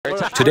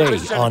Today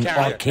on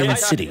Arcane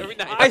City.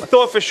 I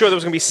thought for sure there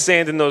was going to be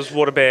sand in those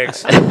water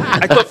bags.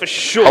 I thought for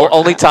sure.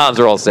 Only Toms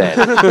are all sand.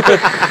 Andy!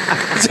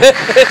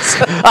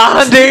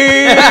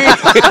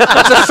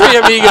 That's the three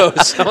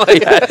amigos.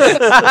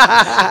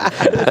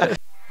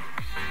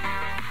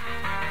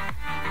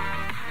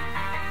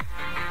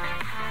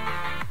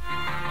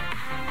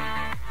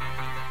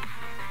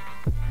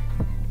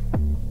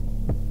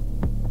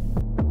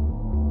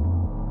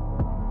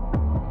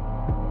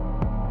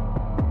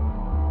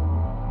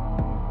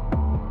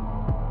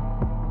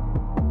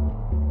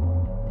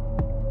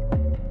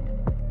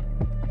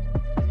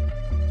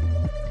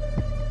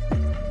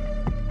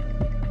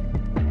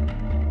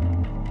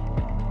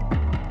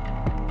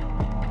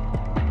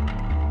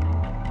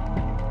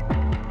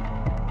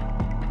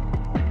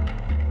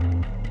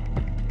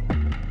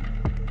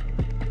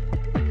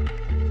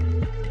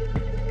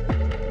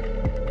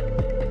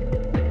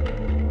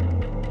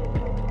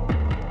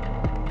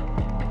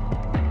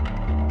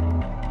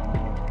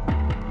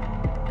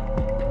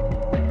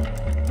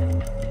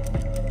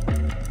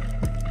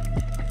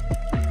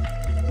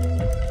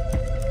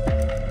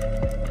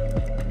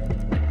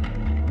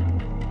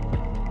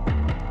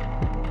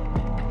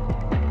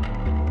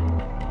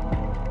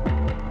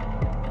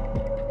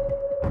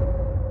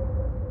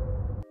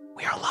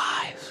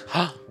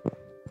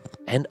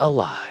 And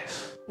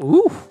alive.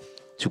 Ooh.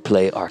 To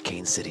play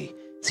Arcane City,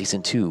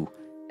 Season 2,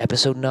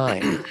 Episode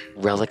 9,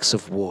 Relics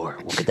of War.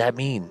 What could that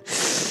mean?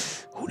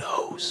 Who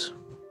knows?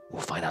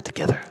 We'll find out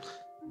together.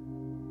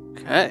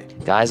 Okay.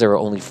 Guys, there are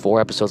only 4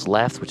 episodes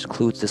left, which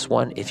includes this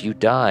one. If you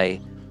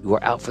die, you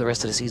are out for the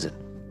rest of the season.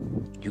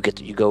 You go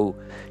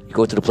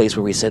to the place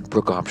where we said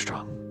Brooke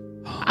Armstrong.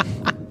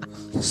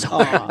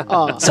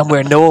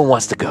 Somewhere no one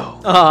wants to go.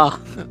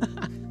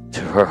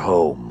 To her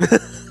home.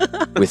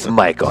 With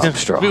Mike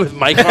Armstrong. With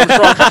Mike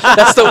Armstrong?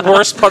 That's the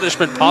worst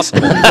punishment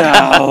possible.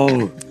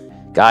 No.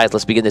 Guys,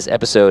 let's begin this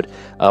episode.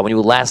 When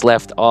you last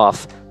left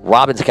off,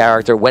 Robin's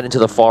character went into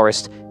the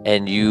forest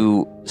and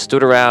you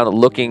stood around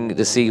looking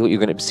to see who you're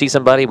going to see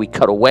somebody. We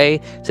cut away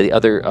to the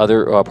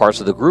other parts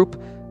of the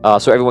group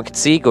so everyone could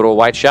see. Go to a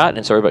wide shot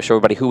and show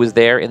everybody who was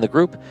there in the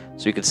group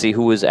so you could see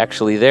who was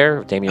actually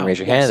there. Damien, raise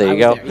your hand. There you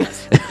go. There,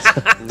 yes.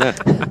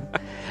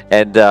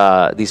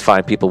 And these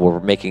fine people were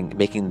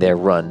making their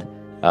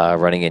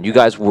running in. You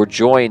guys were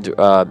joined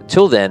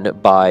till then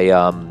by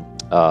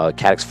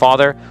Caddick's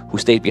father, who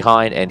stayed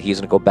behind, and he's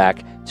going to go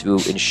back to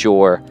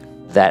ensure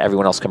that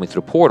everyone else coming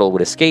through the portal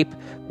would escape,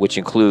 which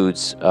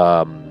includes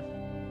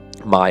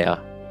Maya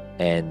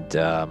and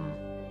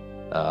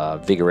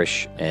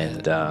Vigorish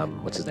and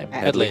what's his name?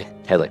 Headley.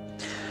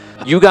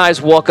 You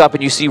guys walk up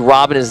and you see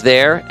Robin is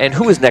there, and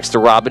who is next to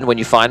Robin when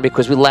you find me?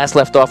 Because we last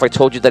left off, I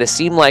told you that it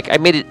seemed like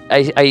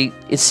I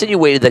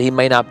insinuated that he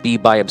may not be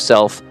by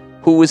himself.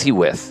 Who was he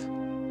with?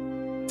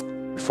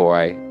 Before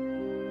I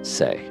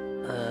say.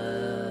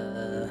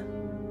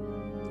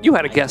 You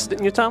had a guess,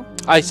 didn't you, Tom?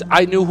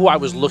 I knew who I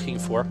was looking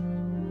for,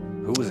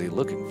 Who was he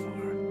looking for?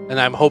 and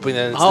I'm hoping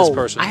that it's this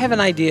person. I have an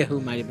idea who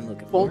might have been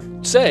looking for.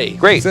 Well, say.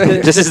 Great.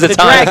 This is the the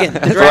time dragon. The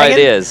for dragon?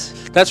 ideas.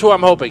 That's who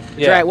I'm hoping.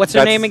 Yeah. What's her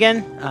That's- name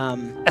again?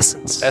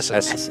 Essence.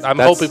 Essence. I'm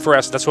That's- hoping for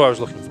Essence. That's who I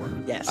was looking for.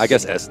 Yes. I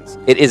guess Essence.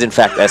 It is in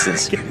fact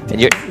Essence, and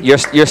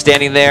you're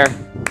standing there,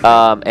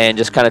 and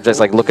just kind of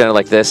just like looking at it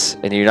like this,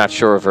 and you're not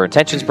sure of her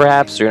intentions,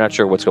 perhaps, or you're not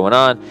sure what's going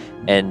on,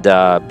 and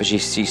but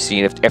she's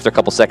seen after a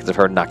couple seconds of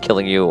her not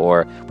killing you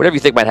or whatever you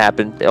think might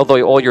happen.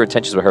 Although all your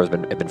intentions with her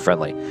have been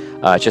friendly,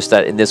 it's just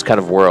that in this kind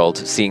of world,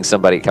 seeing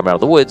somebody come out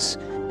of the woods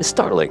is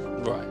startling.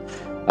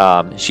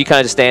 Right. She kind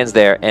of just stands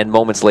there, and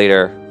moments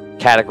later,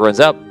 Caddick runs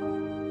up,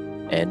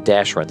 and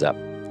Dash runs up.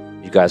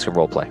 You guys can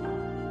role play.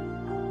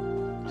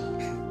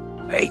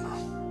 Wait.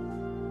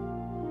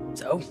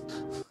 So?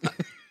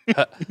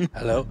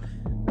 Hello.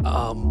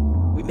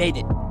 We made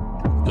it.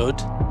 Good.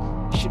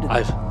 Should've-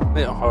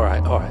 All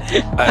right.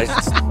 I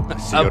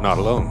see you're not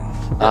alone.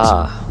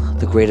 Ah,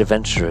 the great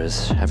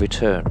adventurers have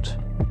returned.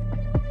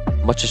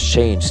 Much has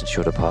changed since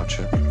your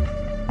departure.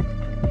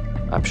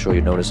 I'm sure you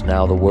notice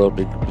now the world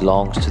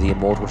belongs to the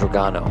immortal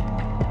Dragano,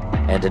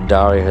 and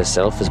Indaria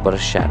herself is but a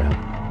shadow.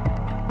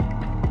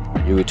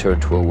 You return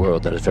to a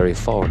world that is very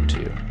foreign to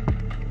you.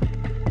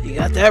 You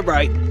got that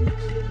right.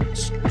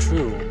 It's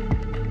true.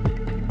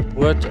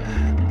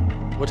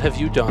 What have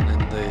you done in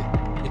the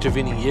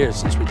intervening years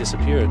since we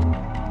disappeared?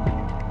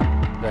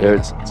 There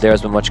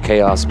has been much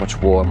chaos,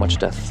 much war, much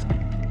death.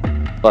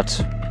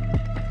 But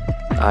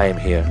I am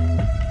here,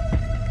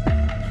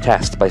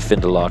 tasked by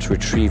Findalar to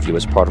retrieve you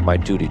as part of my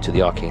duty to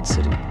the Arcane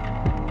City.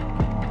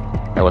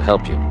 I will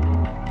help you,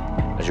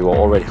 as you are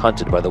already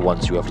hunted by the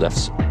ones you have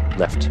left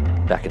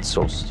back in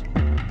Solst.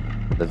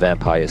 The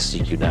vampires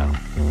seek you now.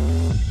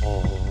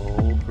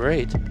 Oh,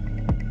 great.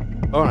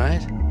 All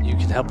right. You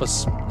can help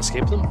us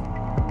escape them?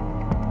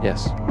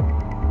 Yes.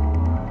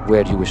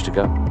 Where do you wish to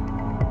go?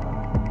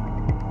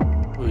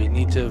 We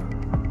need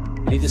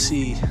to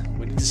see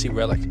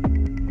Relic,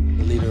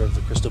 the leader of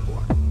the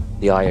Crystalborn.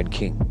 The Iron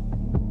King.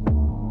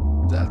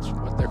 That's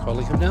what they're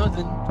calling him now,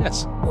 then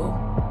yes. Oh,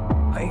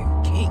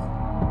 Iron King.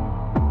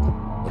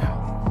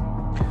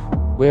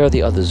 Where are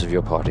the others of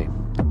your party?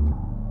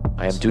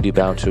 I am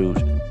duty-bound to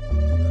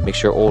make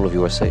sure all of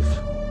you are safe.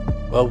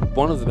 Well,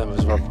 one of the members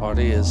of our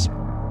party is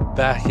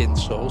back in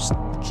Soulst,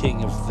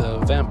 king of the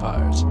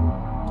vampires.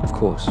 Of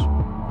course.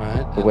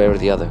 Right? But where are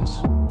the others?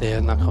 They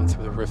have not come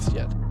through the rift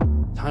yet.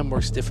 Time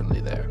works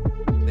differently there.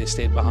 They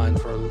stayed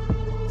behind for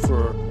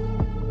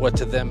what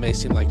to them may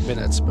seem like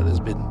minutes, but has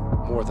been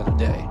more than a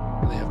day.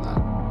 They have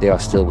not. They are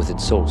still within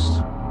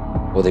Solst.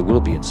 Or they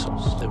will be in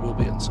Solst. They will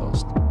be in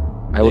Soulst.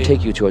 I will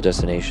take you to our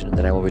destination, and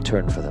then I will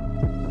return for them.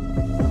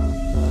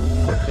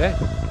 Okay.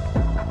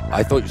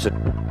 I thought you said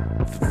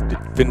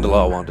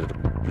Findalar wanted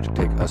you to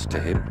take us to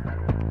him.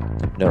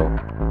 No,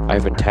 I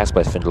have been tasked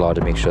by Findalar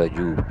to make sure that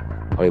you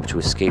are able to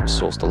escape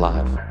Solst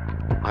alive.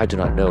 I do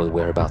not know the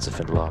whereabouts of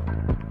Findalar.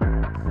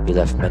 He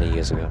left many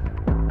years ago.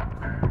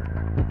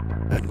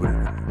 And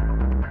when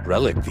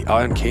Relic, the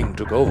Iron King,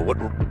 took over, what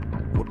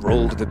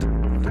role did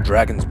the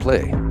dragons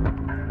play?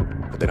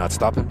 Did they not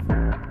stop him?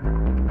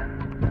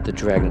 The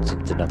dragons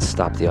did not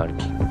stop the Iron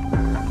King.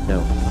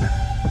 No.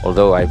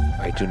 Although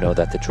I do know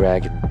that the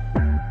dragon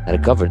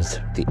that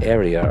governs the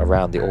area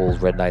around the old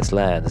Red Knight's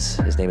lands,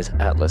 his name is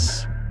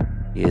Atlas.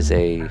 He is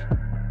a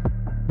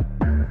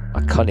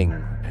cunning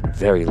and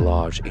very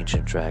large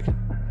ancient dragon,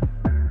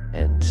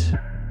 and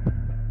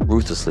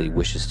ruthlessly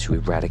wishes to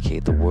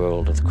eradicate the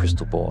world of the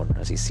Crystalborn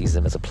as he sees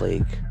them as a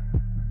plague.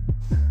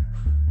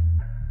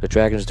 The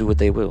dragons do what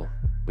they will.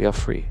 We are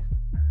free.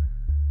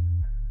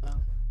 Well,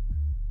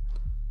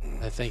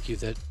 I thank you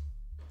that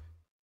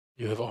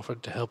you have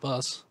offered to help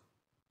us.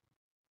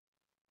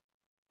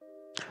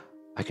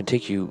 I can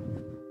take you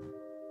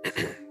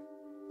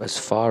as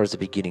far as the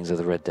beginnings of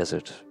the Red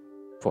Desert,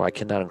 for I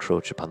cannot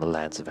encroach upon the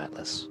lands of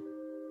Atlas.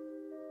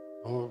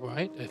 All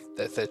right. If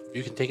that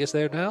you can take us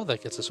there now,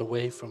 that gets us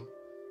away from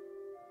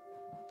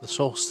the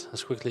Soulst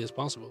as quickly as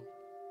possible.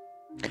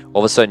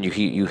 All of a sudden,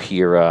 you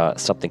hear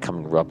something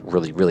coming up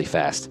really, really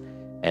fast,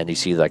 and you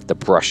see like the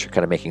brush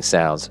kind of making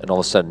sounds, and all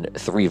of a sudden,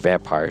 3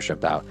 vampires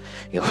jump out.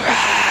 You know,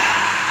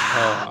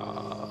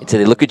 and so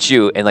they look at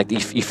you, and like you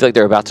feel like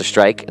they're about to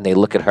strike, and they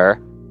look at her,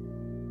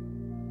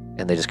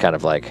 and they just kind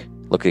of like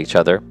look at each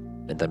other,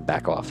 and then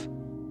back off.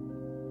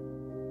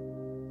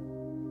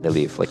 They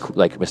leave like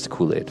Mr.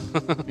 Kool-Aid.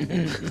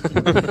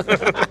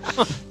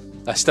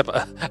 I step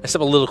a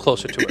little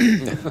closer to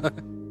it.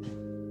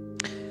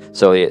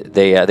 So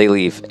they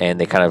leave, and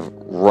they kind of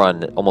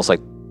run almost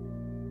like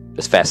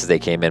as fast as they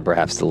came in,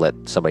 perhaps to let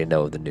somebody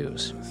know the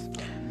news.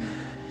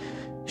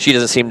 She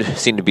doesn't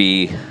seem to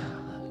be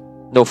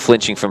no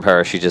flinching from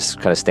her. She just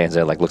kind of stands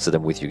there, like looks at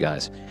them with you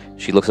guys.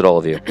 She looks at all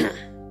of you.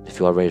 If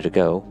you are ready to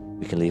go,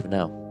 we can leave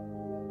now.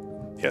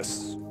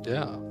 Yes.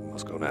 Yeah.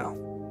 Let's go now.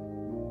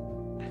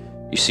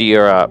 You see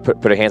her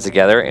put her hands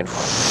together, and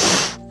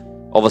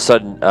all of a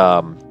sudden,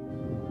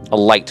 a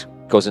light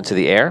goes into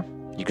the air.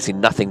 You can see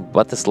nothing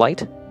but this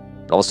light.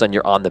 All of a sudden,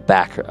 you're on the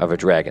back of a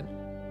dragon,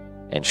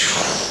 and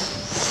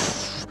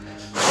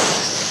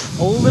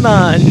Holding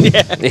on.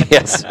 Yeah.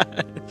 yes.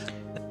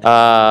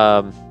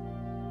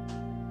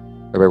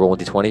 Remember, roll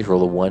 1d20.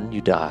 Roll a 1, you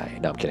die.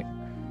 No, I'm kidding.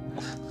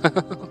 Oh,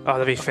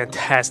 that'd be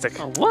fantastic.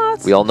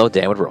 What? We all know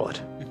Dan would roll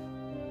it.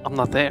 I'm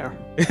not there.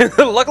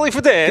 Luckily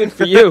for Dan. Good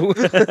for you.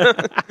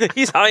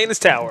 He's high in his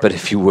tower. But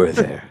if you were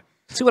there,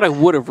 See what I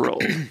would have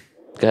rolled.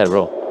 go ahead,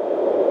 roll.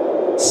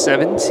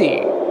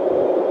 17.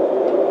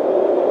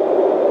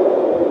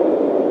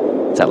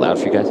 Is that loud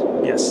for you guys?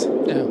 Yes.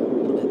 Yeah.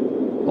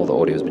 All the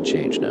audio has been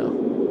changed now.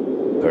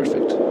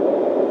 Perfect.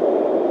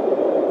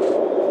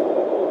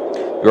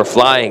 You are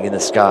flying in the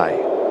sky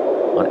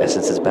on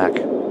Essence's back.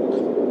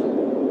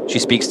 She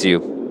speaks to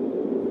you.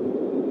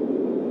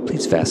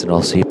 Please fasten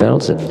all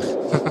seatbelts, and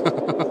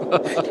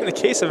In the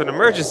case of an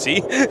emergency,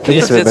 in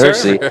case of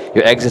emergency,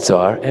 your exits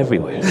are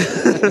everywhere.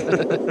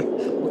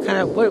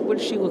 What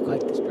does she look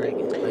like, this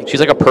dragon? Like, She's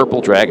like a purple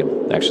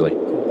dragon, actually,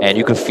 and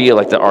you can feel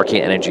like the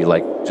arcane energy,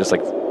 like just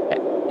like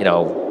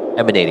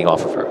emanating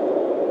off of her.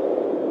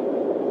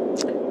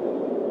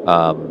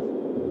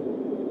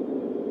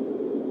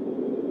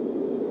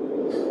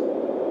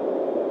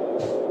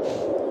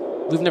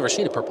 We've never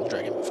seen a purple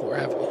dragon before,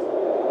 have we?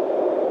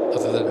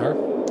 Other than her?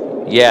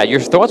 Yeah, your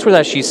thoughts were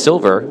that she's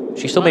silver.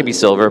 She still may be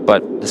silver,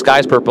 but the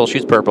sky's purple,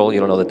 she's purple. You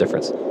don't know the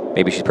difference.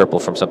 Maybe she's purple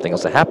from something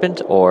else that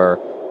happened, or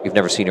you've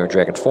never seen her in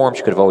dragon form.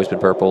 She could have always been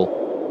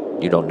purple.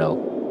 You don't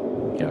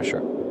know. You're not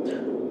sure.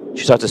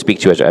 She starts to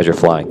speak to you as you're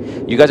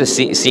flying. You guys are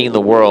seeing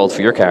the world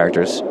for your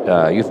characters.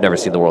 You've never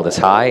seen the world this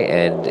high,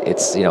 and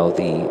it's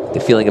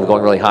the feeling of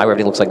going really high where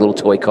everything looks like little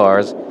toy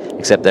cars,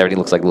 except everything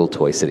looks like little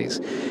toy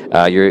cities.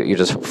 You're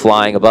just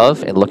flying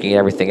above and looking at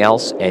everything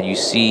else, and you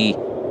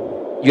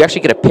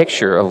actually get a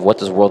picture of what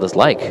this world is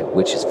like,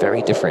 which is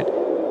very different.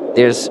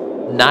 There's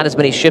not as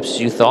many ships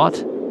as you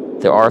thought.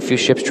 There are a few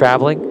ships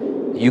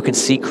traveling. You can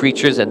see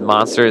creatures and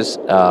monsters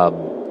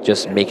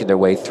just making their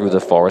way through the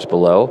forest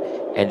below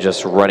and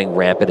just running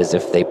rampant as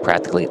if they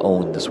practically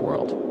own this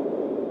world.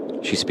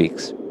 She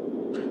speaks.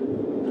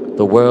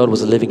 The world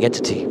was a living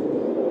entity,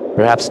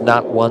 perhaps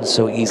not one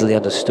so easily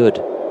understood,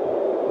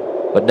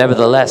 but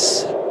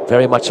nevertheless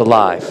very much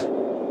alive.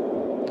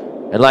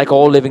 And like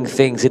all living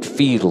things, it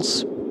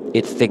feels,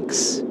 it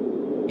thinks,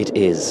 it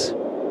is.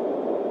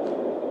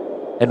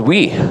 And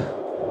we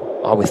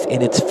are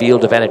within its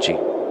field of energy.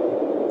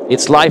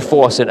 Its life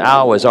force and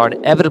ours are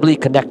inevitably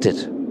connected.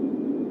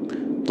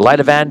 The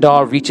light of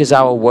Andar reaches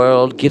our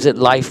world, gives it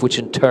life, which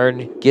in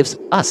turn gives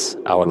us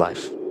our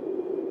life.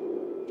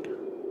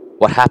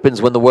 What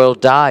happens when the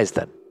world dies,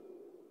 then?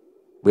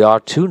 We are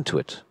attuned to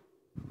it,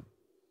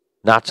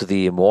 not to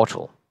the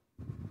immortal.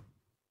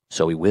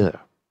 So we wither.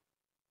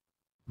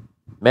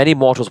 Many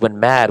mortals went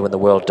mad when the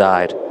world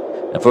died,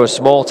 and for a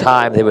small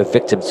time they were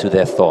victims to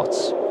their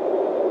thoughts.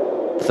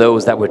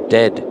 Those that were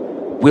dead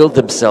willed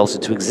themselves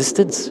into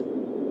existence,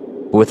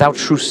 but without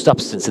true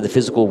substance in the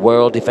physical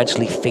world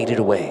eventually faded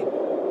away,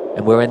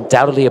 and were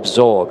undoubtedly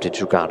absorbed in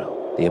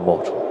Drugano, the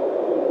immortal.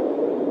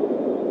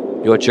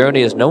 Your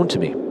journey is known to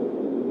me,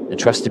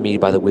 entrusted to me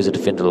by the wizard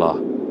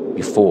Findalar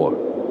before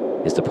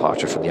his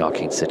departure from the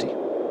Arcane City.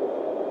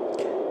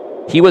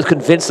 He was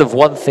convinced of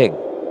one thing.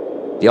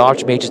 The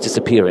Archmage's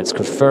disappearance,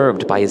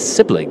 confirmed by his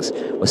siblings,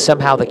 was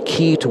somehow the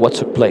key to what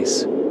took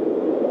place.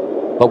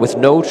 But with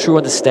no true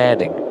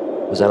understanding,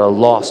 was at a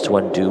loss to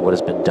undo what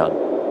has been done.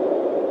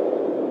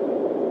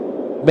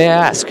 May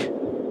I ask,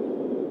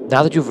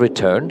 now that you've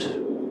returned,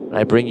 and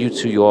I bring you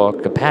to your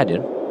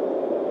companion,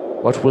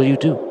 what will you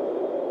do?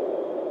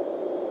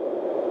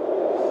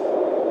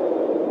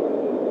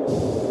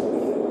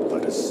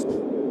 That is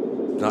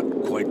not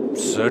quite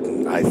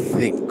certain, I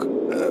think.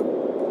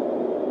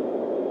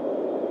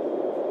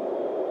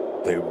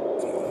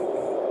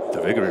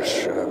 The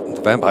Vigorish,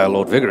 the Vampire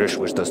Lord Vigorish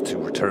wished us to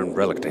return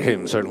Relic to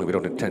him. Certainly we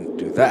don't intend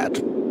to do that,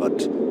 but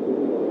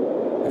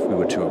if we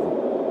were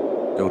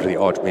to go to the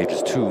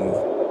Archmage's tomb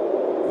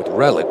with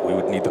Relic, we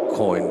would need the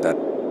coin that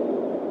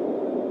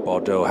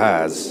Bordeaux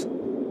has.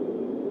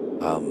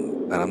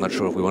 And I'm not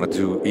sure if we want to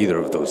do either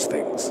of those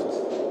things.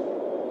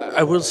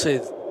 I will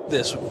say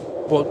this.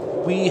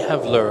 What we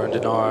have learned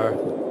in our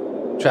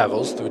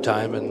travels through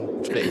time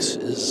and space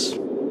is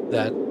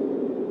that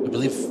I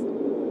believe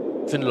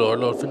Lord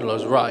Findalar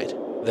is right,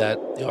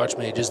 that the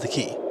Archmage is the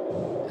key,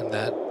 and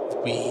that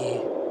we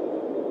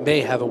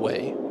may have a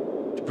way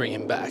to bring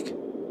him back.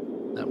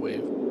 That way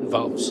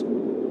involves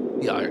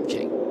the Iron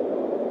King.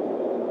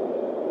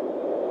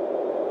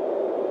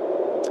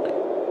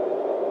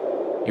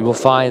 You will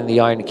find the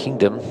Iron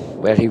Kingdom,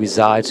 where he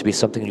resides, to be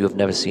something you have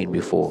never seen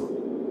before.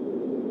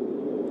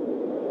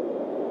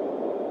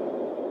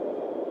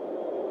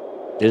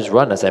 It is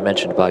run, as I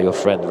mentioned, by your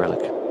friend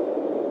Relic.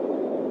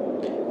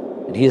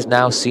 And he is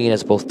now seen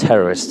as both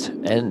terrorist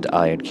and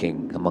Iron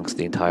King amongst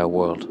the entire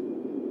world.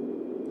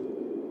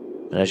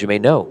 And as you may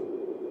know,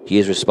 he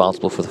is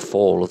responsible for the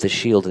fall of the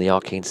shield in the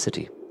Arcane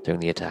City during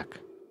the attack.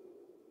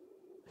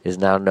 It is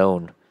now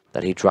known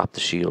that he dropped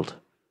the shield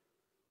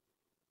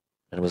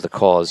and was the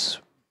cause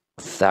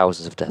of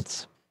thousands of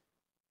deaths.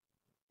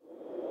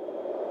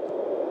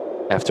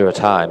 After a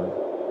time,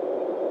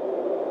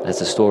 as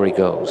the story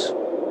goes,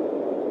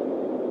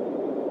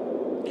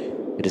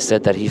 it is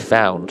said that he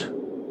found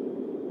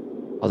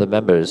other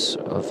members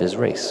of his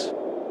race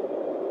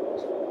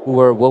who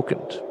were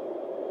awakened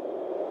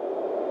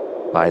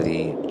by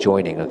the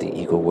joining of the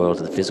ego world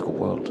and the physical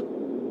world.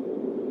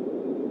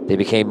 They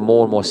became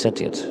more and more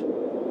sentient.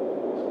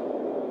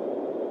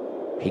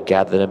 He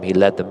gathered them, he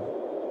led them.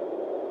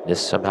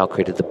 This somehow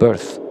created the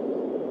birth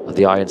of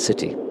the Iron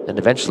City, and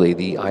eventually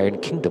the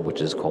Iron Kingdom,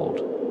 which is called.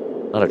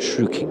 Not a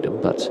true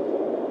kingdom, but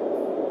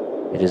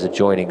it is a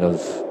joining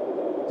of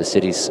the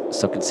city's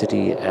sunken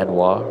city,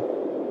 Anwar,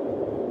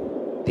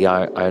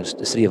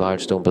 the city of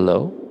Ironstone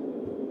below,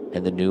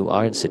 and the new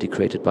Iron City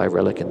created by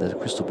Relic and the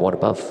Crystalborn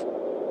above.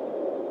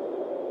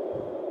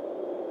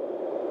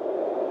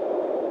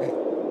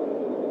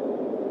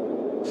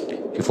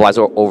 He flies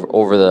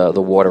over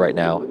the water right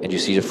now, and you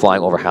see it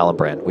flying over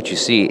Hallenbrand, which you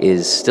see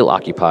is still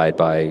occupied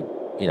by,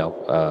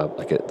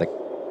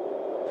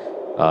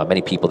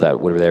 many people that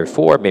were there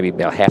before, maybe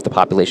about half the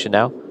population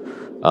now.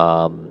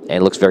 And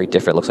it looks very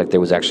different. It looks like there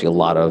was actually a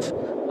lot of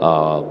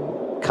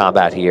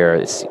combat here.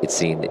 It's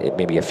seen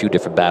maybe a few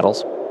different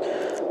battles,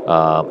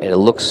 and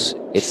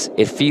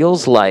it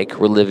feels like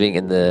we're living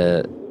in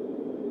the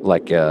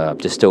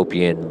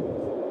dystopian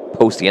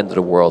post the end of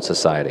the world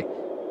society.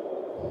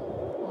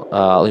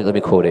 Let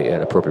me quote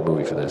an appropriate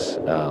movie for this.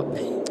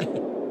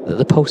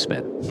 The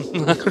Postman,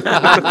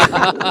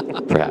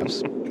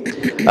 perhaps.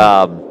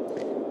 I'm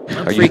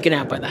freaking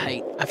out by the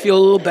height. I feel a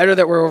little better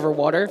that we're over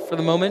water for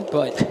the moment,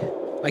 but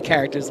my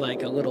character's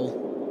like a little,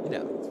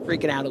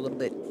 freaking out a little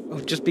bit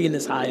of just being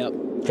this high up.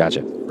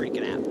 Gotcha.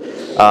 Freaking out.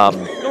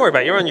 Don't worry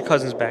about it. You're on your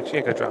cousin's back. She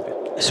ain't gonna drop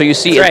you. So you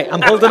see, that's right.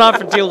 I'm holding on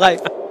for dear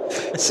life.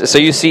 So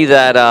you see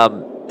that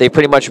they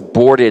pretty much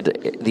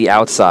boarded the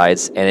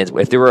outsides, and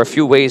if there were a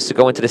few ways to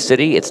go into the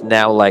city, it's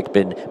now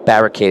been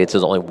barricaded, so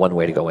there's only one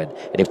way to go in.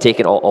 And they've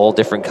taken all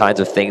different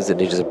kinds of things, and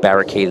they just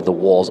barricaded the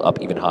walls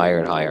up even higher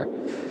and higher.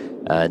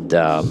 And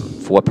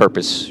for what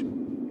purpose,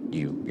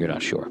 you're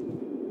not sure.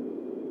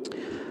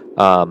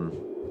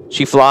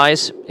 She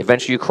flies.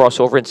 Eventually, you cross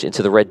over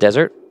into the Red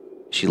Desert.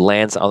 She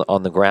lands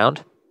on the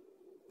ground,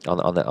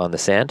 on the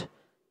sand.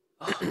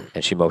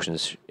 And she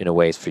motions in a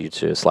way for you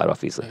to slide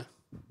off easily.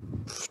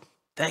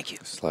 Thank you.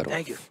 Slide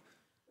Thank you.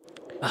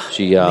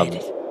 She Made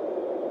it.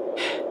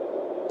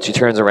 she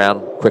turns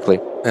around quickly.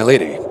 Now,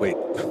 lady, wait.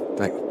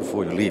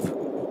 Before you leave,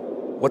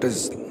 what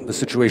is the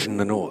situation in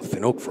the north,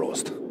 in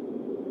Oakfrost?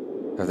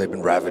 Have they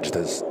been ravaged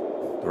as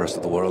the rest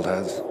of the world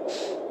has?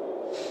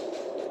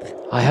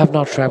 I have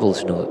not traveled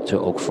to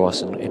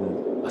Oakfrost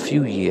in a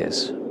few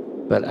years,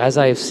 but as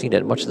I have seen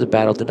it, much of the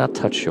battle did not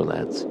touch your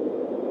lands.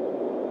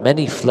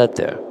 Many fled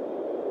there,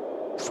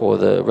 for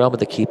the realm of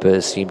the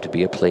Keepers seemed to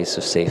be a place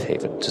of safe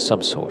haven to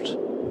some sort.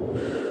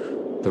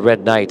 The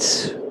Red Knight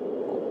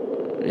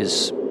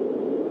is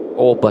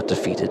all but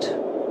defeated,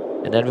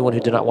 and everyone who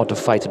did not want to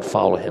fight and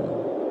follow him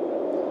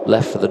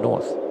left for the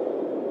north.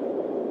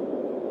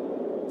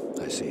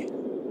 I see.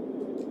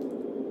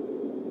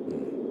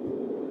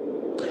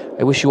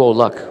 I wish you all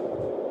luck.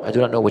 I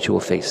do not know what you will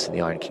face in the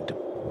Iron Kingdom,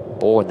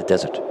 or in the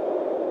desert.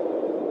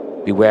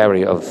 Be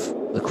wary of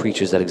the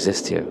creatures that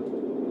exist here,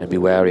 and be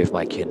wary of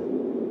my kin.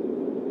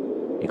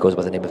 He goes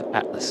by the name of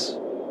Atlas.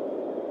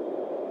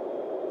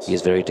 He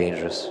is very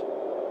dangerous.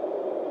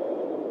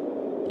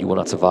 You will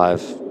not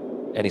survive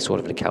any sort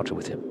of encounter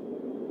with him.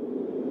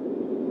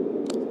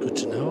 Good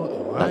to know.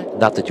 All right.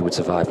 Not that you would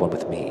survive one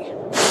with me.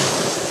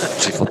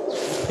 Well,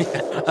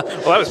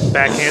 that was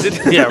backhanded.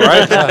 Yeah,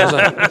 right?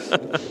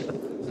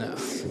 No.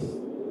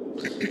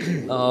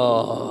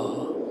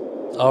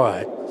 Oh. All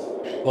right.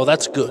 Well,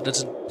 that's good.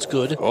 That's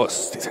good. Of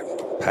course,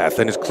 the path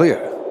then is clear.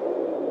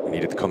 We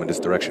needed to come in this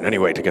direction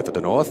anyway to get to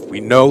the north. We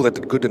know that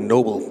the good and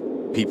noble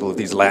people of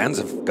these lands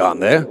have gone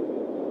there.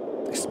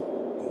 They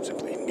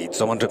simply need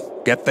someone to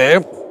get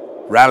there,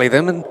 rally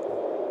them, and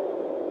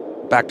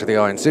back to the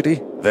Iron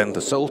City, then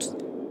the Salt,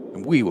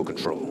 and we will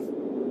control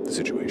the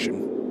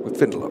situation with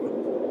Findalor.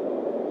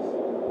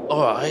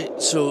 All right.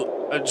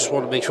 So I just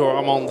want to make sure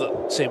I'm on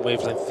the same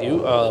wavelength with you.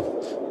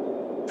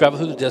 Travel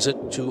through the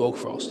desert to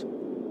Oakfrost.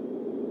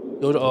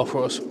 Go to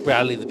Oakfrost,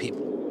 rally the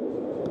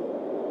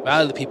people.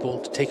 Rally the people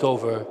to take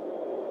over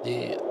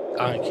the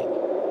Iron King.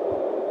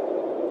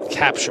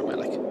 Capture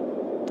Relic.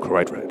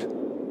 Quite right.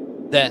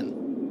 Then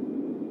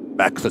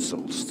Back the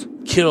Solst.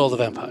 kill all the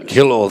vampires.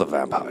 Kill all the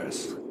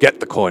vampires. Get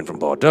the coin from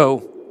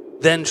Bordeaux.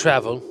 Then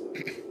travel.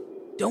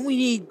 Don't we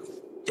need?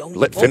 Don't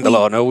Let won't we-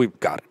 Findalor know we've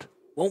got it.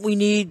 Won't we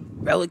need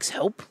Relic's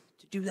help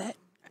to do that?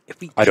 If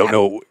we I don't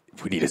know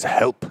if we need his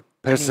help,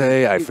 per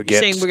se. I you're forget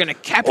saying we're gonna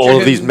capture all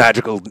of him? these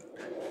magical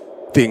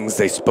things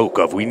they spoke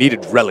of. We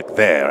needed Relic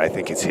there. I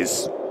think it's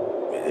his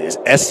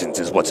essence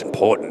is what's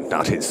important,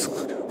 not his...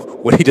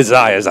 What he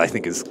desires, I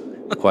think, is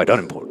quite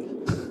unimportant.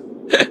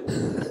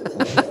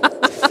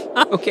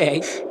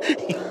 Okay.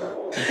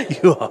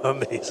 You are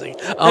amazing.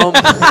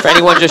 For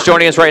anyone just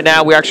joining us right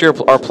now, we actually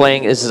are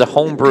playing. This is a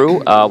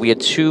homebrew. We had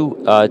two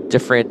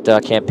different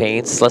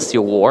campaigns.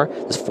 Celestial War.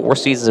 There's 4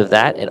 seasons of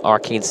that in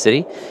Arcane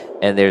City,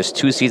 and there's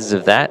 2 seasons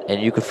of that,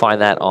 and you can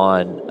find that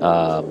on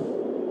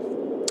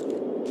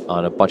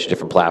a bunch of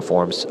different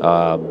platforms.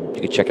 You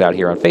can check it out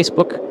here on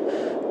Facebook,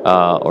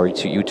 or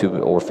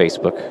YouTube, or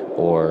Facebook,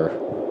 or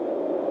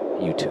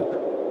YouTube.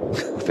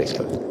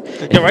 Facebook.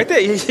 Yeah, right there.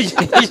 You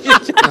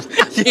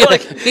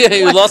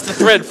lost the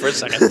thread for a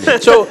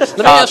second. So let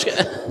me ask you.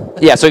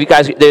 Yeah, so you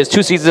guys, there's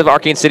 2 seasons of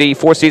Arcane City,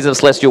 4 seasons of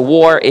Celestial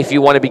War. If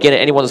you want to begin at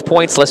any one of those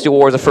points, Celestial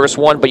War is the first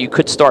one, but you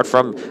could start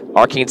from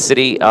Arcane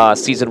City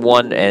Season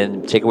 1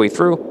 and take away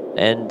through.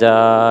 And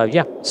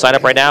yeah, sign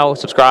up right now,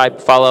 subscribe,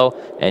 follow,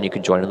 and you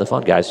can join in the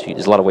fun, guys.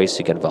 There's a lot of ways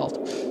to get involved.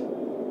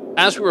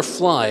 As we were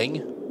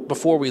flying,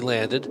 before we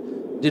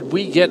landed, did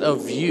we get a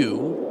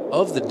view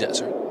of the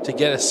desert to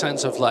get a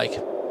sense of like,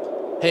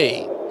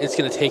 hey, it's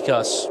going to take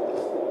us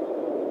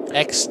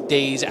X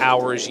days,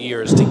 hours,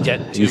 years to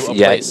get to a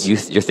place?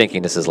 You're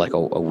thinking this is like a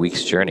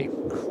week's journey.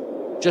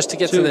 Just to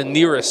get to the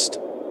nearest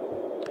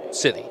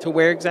city. To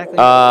where exactly?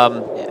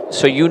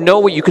 So you know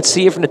what you could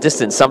see it from the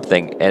distance,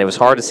 something, and it was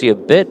hard to see a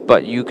bit,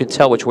 but you could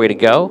tell which way to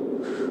go.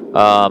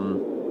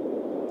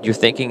 You're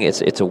thinking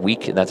it's a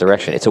week in that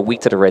direction. It's a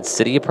week to the Red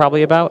City,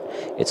 probably about.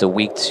 It's a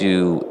week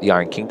to the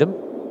Iron Kingdom,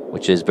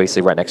 which is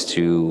basically right next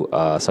to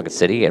Sunken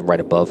City and right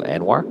above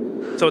Anwar.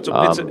 So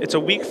it's a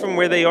week from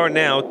where they are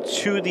now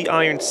to the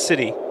Iron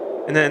City,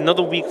 and then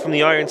another week from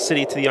the Iron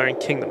City to the Iron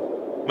Kingdom.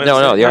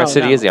 No, the Iron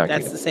City is the Iron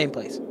That's Kingdom. the same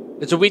place.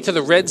 It's a week to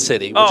the Red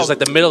City, which is like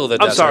the middle of the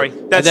desert. I'm sorry.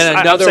 And then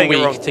I'm another saying it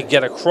wrong. week to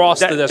get across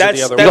the desert that's-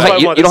 the other that's way. what I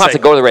You wanted don't to have to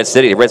say. go to the Red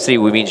City. The Red City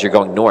means you're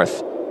going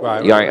north.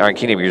 Right. The Iron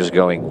Kingdom, you're just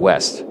going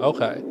west.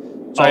 Okay.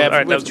 So Oh, I have, all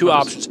right, we have that 2 was-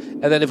 options.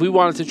 And then if we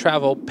wanted to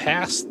travel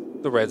past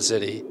the Red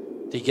City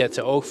to get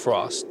to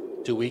Oakfrost,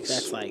 2 weeks.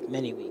 That's like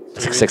many weeks.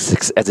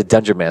 As a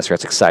dungeon master,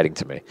 that's exciting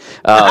to me.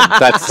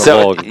 That's the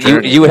So long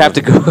journey. you would have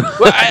to go.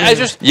 Well, I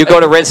just You go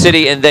to Red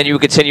City, and then you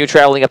would continue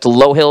traveling up to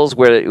Low Hills,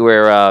 where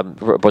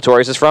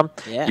Botorius is from.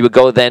 Yeah. You would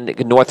go then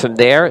north from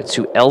there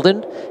to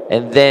Eldon,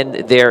 and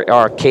then there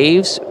are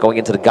caves going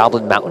into the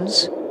Goblin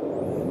Mountains,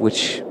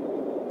 which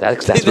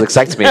That's what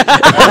excites me. And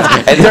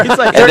He's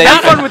like, they're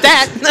not fun with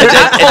that. They're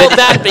not called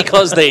that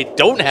because they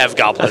don't have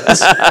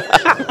goblins.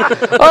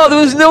 oh, there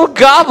was no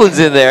goblins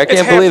in there. I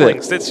can't believe it.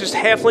 It's just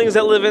halflings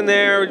that live in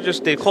there.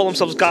 Just they call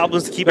themselves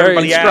goblins to keep Very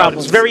everybody out.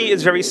 goblins.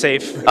 It's very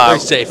safe. Very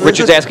safe.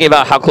 Richard's asking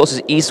about how close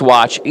is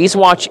Eastwatch.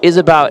 Eastwatch is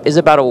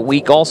about a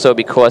week also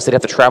because they'd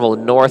have to travel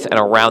north and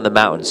around the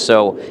mountains.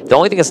 So the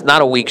only thing that's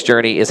not a week's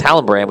journey is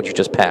Hallenbrand, which you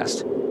just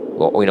passed.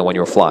 Well, when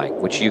you were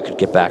flying, which you could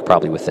get back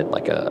probably within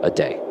like a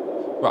day.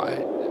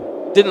 Right.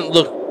 Didn't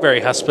look very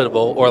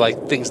hospitable or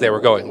like things they were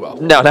going well.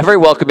 No, not very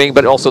welcoming,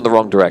 but also in the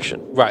wrong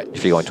direction. Right.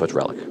 If you're going towards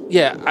Relic.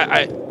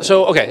 Yeah,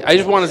 so, okay, I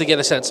just wanted to get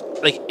a sense.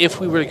 Like, if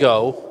we were to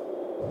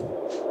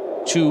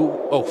go to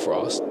Oak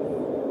Frost,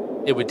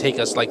 it would take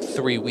us like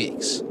 3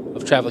 weeks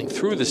of traveling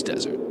through this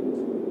desert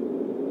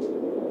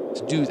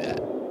to do that.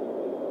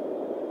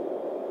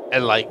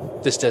 And,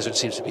 like, this desert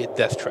seems to be a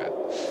death trap.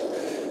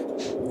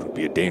 It would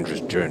be a dangerous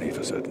journey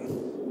for certain.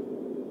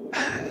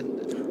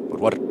 But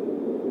what?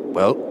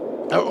 Well,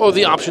 Or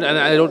the option, and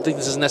I don't think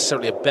this is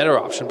necessarily a better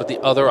option, but the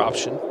other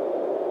option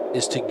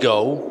is to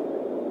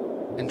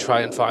go and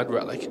try and find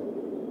Relic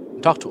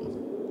and talk to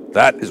him.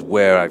 that is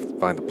where I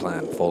find the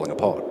plan falling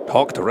apart.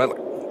 Talk to Relic.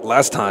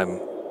 Last time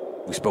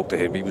we spoke to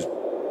him, he was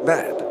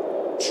mad.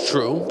 It's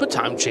true, but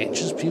time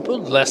changes people.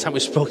 The last time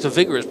we spoke to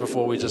Vigorous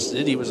before we just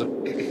did, he was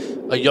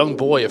a young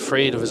boy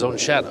afraid of his own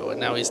shadow, and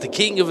now he's the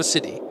king of a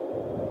city,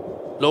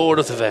 lord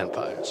of the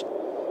vampires.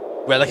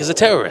 Relic is a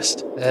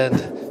terrorist, and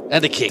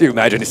a king. Do you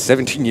imagine his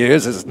 17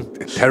 years as a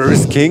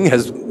terrorist king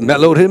has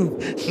mellowed him?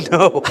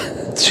 No.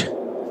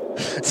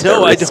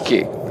 No, I don't.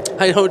 King.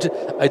 I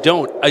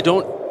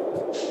don't.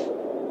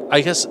 I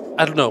guess,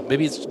 I don't know.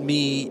 Maybe it's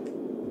me.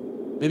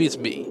 Maybe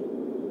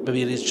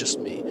it is just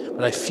me.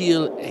 But I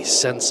feel a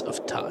sense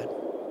of time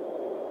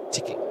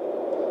ticking.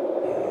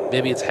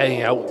 Maybe it's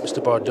hanging out with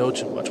Mr. Bardot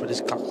too much with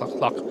his clock, clock,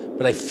 clock.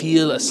 But I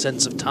feel a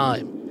sense of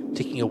time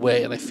ticking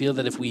away. And I feel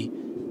that if we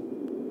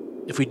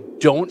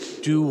don't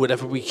do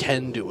whatever we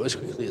can do as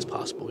quickly as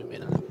possible, we may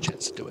not have a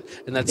chance to do it.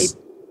 And that's...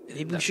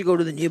 Maybe we should go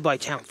to the nearby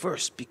town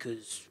first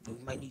because we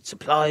might need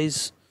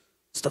supplies,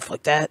 stuff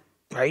like that,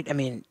 right? I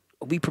mean,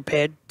 are we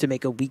prepared to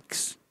make a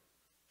week's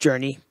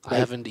journey? I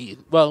haven't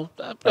eaten. Well,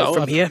 no,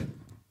 from here?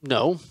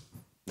 No.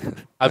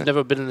 I've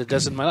never been in a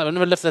desert in my life. I've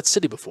never left that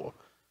city before.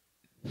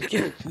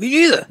 Yeah, me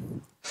neither.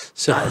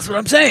 So That's what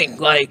I'm saying.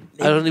 Like,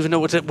 I don't even know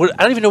what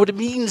it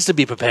means to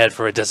be prepared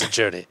for a desert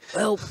journey.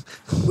 well,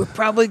 we're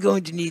probably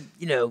going to need,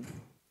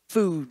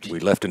 food. We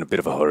left in a bit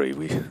of a hurry.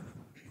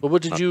 Well,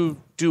 what did you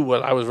do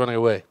while I was running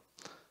away?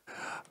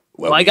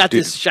 Well, I we got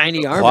did this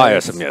shiny armor.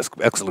 acquire some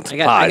excellent I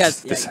got-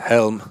 supplies. This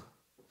helm.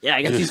 Yeah,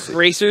 I got these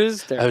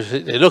bracers.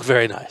 They look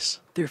very nice.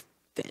 They're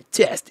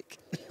fantastic.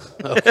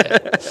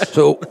 Okay.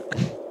 So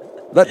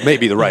that may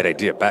be the right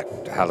idea. Back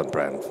to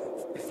Hallenbrand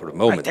for a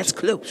moment. Right, that's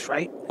close,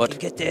 right? We But can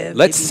get there.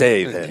 let's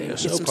maybe say then. get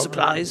some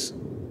supplies.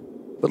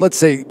 But let's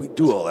say we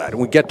do all that and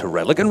we get to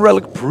Relic, and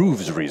Relic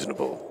proves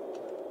reasonable.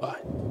 Why?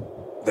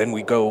 Then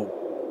we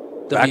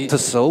go Then back we to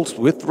Salt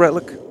with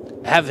Relic.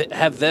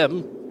 have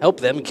them help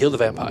them kill the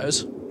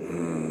vampires,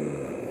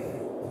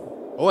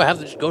 or have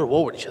them just go to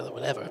war with each other.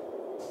 Whatever.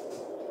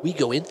 We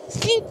go in,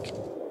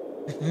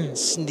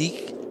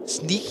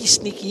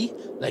 sneaky,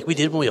 like we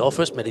did when we all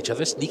first met each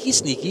other.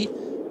 Sneaky,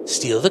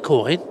 steal the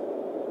coin,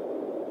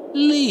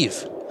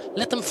 leave.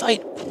 Let them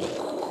fight.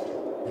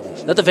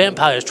 Let the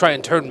vampires try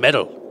and turn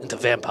metal into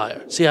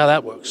vampire. See how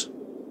that works.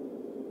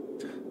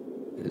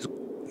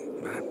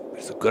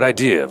 It's a good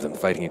idea of them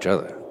fighting each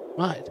other.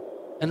 Right.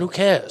 And who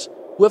cares?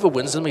 Whoever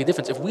wins doesn't make a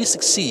difference. If we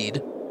succeed,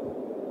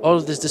 all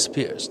of this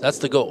disappears. That's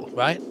the goal,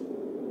 right?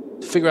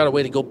 To figure out a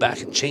way to go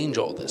back and change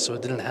all this so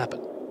it didn't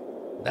happen.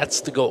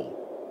 That's the goal.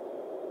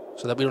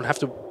 So that we don't have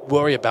to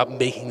worry about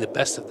making the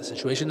best of the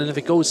situation. And if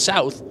it goes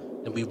south,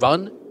 then we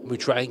run and we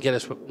try and get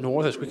us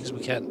north as quick as we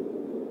can.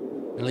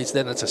 At least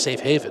then it's a safe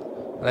haven.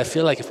 And I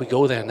feel like if we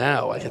go there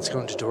now, like it's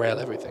going to derail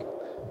everything.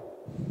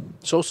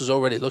 Sosa's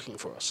already looking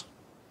for us.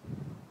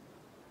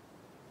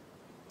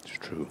 It's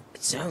true.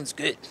 It sounds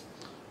good.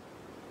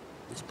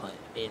 This plan.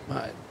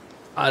 Right.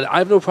 I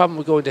have no problem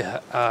with going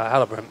to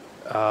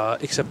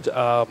Hallenbrand, except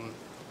how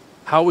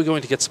are we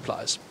going to get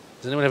supplies?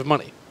 Does anyone have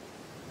money?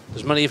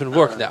 Does money even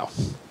work now?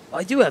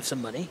 I do have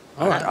some money.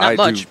 All right. Not I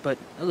much, do. but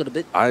a little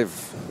bit.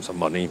 I've some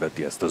money, but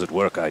yes, does it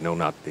work? I know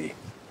not the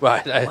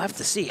Right. We'll have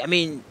to see. I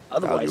mean,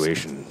 otherwise,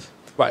 valuation.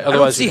 Right. I don't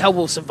Otherwise, see how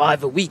we'll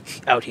survive a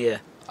week out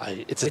here.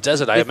 it's a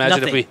desert. I with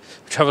imagine nothing. if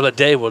we travel a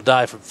day, we'll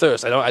die from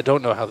thirst. I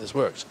don't know how this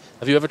works.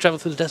 Have you ever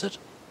traveled through the desert?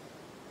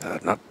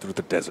 Not through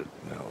the desert.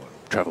 No,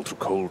 travel through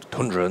cold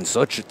tundra and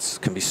such. It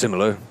can be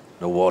similar.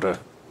 No water,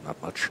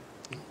 not much.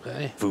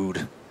 Okay.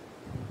 Food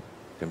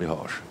can be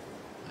harsh.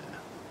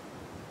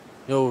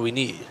 You know what we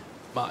need?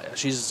 Maya.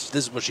 This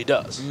is what she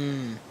does.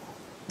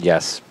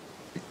 Yes.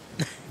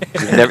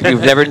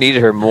 You've never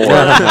needed her more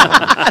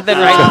Then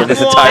right in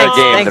this entire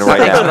game thanks, than right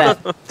thanks now.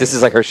 for that. This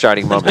is like her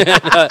shining moment.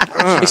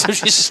 Except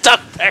she's stuck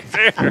back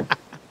there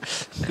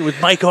with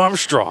Mike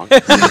Armstrong.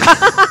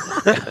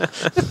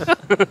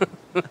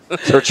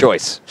 It's her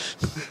choice.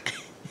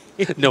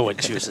 No one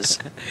chooses.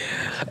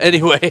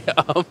 Anyway,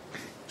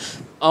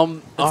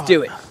 Let's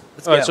do it.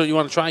 Let's all right, go. so you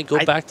want to try and go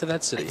I- back to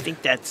that city? I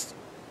think that's.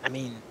 I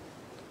mean,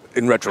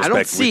 In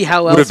retrospect, see we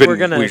how would else have we're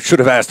been- gonna- We should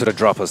have asked her to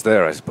drop us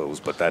there, I suppose,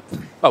 but that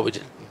Oh, we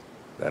did.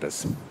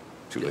 is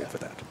too late for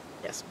that.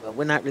 yes. Well,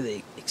 we're not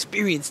really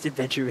experienced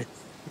adventurers.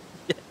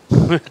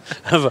 You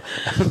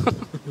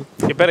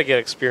better get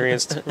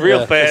experienced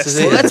real Yeah, fast. this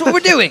is Well, it. that's what we're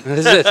doing.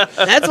 This is it.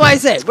 That's why I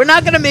said we're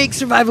not gonna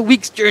survive a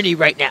week's journey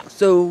right now.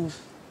 So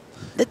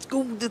let's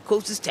go to the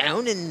closest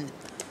town and.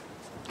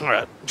 All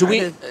right. Do we?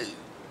 Try to-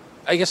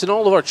 I guess in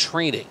all of our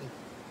training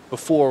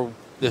before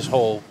this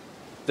whole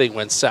thing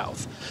went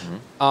south,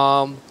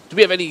 do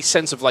we have any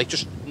sense of like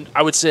just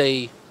I would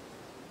say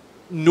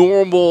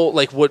normal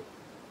like what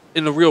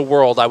in the real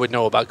world I would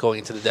know about going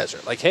into the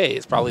desert? Like, hey,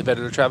 it's probably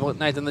better to travel at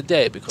night than the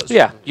day because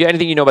Yeah,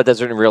 anything you know about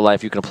desert in real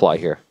life, you can apply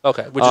here.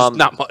 Okay, which is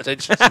not much. I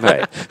just,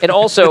 Right. And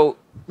also,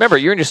 remember,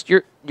 you're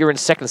in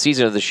second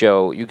season of the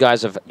show. You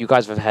guys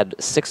have had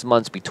 6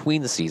 months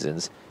between the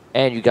seasons,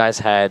 and you guys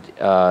had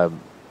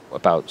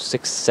about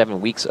 6-7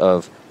 weeks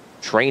of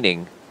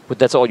training. But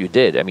that's all you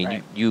did. I mean,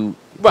 Right. you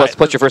Right.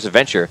 plus your first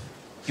adventure,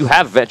 you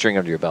have venturing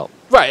under your belt.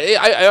 Right.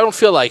 I don't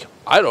feel like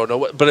I don't know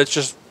what, but it's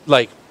just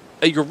like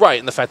you're right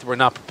in the fact that we're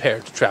not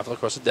prepared to travel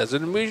across the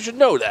desert, and we should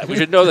know that. We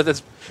should know that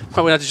that's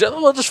probably not just.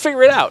 We'll just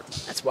figure it out.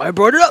 That's why I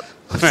brought it up.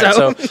 Right,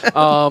 So,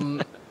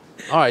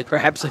 all right.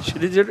 perhaps I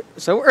should have did it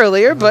so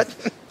earlier, but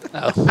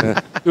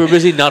You were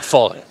busy not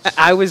falling.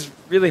 I was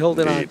really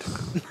holding on.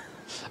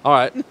 All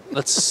right.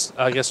 Let's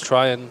I guess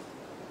try and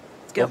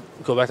Let's go.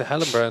 go back to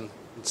Hellenbrand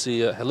and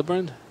see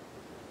Hellenbrand.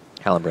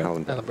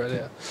 Hallenbrand. Hellenbrand,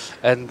 yeah.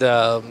 And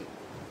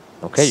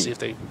Okay, see if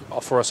they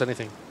offer us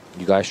anything.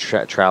 you guys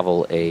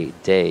travel a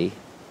day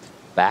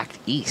back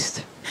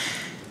east.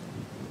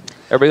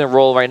 Everybody gonna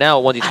roll right now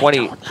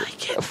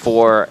 1d20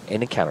 for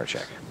an encounter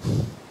check.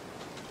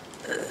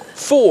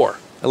 4.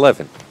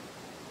 11.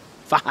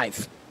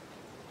 5.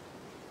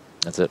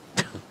 That's it.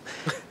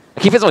 I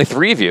keep it's only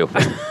 3 of you.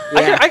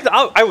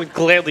 I would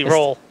gladly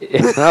roll.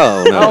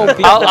 Oh, no.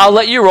 I'll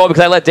let you roll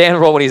because I let Dan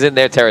roll when he's in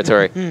their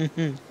territory.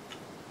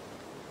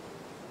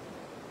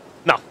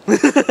 No.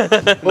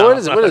 What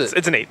is it? What is it?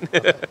 It's an 8.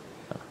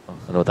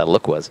 I don't know what that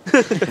look was.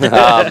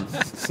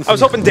 I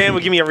was hoping Dan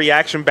would give me a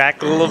reaction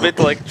back a little bit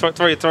to like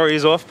throw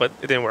your off, but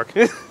it didn't work.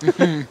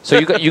 So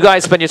you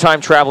guys spend your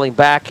time traveling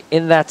back.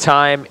 In that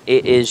time,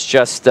 it is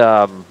just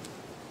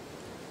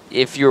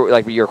if you're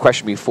like your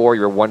question before,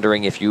 you're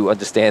wondering if you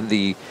understand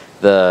the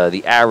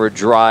arid,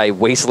 dry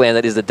wasteland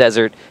that is the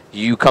desert.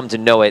 You come to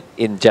know it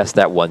in just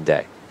that one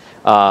day.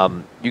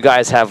 You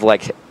guys have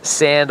like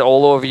sand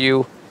all over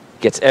you,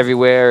 gets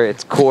everywhere.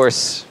 It's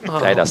coarse.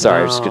 I know.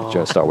 Sorry, I was just going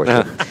to Star Wars.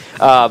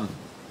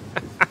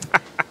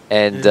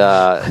 And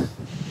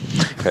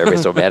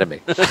everybody's so mad at me.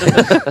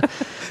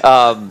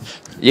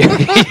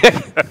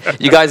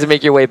 You guys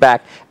make your way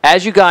back.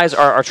 As you guys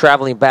are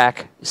traveling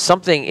back,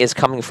 something is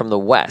coming from the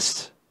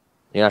west.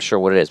 You're not sure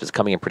what it is, but it's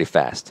coming in pretty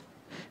fast.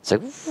 It's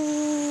like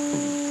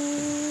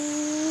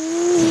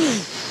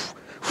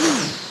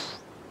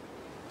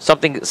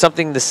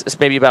something this is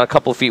maybe about a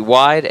couple of feet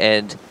wide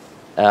and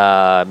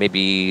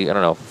maybe I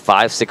don't know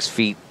 5-6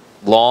 feet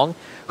long.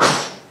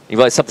 You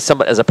realize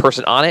somebody as a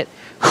person on it.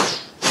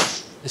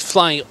 It's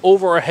flying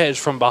over our heads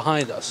from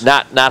behind us.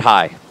 Not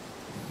high.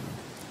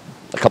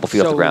 A couple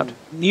feet off the ground.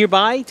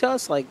 Nearby to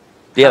us, like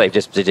Yeah, they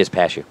just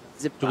pass you.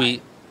 zip Do by.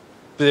 we?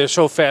 They're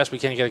so fast we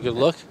can't get a good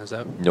look. Is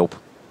that? Nope.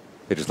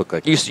 They just look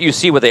like... You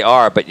see what they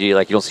are, but you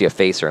don't see a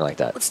face or anything like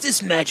that. What's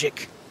this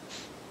magic?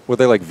 Were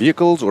they like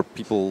vehicles or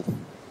people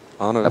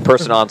on A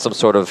person on some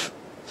sort of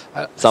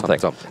something.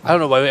 I don't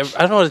know why. I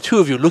don't know why the two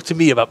of you look to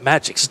me about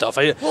magic stuff.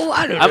 Well,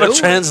 I don't I'm know. a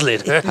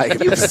translator.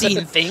 You've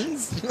seen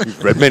things.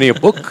 You've read many a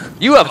book.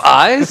 You have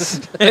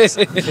eyes.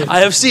 I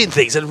have seen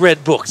things and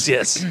read books.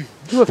 Yes,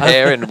 You have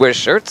hair and wear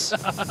shirts.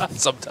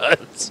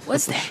 sometimes.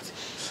 What's that?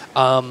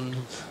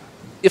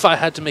 If I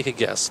had to make a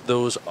guess,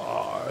 those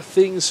are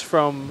things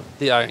from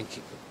the Iron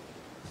Kingdom.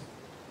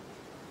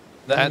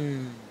 That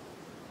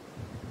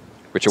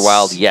Richard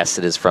Wilde, yes,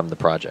 it is from the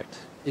project.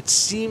 it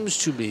seems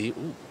to me.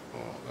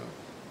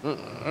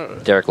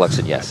 Derek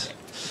Luxon, yes.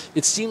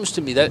 It seems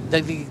to me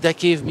that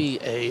gave me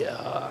a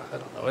I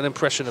don't know, an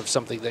impression of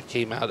something that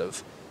came out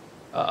of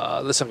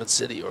the Sunken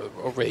City or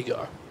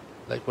Rhaegar,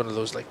 like one of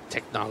those like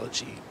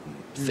technology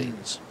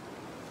things,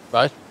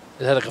 right?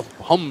 It had like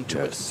a hum to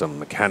Yes, it. some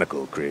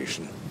mechanical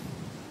creation.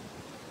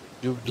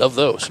 You love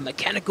those. A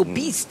mechanical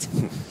beast.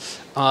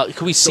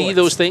 Can we see Swords.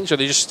 those things? Or are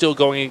they just still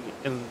going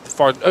in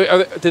far?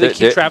 Did they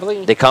keep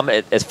traveling? They come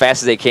as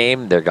fast as they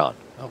came. They're gone.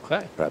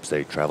 Okay. Perhaps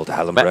they traveled to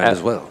Hallenbrand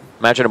as well.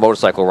 Imagine a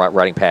motorcycle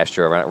riding past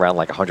you around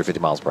like 150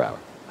 miles per hour.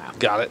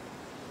 Got it.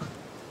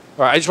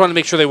 All right. I just wanted to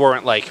make sure they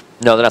weren't like.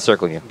 No, they're not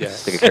circling you. Yeah.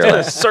 They could care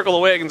less. Circle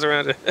of wagons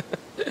around it.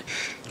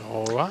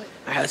 All right. All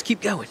right, let's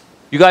keep going.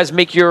 You guys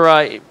make your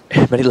many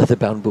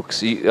leather-bound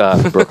books.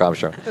 Brooke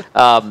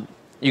Armstrong.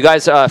 You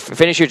guys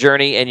finish your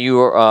journey and you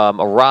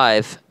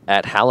arrive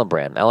at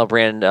Hallenbrand.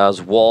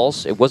 Hallenbrand's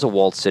walls, it was a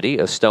walled city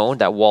of stone.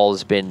 That wall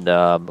has been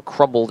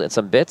crumbled in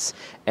some bits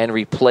and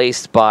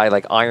replaced by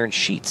like iron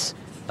sheets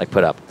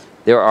put up.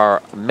 There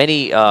are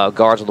many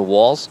guards on the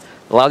walls.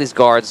 A lot of these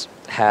guards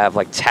have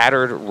like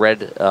tattered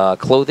red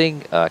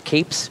clothing,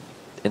 capes.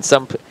 In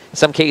some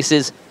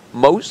cases,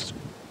 most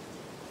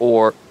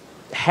or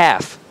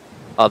half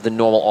of the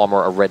normal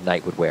armor a red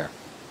knight would wear.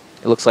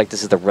 It looks like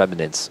this is the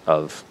remnants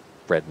of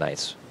red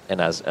knights,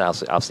 and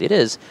obviously it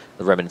is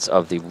the remnants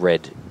of the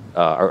red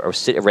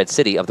red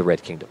city of the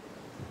Red Kingdom,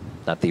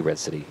 not the Red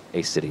City,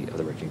 a city of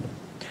the Red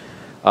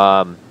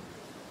Kingdom.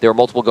 There are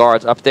multiple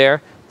guards up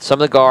there. Some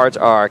of the guards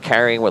are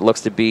carrying what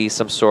looks to be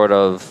some sort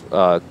of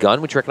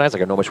gun, which you recognize,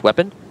 like a gnomish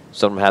weapon.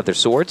 Some of them have their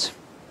swords,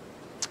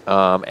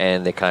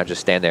 and they kind of just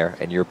stand there,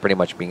 and you're pretty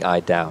much being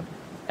eyed down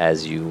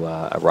as you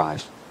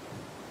arrive.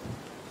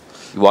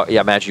 I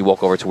imagine you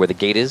walk over to where the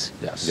gate is?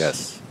 Yes.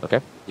 Yes. Okay.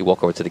 You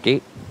walk over to the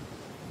gate.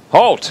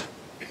 Halt!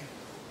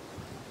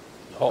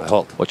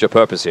 Halt. What's your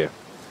purpose here?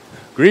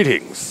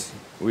 Greetings.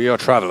 We are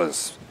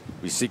travelers.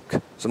 We seek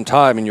some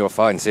time in your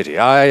fine city.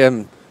 I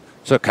am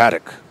Sir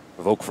Caddock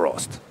of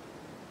Oakfrost.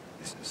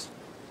 This is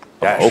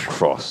Dash.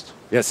 Oakfrost.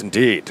 Yes,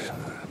 indeed.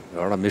 We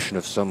are on a mission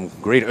of some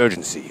great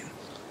urgency.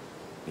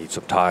 Need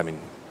some time in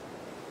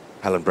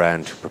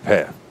Hallenbrand to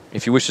prepare.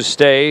 If you wish to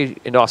stay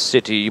in our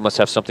city, you must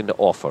have something to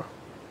offer.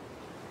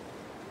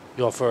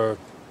 You offer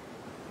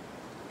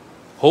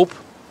hope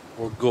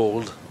or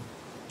gold?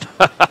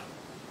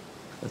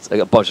 That's like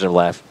a bunch of them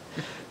laugh.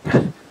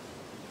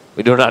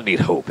 We do not need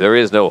hope. There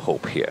is no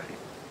hope here.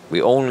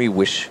 We only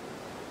wish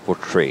for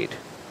trade.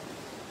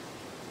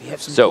 We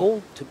have some So-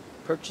 gold to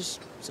purchase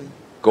some.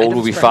 Gold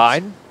will items, be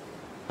perhaps. fine.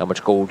 How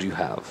much gold do you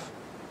have?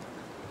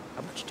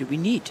 How much do we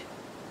need?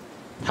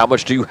 How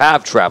much do you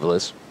have,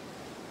 travelers?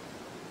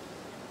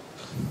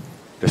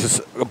 This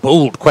is a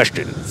bold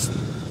question,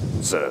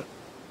 sir,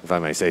 if I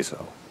may say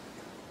so.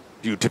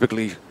 Do you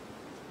typically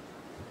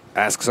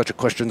ask such a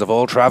questions of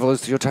all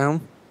travelers to your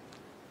town?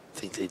 I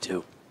think they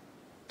do.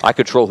 I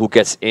control who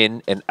gets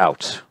in and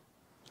out.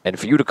 And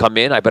for you to come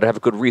in, I better have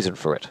a good reason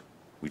for it.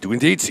 We do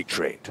indeed seek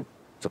trade.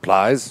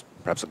 Supplies,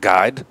 perhaps a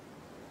guide.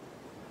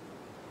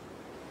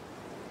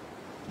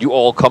 You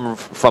all come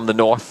from the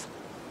north?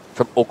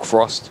 From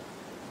Oakfrost?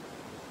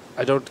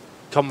 I don't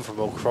come from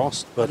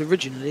Oakfrost, But but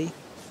originally,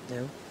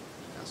 no.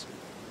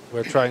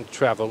 we're trying to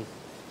travel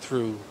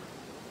through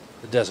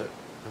the desert,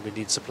 and we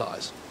need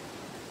supplies.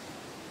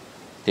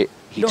 You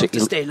don't have to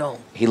stay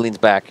long. He leans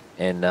back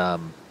and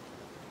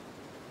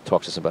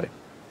talks to somebody.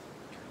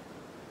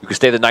 You can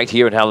stay the night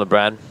here in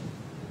Hallenbrand.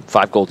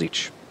 5 gold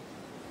each.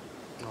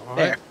 All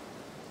There. right.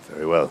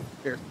 Very well.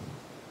 Here.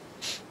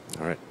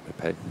 All right,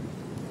 I pay.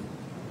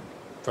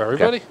 For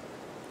everybody?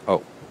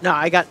 Oh, No,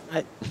 I got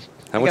how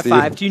I much got do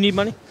 5. Do you need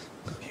money?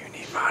 you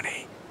need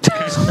money?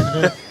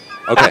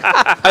 Okay,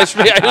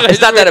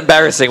 It's not that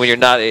embarrassing when you're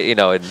not, in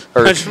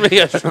Earth.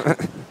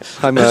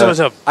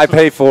 I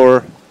pay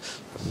for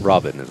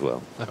Robin as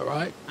well. All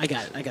right. I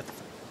got it. I got the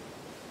 5.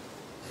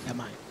 Got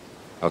mine.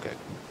 Okay.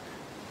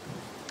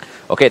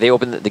 Okay, they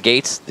open the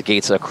gates. The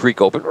gates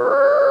creak open.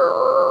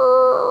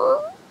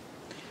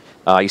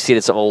 You see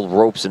there's some old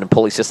ropes and a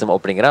pulley system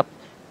opening it up.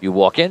 You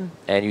walk in,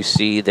 and you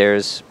see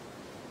there's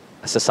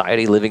a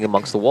society living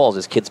amongst the walls.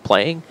 There's kids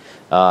playing.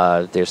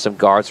 There's some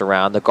guards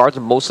around. The guards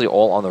are mostly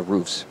all on the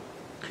roofs.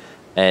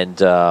 And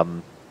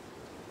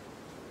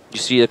you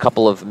see a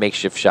couple of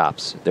makeshift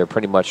shops. They're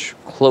pretty much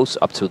close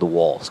up to the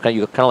wall. It's kind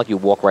of like you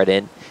walk right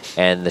in,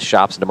 and the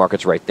shops and the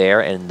market's right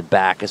there, and in the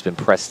back has been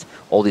pressed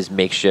all these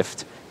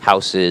makeshift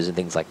houses and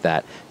things like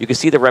that. You can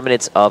see the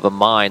remnants of a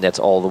mine that's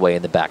all the way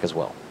in the back as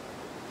well.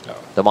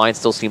 Oh. The mine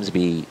still seems to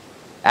be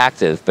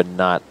active, but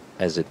not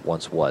as it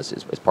once was.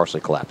 It's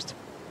partially collapsed.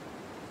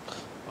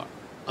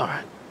 All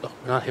right. Look,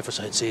 we're not here for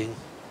sightseeing.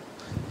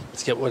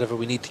 Let's get whatever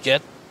we need to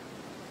get.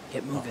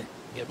 Get moving.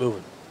 Get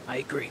moving. I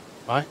agree.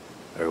 All right?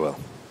 Very well.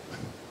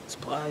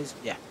 Supplies.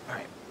 Yeah. All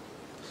right.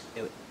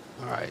 Do it.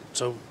 All right.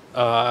 So,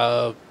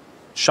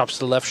 shops to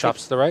the left,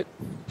 shops to the right.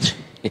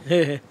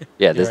 Yeah,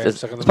 You're there's right, second it's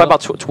to the probably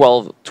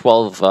about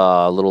 12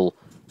 little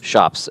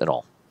shops in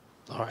all.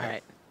 All All right.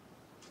 right.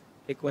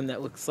 Pick one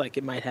that looks like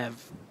it might have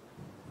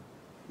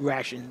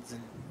rations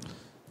and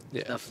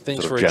Yeah. Stuff.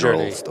 Things Sort for of a general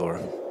journey. store.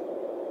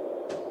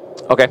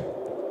 Okay.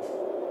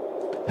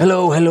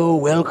 Hello,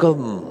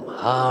 welcome,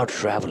 our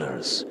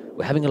travelers.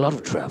 We're having a lot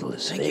of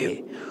travelers today.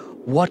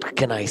 What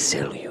can I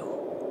sell you?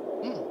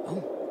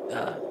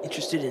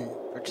 interested in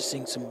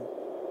purchasing some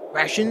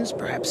rations,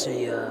 perhaps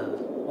a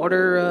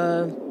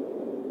water,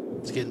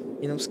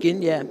 Skin.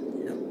 skin. Yeah.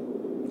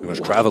 We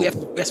must travel.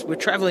 Yes, we're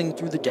traveling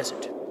through the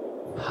desert.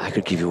 I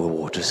could give you a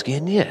water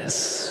skin,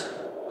 yes.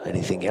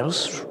 Anything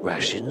else?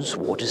 Rations,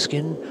 water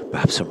skin,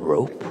 perhaps some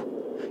rope?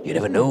 You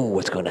never know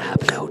what's going to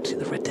happen out in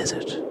the Red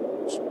Desert.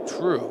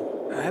 True.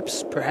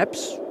 Perhaps.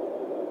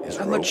 Is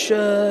How rope.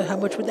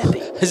 much would that be?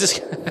 Is this?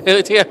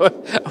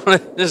 I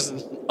want to just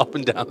up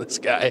and down this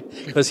guy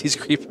because he's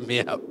creeping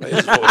me out by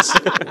his voice.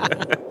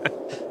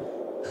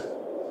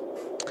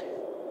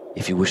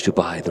 If you wish to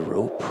buy the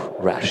rope,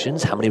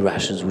 rations, how many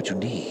rations would you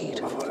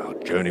need?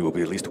 journey will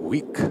be at least a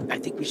week. I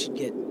think we should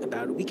get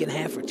about a week and a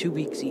half or 2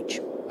 weeks each.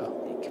 I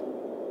think.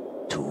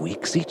 2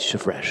 weeks each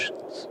of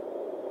rations.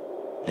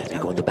 Let me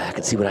go in the back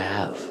and see what I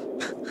have.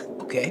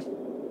 Okay.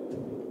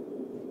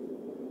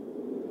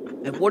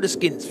 And water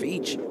skins for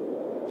each.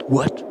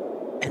 What?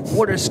 And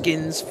water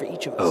skins for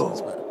each of us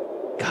as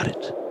well. Got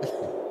it.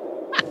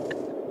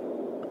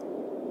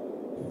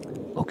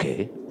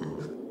 Okay.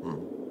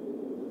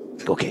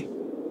 Okay.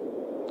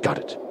 Got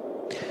it.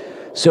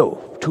 So,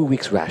 2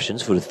 weeks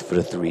rations for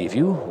the three of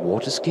you.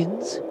 Water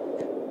skins.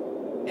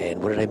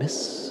 And what did I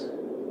miss?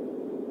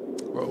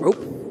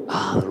 Rope?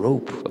 Ah, the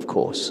rope, of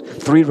course.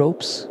 3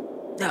 ropes.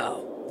 No.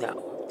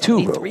 2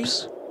 Need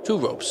ropes. 2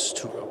 ropes.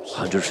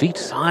 100 feet.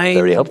 Fine.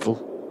 Very helpful.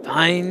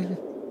 Fine.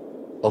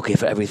 Okay,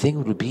 for everything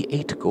it will be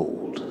 8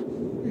 gold.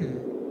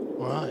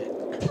 Right.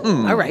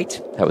 All right.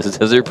 That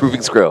was a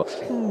approving scroll.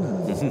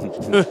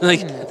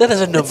 Like, that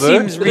is a number.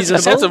 seems that is reasonable.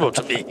 acceptable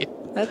to me.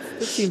 That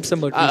seems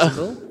somewhat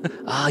reasonable.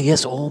 Ah,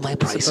 yes, all my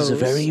prices are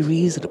suppose. very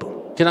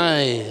reasonable. Can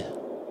I...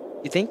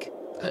 You think?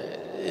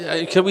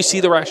 Can we see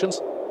the rations?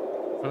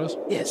 First?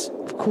 Yes.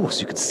 Of course,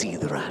 you can see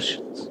the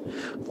rations.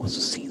 Wants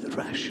to see the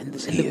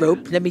rations. And the Here.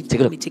 rope. Let me Take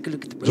a look. take a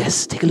look at the rope.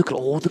 Yes, take a look at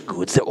all the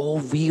goods. They're all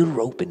real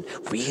rope and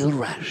real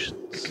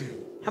rations.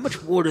 How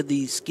much water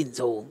these skins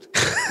hold?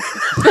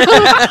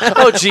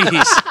 Oh,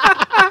 jeez.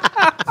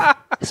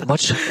 As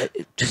much.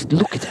 Just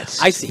look at that.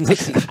 I see.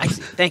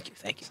 Thank you.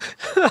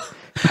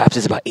 Perhaps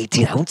it's about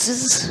 18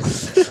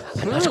 ounces.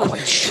 I'm not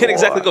quite sure. Can't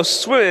exactly go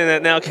swimming in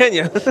that now, can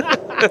you?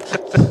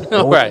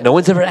 No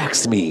one's ever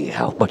asked me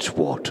how much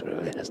water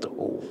it has to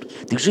hold.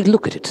 They usually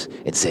look at it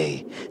and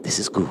say, "This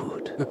is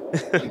good."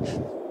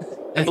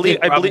 I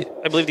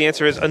believe the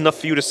answer is enough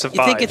for you to You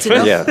survive. think it's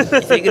enough? Yeah.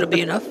 You think it'll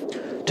be enough?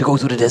 To go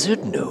through the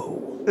desert? No.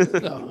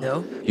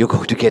 No. You're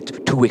going to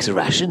get 2 weeks of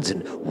rations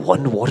and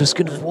 1 water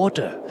skin of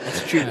water.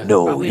 That's true.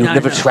 No, Probably you've not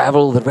never enough.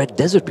 traveled the Red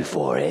Desert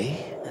before, eh?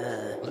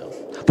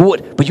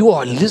 But you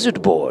are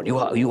lizard-born. You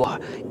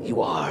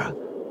are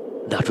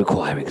not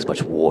requiring as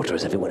much water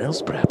as everyone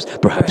else, perhaps.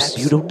 Perhaps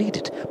you don't need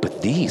it.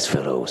 But these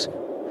fellows,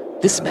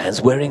 this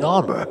man's wearing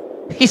armor.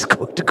 He's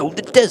going to go to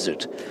the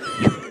desert.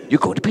 You're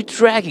going to be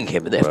dragging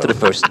him after the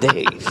first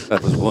day.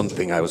 That was one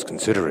thing I was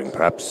considering.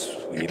 Perhaps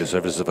we need the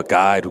service of a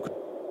guide who could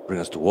bring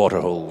us to water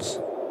holes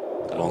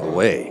along the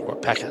way. Or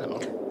pack animal.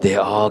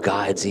 There are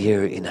guides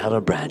here in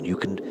Hallerbrand. You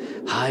can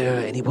hire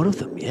any one of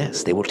them.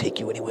 Yes, they will take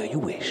you anywhere you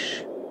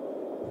wish.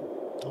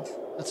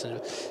 That's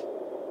it.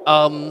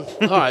 All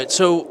right,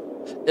 so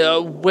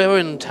where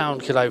in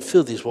town could I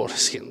fill these water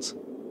skins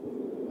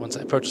once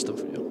I purchase them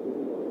for you?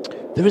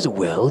 There is a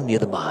well near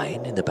the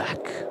mine in the back.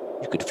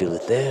 You could fill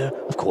it there.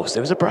 Of course,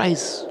 there is a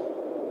price.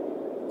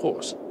 Of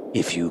course.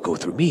 If you go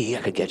through me,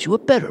 I could get you a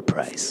better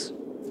price.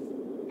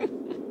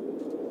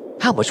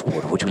 How much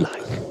water would you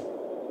like?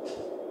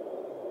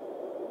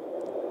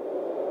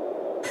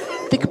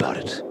 Think about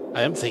it.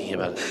 I am thinking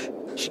about it.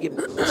 Should get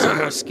some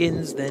more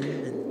skins then.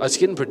 And A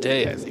skin per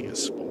day, I think,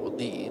 is what we'll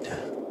need.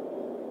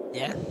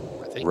 yeah.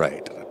 I think.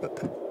 Right, but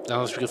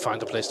Unless we could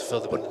find a place to fill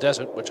them in the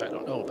desert, which I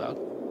don't know about.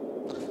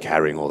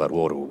 carrying all that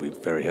water will be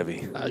very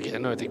heavy.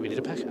 Again, I think we need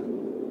a pack animal.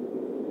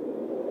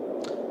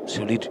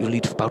 So you'll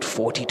need about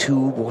 42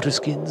 water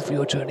skins for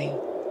your journey.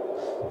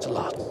 It's a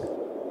lot.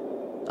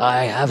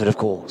 I have it, of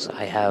course.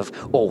 I have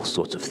all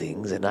sorts of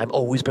things, and I'm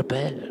always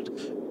prepared.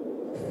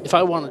 If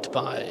I wanted to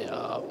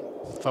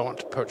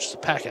purchase a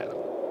pack animal,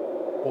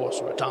 a horse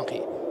or a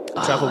donkey,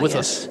 travel with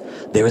us,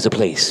 There is a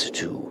place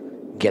to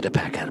get a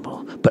pack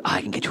animal, but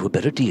I can get you a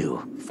better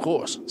deal. of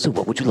course. So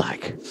what would you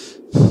like?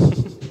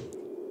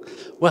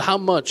 Well, how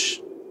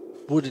much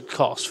would it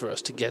cost for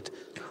us to get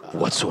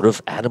What sort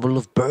of animal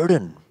of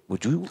burden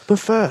would you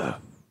prefer?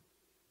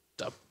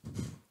 a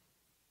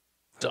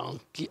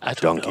donkey? I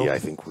don't Donkey, know. I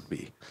think, would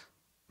be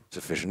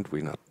sufficient.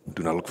 We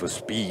do not look for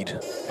speed in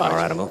Right. our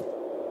animal.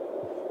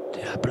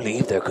 I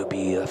believe there could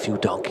be a few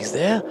donkeys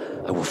there.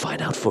 I will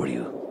find out for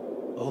you.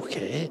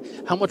 Okay.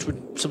 How much would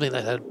something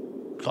like that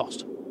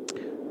cost?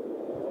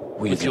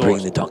 Will you With be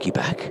bringing yours. the donkey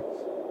back?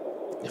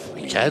 If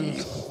we can.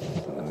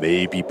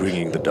 Maybe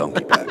bringing the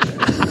donkey back.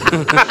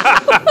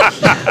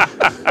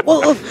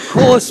 Well, of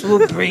course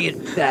we'll bring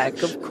it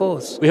back. Of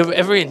course. We have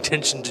every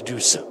intention to do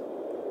so.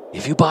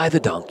 If you buy the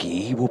donkey,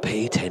 you will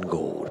pay 10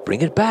 gold.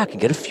 Bring it back and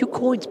get a few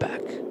coins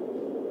back.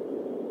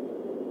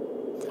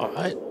 All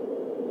right.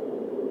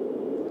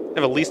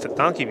 I've at least a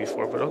donkey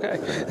before, but okay.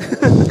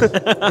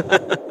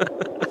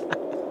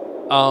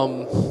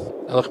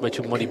 I look at my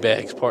 2 money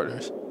bags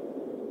partners.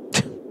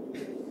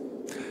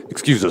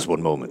 Excuse us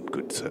one moment,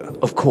 good sir.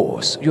 Of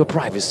course, your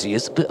privacy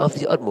is of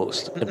the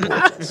utmost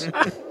importance.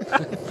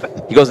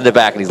 He goes in the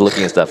back and he's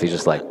looking at stuff. He's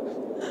just like,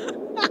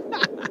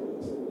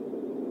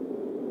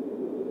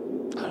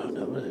 I don't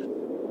know.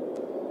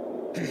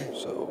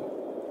 So,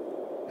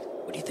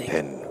 What do you think?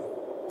 10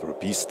 for a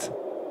beast,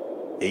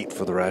 8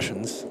 for the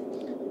rations.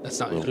 That's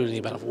not including the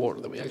amount of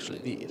water that we actually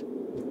need.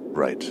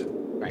 Right.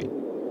 Right.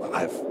 Well,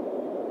 I have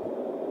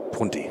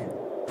 20.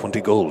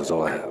 20 gold is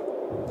all I have.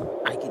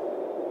 I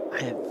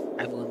have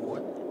a little more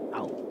than that.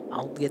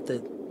 I'll get the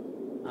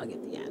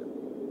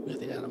animal. with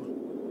the animal.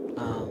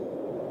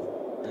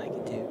 And I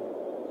can do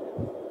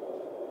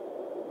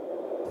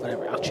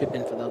whatever. I'll chip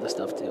in for the other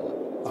stuff too.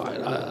 All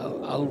right,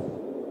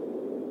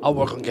 I'll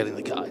work on getting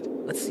the guide.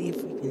 Let's see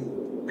if we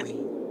can. I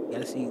mean, we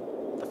gotta see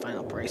what the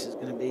final price is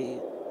gonna be.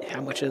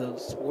 How much of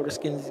those water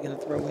skins he's gonna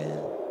throw in?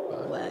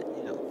 All that,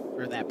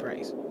 for that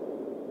price,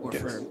 or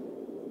Yes. for,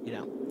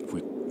 If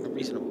we a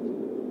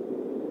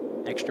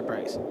reasonable extra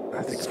price.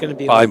 I think It's gonna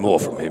be buy more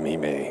from him, he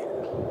may.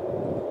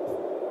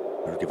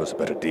 Or give us a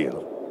better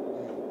deal.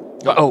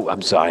 Oh,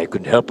 I'm sorry, I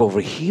couldn't help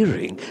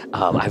overhearing.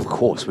 I, of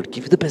course, would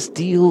give you the best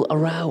deal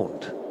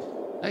around.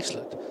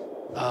 Excellent.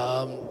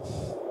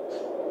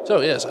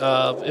 So yes,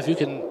 if you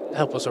can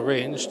help us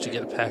arrange to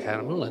get a pack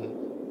animal,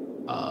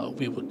 and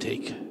we would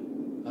take, I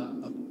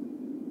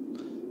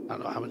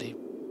don't know how many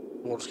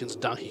water skins a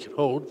donkey can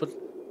hold, but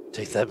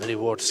take that many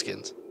water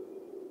skins.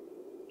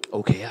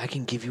 Okay, I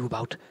can give you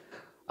about,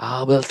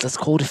 well, let's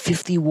call it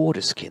 50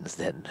 water skins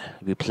then.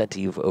 There'll be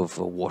plenty of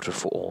water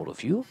for all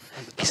of you,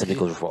 in case something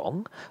goes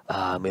wrong.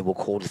 And we'll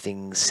call the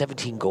thing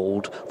 17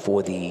 gold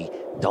for the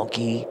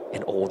donkey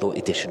and all the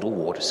additional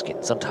water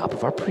skins on top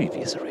of our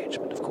previous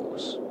arrangement, of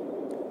course.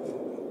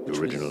 The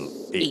original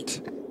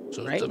 8.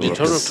 So Right. that'll be a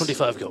total of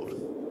 25 gold.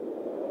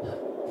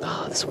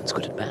 Ah, this one's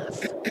good at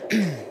math.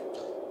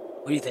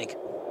 What do you think?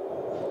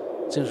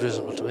 Seems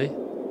reasonable to me.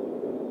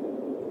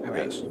 All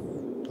right. Yes.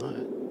 All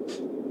right.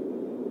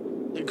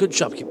 Good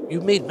job.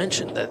 You made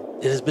mention that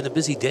it has been a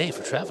busy day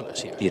for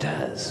travelers here. It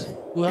has.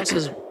 Who else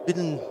has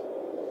been...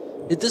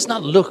 It does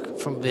not look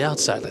from the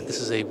outside like this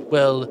is a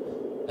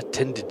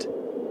well-attended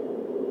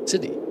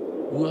city.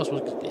 Who else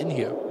was in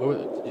here?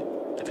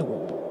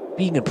 Everyone,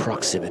 being in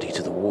proximity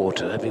to the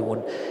water, every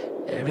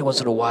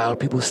once in a while,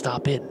 people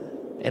stop in.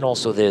 And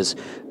also, there's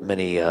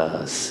many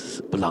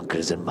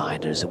spelunkers and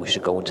miners, and we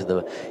should go into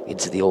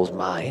the old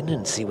mine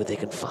and see what they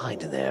can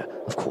find in there.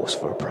 Of course,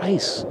 for a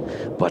price,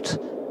 but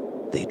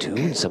they do,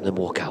 and some of them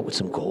walk out with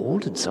some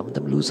gold, and some of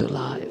them lose their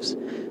lives.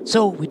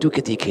 So we do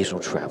get the occasional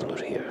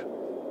traveler here.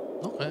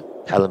 Okay.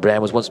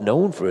 Hallenbrand was once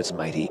known for its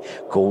mighty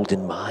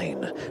golden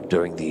mine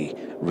during the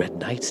Red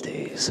Knights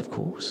days, of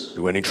course.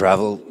 Do any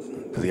travel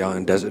to the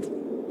Iron Desert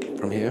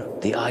from here?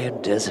 The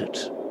Iron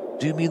Desert.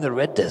 Do you mean the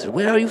Red Desert?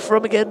 Where are you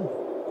from again?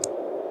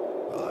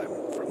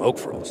 I'm from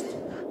Oakfrost.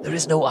 There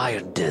is no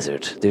Iron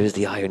Desert. There is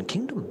the Iron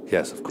Kingdom.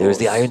 Yes, of course. There is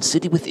the Iron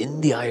City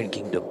within the Iron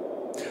Kingdom.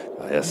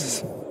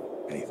 Yes.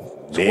 Many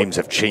names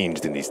have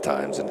changed in these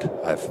times, and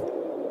I've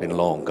been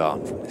long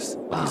gone from these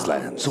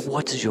lands. So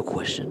what is your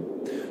question?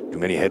 Do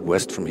many head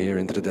west from here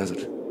into the desert?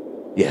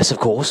 Yes, of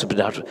course, but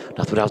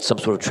not without some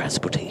sort of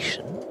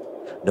transportation.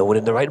 No one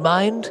in the right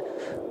mind?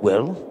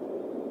 Well,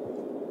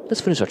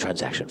 let's finish our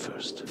transaction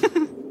first.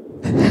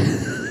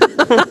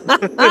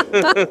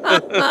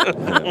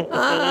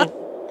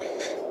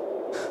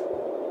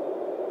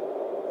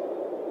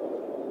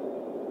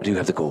 Do you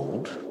have the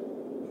gold?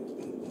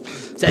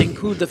 Does that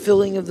include the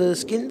filling of the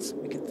skins?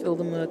 We can fill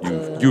them at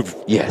the... You've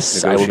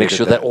Yes, I will make negotiated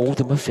sure that all of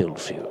them are filled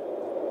for you.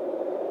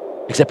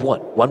 Except one.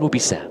 One will be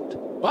sand.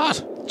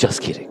 What?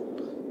 Just kidding.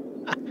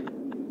 A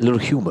little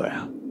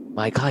humor.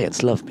 My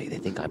clients love me. They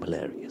think I'm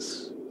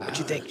hilarious. What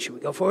you think? Should we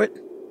go for it?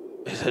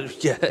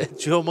 Yeah,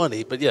 it's your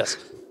money, but yes.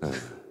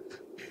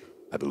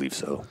 I believe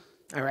so.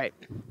 All right.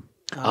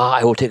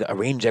 I will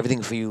arrange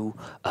everything for you,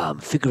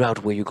 figure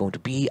out where you're going to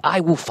be.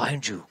 I will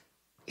find you.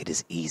 It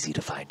is easy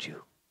to find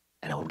you.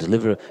 And I will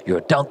deliver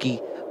your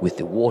donkey with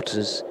the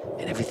waters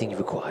and everything you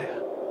require.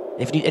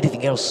 And if you need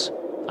anything else,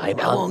 I'm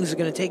How on. long is it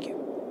going to take you?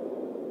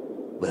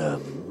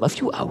 A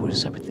few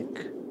hours, I would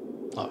think.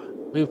 All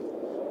right.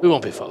 We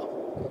won't be far.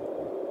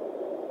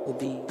 We'll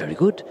be Very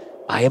good.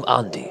 I am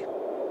Andy.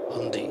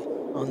 Andy.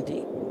 on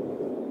D.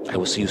 I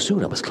will see you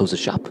soon. I must close the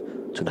shop.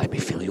 Tonight may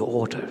fill your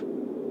order.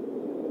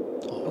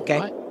 Okay.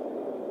 All right.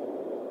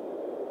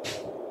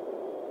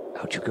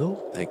 Out you go.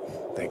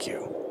 Thank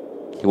you.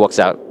 He walks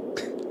out,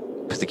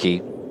 puts the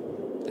key,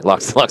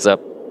 locks up,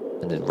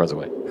 and then runs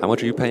away. How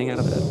much are you paying out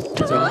of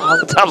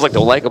that? Tom's like,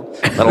 don't like him.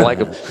 I don't like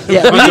him.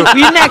 Yeah, we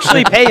didn't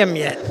actually pay him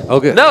yet.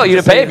 Okay. No, you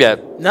didn't pay him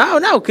yet.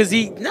 No, because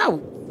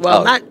well,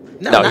 Oh. not.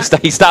 No,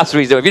 he stops what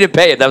he's doing. If you didn't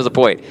pay it, that was the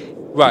point.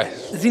 Right.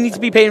 Does he need to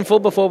be paid in full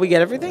before we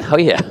get everything? Oh,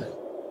 yeah.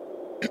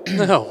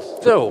 No.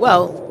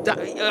 Well,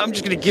 I'm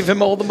just going to give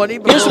him all the money.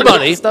 Here's the before we get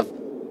money. Stuff.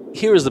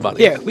 Here is the money.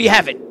 Here, we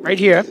have it right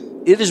here.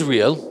 It is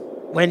real.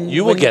 When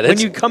You will get it. When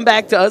you come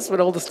back to us with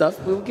all the stuff,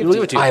 we will give We'll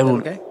it give to you. I will,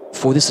 Okay.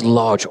 for this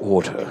large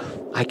order,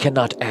 I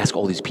cannot ask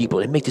all these people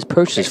and make these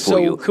purchases Okay, for so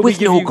you could we with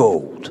give no you-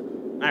 gold.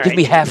 All Give right.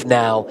 me half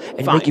now, and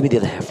you Fine. may give me the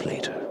other half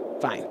later.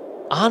 Fine.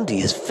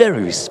 Andy is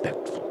very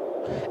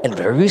respectful and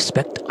very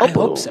respectable. I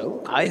hope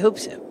so.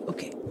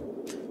 Okay.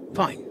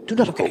 Fine. Do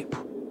not Okay. hope.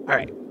 All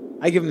right.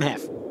 I give him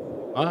half.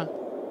 All right.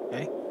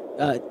 Okay.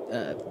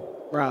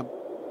 Rob,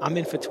 I'm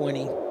in for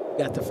 20. You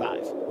got the 5.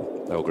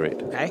 Oh,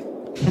 great. Okay.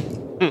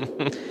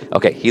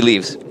 Okay, he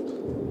leaves.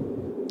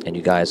 And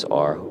you guys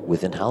are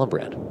within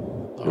Hallenbrand.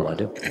 What do you want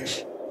to do?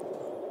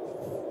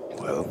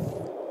 Well,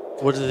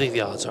 What do you think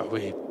the odds are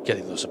we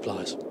getting those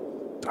supplies?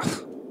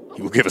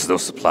 he will give us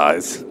those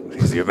supplies.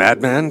 Is he a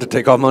madman to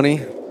take our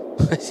money?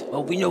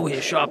 Well, we know where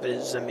your shop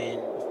is. I mean,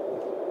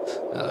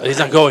 He's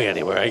not going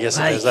anywhere. I guess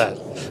there's that.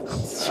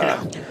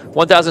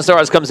 1,000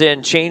 stars comes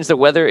in. Change the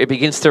weather. It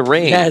begins to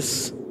rain.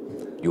 yes.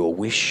 Your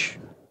wish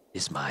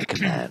is my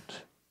command.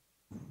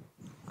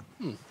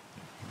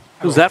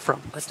 Who's that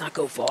from? Let's not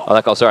go far.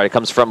 Oh, sorry. It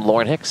comes from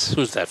Lauren Hicks.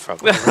 Who's that from?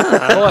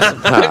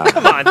 Awesome.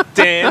 Come on,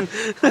 Dan.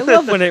 I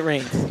love when it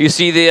rains. You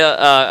see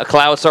the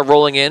clouds start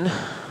rolling in,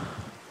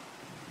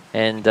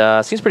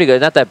 and seems pretty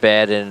good. Not that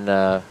bad, and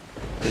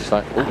it's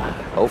fine.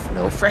 Oh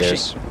no,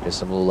 Refreshing. there's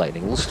some little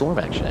lightning, a little storm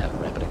action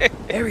happening.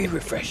 Very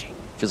refreshing.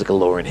 Feels like a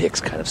Lauren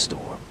Hicks kind of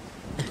storm.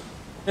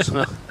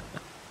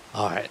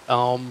 All right.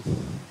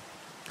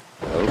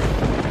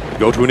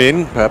 Go to an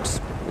inn, perhaps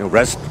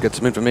rest, get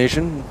some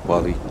information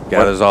while he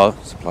gathers our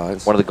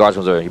supplies. One of the guards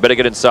comes over. You better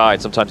get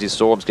inside. Sometimes these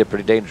storms get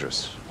pretty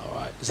dangerous. All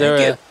right. Is there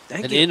you. an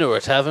Thank you. inn or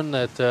a tavern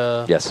that?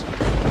 Yes.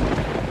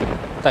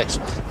 Thanks.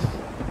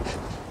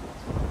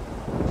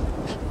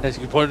 Thanks.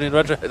 You pointed in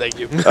retro. Thank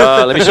you.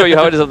 Let me show you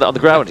how it is on the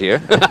ground here.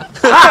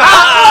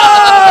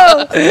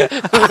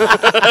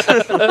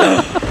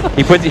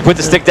 He puts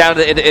the stick down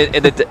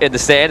in the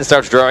sand and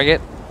starts drawing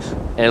it,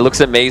 and it looks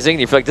amazing.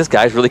 You feel like this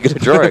guy's really good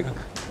at drawing.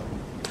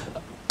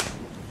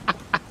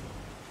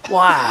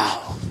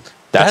 Wow.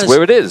 That's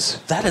where it is.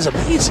 That is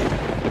amazing.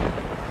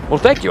 Well,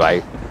 thank you.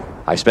 I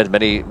spent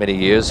many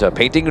years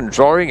painting and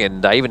drawing,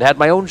 and I even had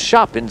my own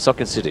shop in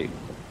Sunken City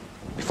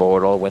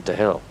before it all went to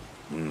hell.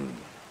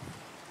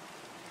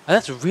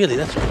 That's amazing.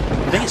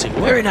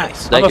 Very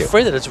nice. Thank I'm you.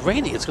 afraid that it's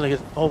raining. It's going to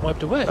get all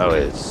wiped away. Oh,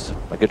 it's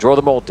I could draw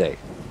them all day.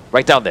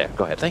 Right down there.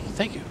 Go ahead.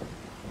 Thank you.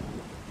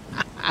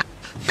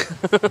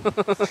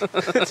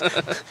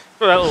 That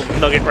little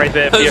nugget right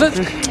there for you.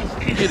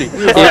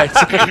 All right.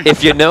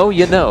 If you know,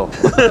 you know.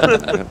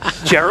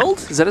 Gerald?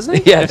 Is that his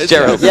name? Yeah, it's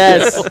Gerald.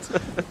 Yes.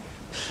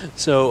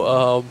 So,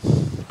 all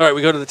right,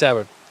 we go to the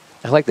tavern.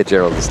 I like that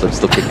Gerald is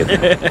still kicking.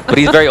 But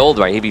he's very old,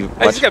 right? He'd be He's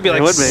much. got to be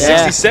like would be. 60,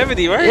 Yeah.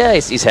 70, right? Yeah,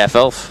 he's half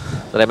elf.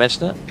 Did I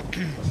mention that?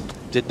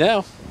 Did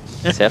now.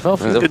 He's half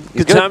elf.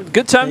 He's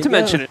Good time to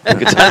mention it.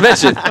 Good time to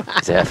mention.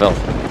 He's half elf.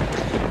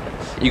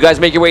 You guys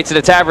make your way to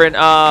the tavern.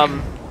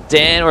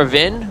 Dan or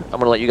Vin, I'm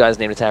gonna let you guys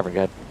name the tavern. Go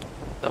ahead.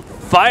 The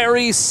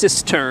Fiery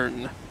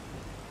Cistern.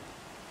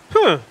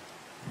 Huh.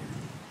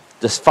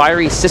 This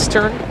fiery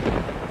cistern.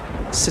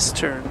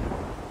 Cistern.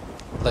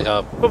 Like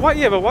a, But why?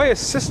 Yeah, but why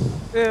assist?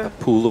 Yeah.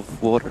 Pool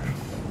of water.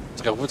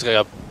 it's like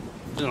a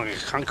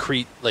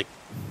concrete like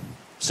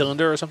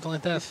cylinder or something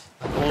like that.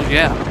 Oh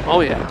yeah.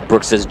 Oh yeah.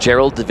 Brooke says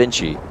Gerald da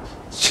Vinci.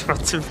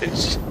 Jonathan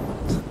Vinci.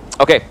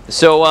 Okay,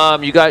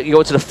 so you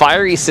go to the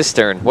fiery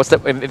cistern. What's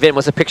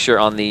the picture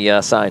on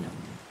the sign?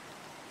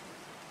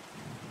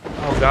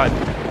 Oh God.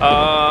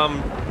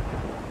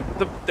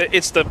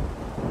 It's the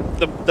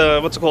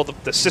what's it called?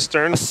 The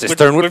cistern.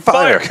 Cistern with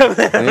fire. coming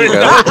out. There you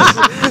go.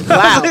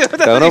 Wow.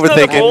 Don't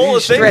overthink it. Whole You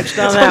thing. stretched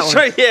on I that was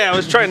one. I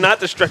was trying not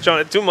to stretch on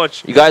it too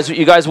much. You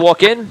guys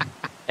walk in,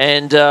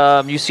 and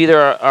you see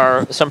there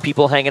are some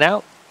people hanging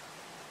out.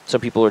 Some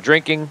people are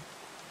drinking,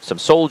 some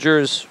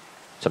soldiers,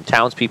 some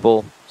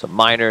townspeople, some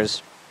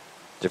miners,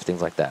 different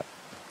things like that.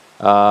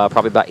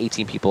 Probably about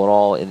 18 people in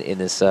all in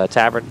this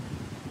tavern.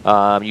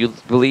 You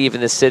believe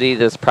in this city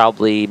there's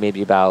probably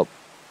maybe about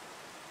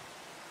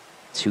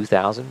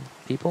 2,000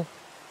 people.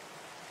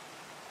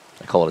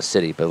 I call it a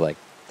city, but like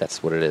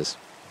that's what it is.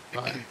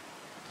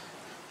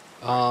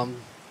 All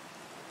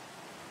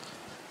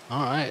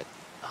right.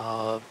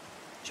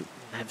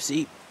 Have a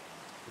seat.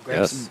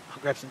 Yes. I'll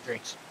grab some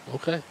drinks.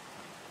 Okay.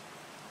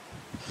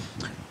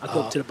 I'll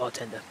go up to the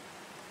bartender.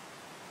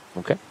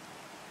 Okay.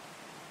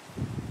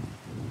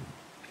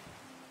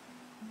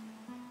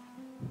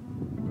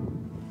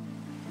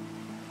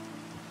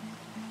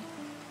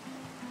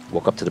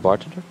 Walk up to the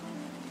bartender.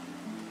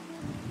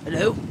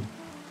 Hello?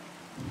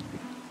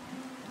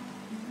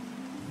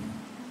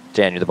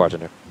 Dan, you're the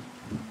bartender.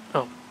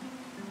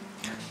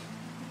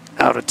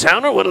 Out of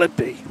town, or what'll it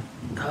be?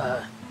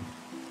 I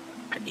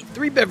need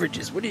 3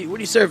 beverages. What are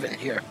you serving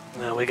here?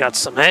 Well, we got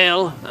some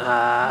ale.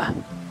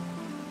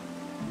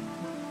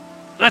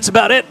 That's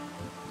about it.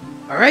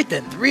 All right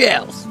then, 3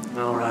 ales.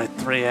 All right,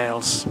 3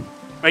 ales.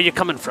 Where are you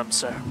coming from,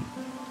 sir?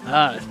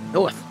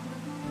 North.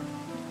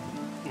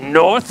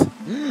 North?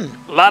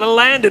 A lot of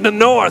land in the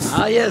north.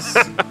 Ah yes.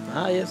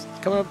 Yes.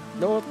 Coming up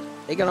north,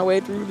 making our way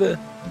through the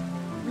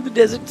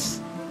deserts.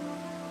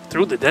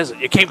 Through the desert.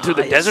 You came through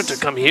the yes. desert to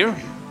come here?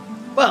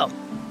 Well,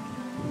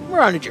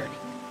 we're on a journey.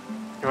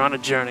 You're on a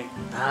journey.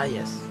 Ah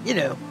yes. You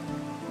know,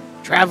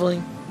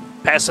 traveling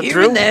Passing here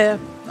through? and there.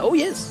 Oh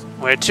yes.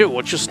 Where to?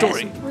 What's your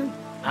story?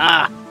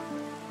 Passing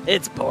through.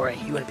 It's boring.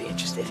 You wouldn't be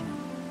interested.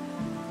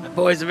 My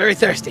boys are very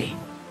thirsty.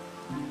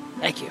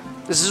 Thank you.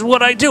 This is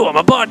what I do. I'm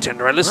a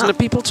bartender. I listen to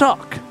people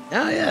talk.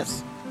 Ah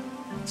yes.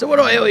 So what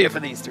do I owe you for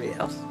these 3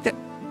 ales?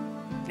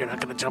 You're not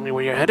going to tell me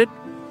where you're headed?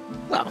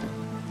 Well,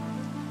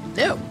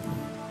 no.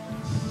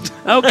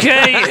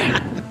 Okay.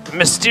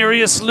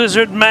 Mysterious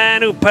lizard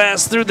man who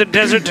passed through the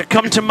desert to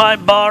come to my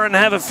bar and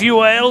have a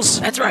few ales?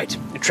 That's right.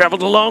 You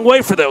traveled a long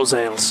way for those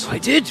ales. I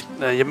did.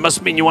 You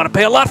must mean you want to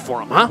pay a lot for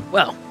them, huh?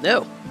 Well,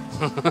 no.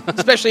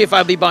 Especially if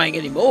I'll be buying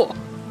any more.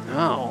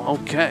 Oh,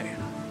 okay.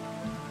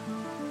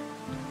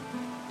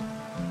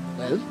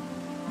 Well,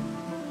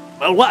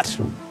 Well, what?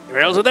 Your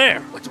ales are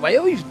there. what's my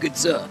use, good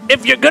sir?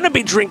 If you're gonna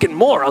be drinking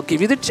more, I'll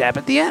give you the tab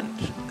at the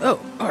end. Oh,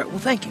 all right. Well,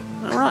 thank you.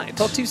 All right.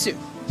 Talk to you soon.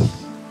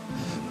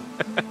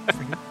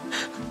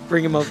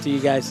 Bring him over to you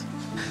guys.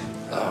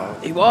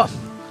 You are?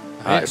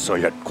 I saw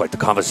you had quite the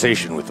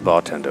conversation with the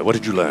bartender. What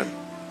did you learn?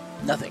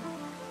 Nothing.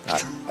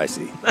 I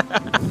see.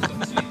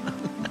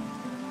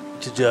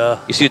 Did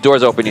You see the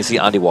doors open. You see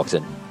Andy walks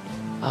in.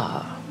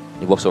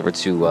 He walks over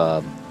to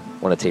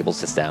one of the tables,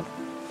 sits down.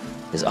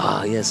 He says,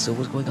 yes. So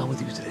what's going on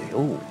with you today?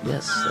 Oh,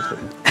 yes.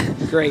 That's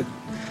good. Great.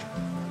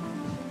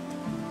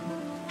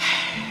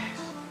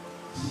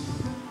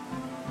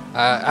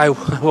 I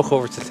walk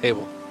over to the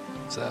table.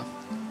 So,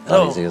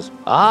 He says,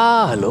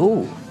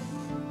 hello.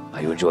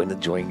 Are you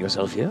enjoying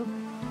yourself here?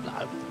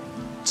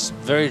 it's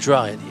very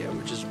dry in here,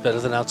 which is better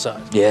than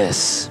outside.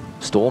 Yes.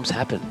 Storms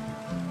happen.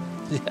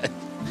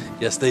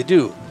 Yes, they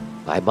do.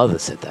 My mother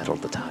said that all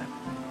the time.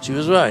 She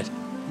was right.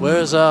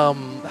 Where's how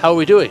are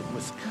we doing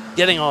with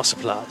getting our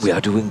supplies? We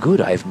are doing good.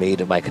 I've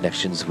made my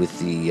connections with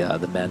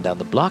the man down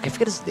the block. I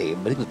forget his name.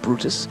 I think it was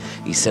Brutus.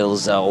 He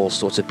sells all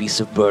sorts of beasts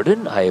of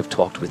burden. I have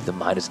talked with the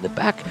miners in the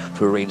back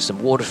to arrange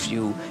some water for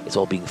you. It's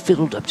all being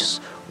filled. I'm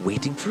just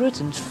waiting for it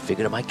and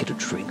figured I might get a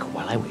drink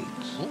while I wait.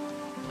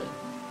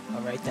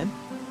 All right then.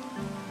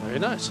 Very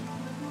nice.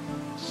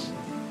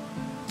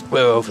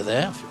 We're over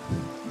there.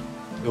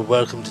 You're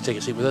welcome to take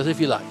a seat with us if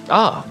you like.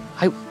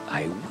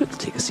 I will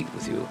take a seat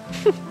with you.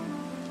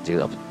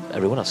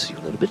 Everyone else, you a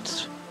little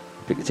bit.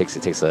 It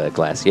takes a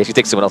glass. He actually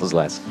takes someone else's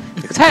glass.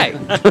 He goes, hey!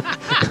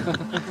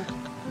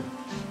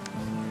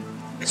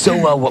 So,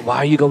 why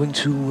are you going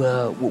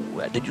to...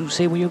 did you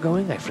say where you're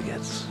going? I forget.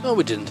 No,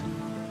 we didn't.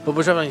 But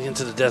we're traveling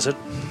into the desert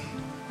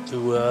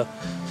to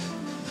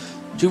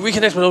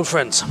reconnect with old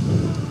friends.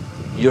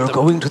 You're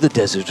going to the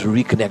desert to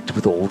reconnect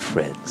with old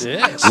friends.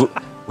 Yes.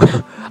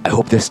 I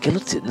hope they're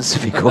skeletons,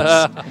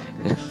 because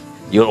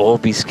you'll all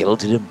be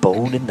skeleton and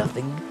bone and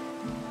nothing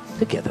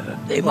together.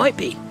 They might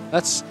be.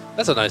 That's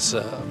a nice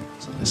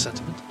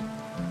sentiment.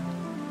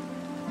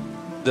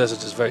 The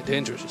desert is very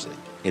dangerous, you see.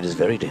 It is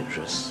very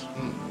dangerous.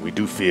 We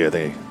do fear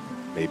they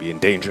may be in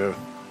danger,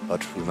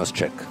 but we must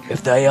check.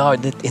 If they are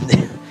in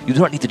the you do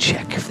not need to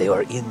check if they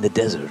are in the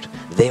desert.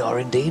 They are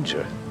in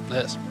danger.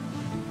 Yes.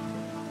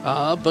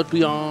 But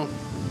we are,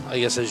 I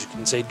guess, as you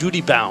can say,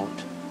 duty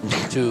bound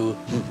to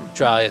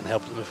try and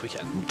help them if we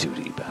can.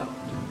 Duty bound.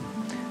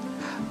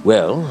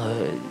 Well,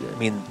 I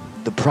mean,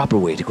 the proper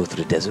way to go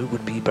through the desert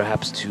would be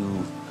perhaps to...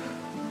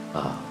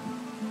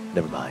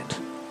 never mind.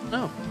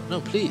 No,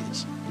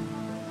 please.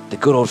 The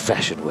good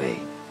old-fashioned way.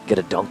 Get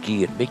a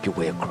donkey and make your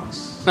way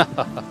across.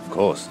 Of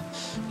course.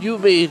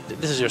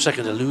 This is your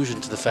second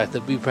allusion to the fact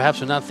that we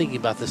perhaps are not thinking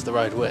about this the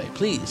right way.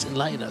 Please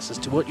enlighten us as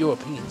to what your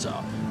opinions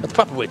are. The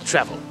proper way to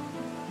travel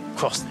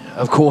across there.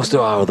 Of course,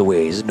 there are other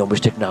ways. Gnomish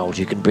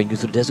technology can bring you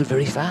through the desert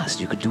very fast.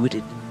 You could do it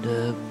in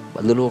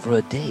a little over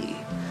a day.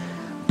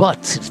 But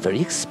it's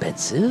very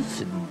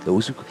expensive, and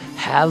those who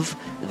have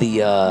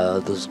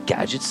those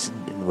gadgets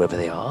and wherever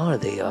they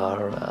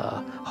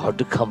are hard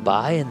to come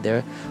by, and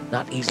they're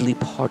not easily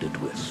parted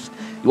with.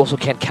 You also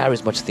can't carry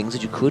as much things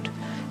as you could,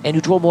 and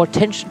you draw more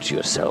attention to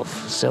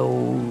yourself.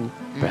 So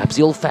perhaps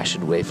the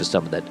old-fashioned way for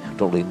some that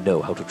don't really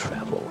know how to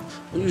travel.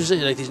 When you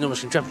say like these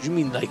gnomish travelers, you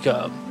mean like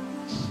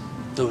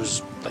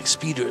those like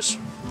speeders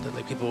that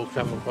like people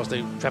travel across?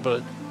 They travel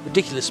at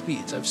ridiculous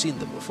speeds. I've seen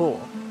them before.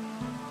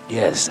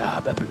 Yes,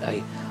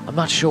 I'm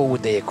not sure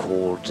what they are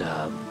called.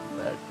 The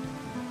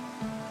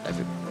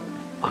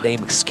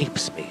name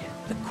escapes me.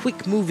 The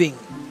quick-moving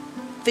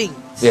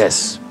things.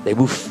 Yes, they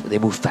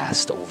move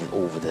fast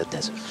over the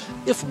desert.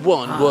 If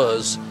one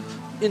was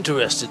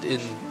interested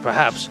in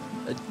perhaps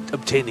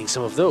obtaining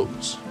some of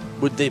those,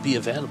 would they be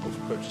available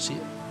for purchase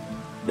here?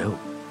 No,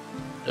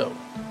 No.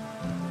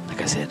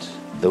 like I said,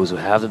 those who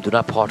have them do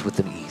not part with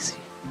them easy.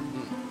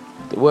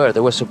 There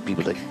were some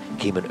people that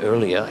came in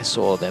earlier. I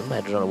saw them.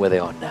 I don't know where they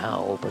are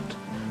now,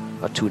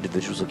 but two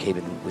individuals who came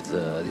in with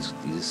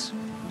these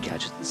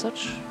gadgets and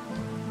such.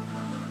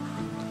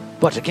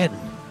 But again,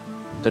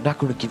 they're not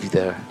going to give you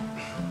their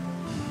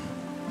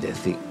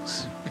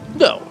things.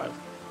 No.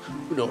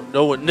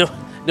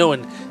 No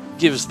one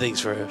gives things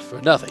for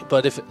nothing.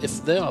 But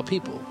if there are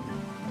people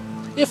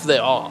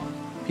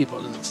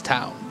in this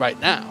town right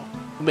now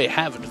who may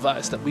have a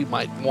device that we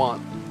might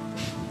want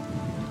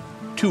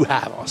to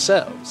have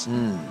ourselves,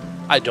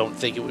 I don't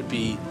think it would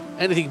be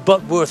anything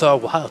but worth our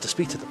while to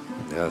speak to them.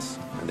 Yes,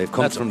 and they've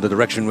come from the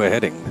direction we're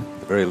heading. At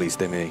the very least,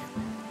 they may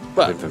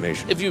have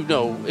information. If you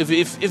know, if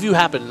you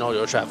happen in all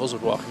your travels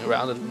and walking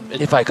around,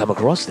 and If I come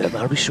across them,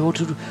 I'll be sure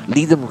to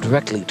lead them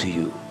directly to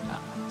you.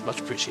 much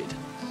appreciated.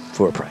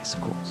 For a price,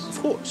 of course. Of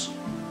course.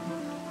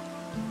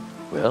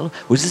 Well,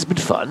 this has been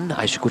fun.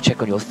 I should go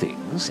check on your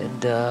things,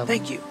 and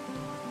Thank you.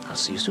 I'll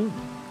see you soon.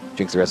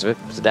 Drinks the rest of it,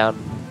 puts it down.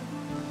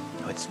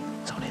 No, it's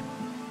on him.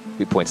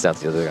 He points down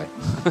to the other guy,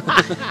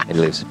 and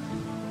he leaves.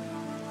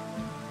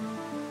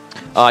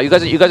 You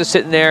guys are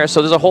sitting there.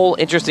 So there's a whole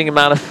interesting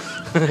amount of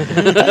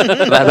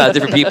about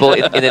different people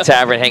in the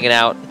tavern hanging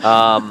out.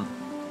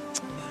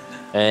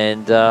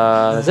 And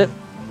that's it.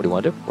 What do you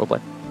want to do?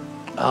 Roleplay.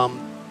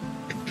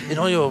 In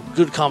all your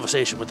good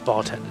conversation with the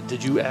bartender,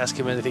 did you ask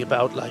him anything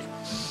about, like,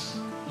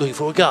 looking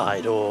for a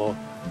guide or,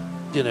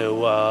 you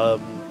know,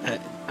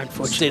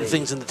 Unfortunately, state of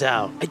things in the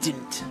town? I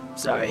didn't.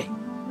 Sorry.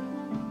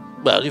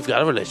 Well, you've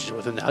got a relationship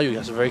with him now. You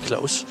guys are very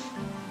close.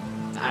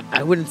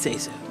 I wouldn't say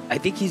so. I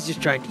think he's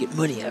just trying to get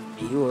money out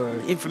of me or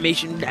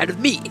information out of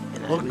me.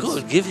 And Well,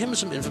 good. Give him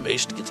some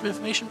information to get some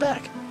information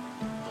back.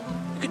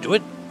 You can do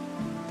it.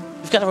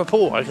 You've got a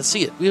rapport. I can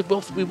see it. We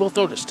both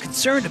noticed.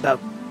 Concerned about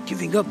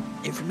giving up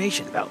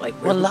information about, like,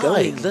 where Well, we're lie.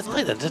 going. Let's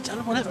lie then. Tell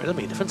him whatever. It doesn't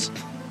make a difference.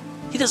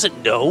 He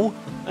doesn't know.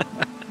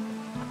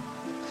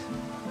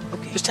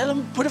 Okay. Just tell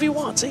him whatever you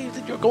want. Say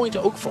that you're going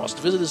to Oakfrost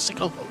to visit his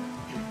sick uncle.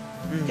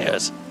 Who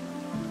cares?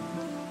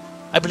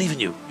 I believe in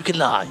you. You can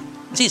lie.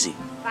 It's easy.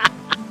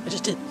 I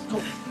just did.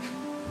 Go.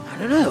 I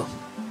don't know.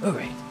 All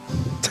right.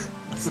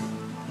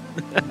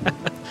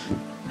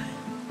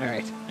 All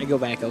right. I go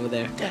back over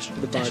there Dash. to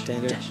the Dash.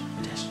 bartender Dash.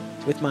 Dash.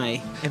 with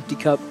my empty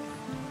cup.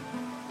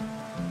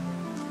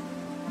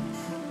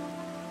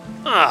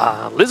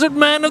 Ah, lizard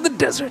man of the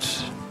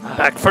desert.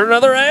 Back for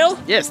another ale?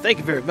 Yes, thank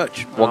you very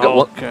much.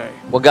 Okay.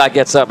 One guy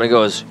gets up and he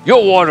goes,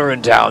 "You're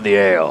watering down the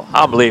ale.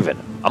 I'm leaving.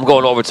 I'm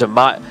going over to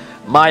Maya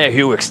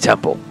Hewick's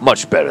temple.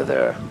 Much better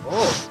there."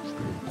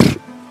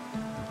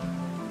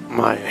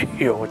 My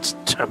Hewitt's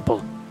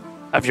temple.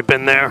 Have you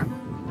been there?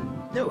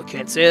 No, I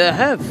can't say that I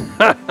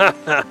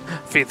have.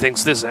 If he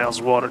thinks this ale's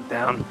watered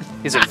down,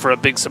 he's in for a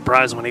big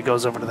surprise when he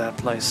goes over to that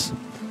place.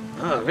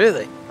 Oh,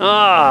 really?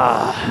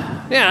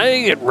 Ah, yeah,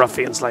 you get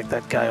ruffians like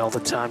that guy all the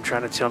time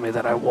trying to tell me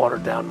that I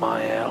watered down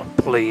my ale.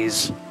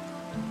 Please.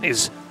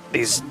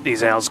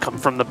 These ales come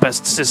from the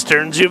best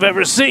cisterns you've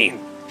ever seen.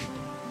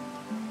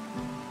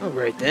 All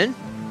right, then.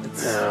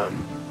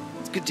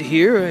 It's good to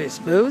hear, I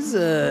suppose.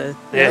 Yeah,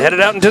 headed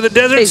out into the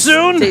desert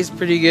soon? Tastes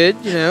pretty good,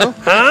 you know.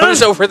 Huh? Put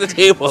us over the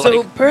table. So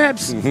like,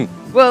 perhaps,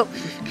 well,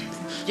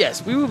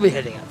 yes, we will be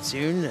heading out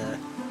soon.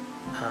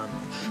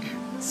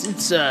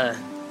 Since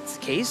it's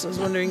the case, I was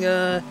wondering,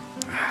 do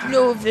you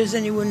know if there's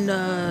anyone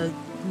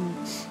who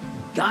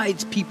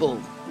guides people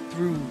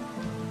through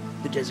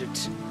the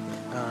desert,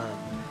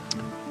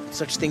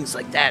 such things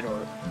like that,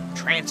 or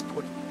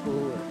transport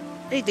people, or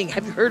anything?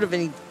 Have you heard of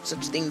any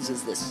such things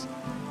as this?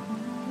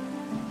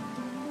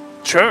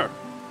 Sure.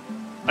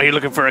 Are you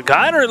looking for a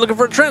guide or are you looking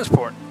for a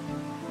transport?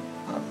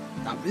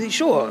 Not really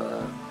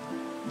sure.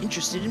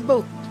 Interested in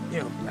both, you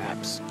know,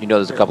 perhaps. You know,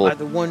 there's a couple of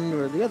Either one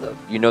or the other.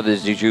 You know,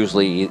 there's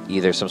usually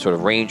either some sort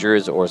of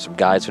rangers or some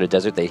guides for the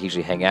desert. They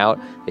usually hang out.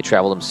 They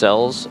travel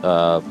themselves,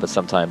 but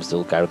sometimes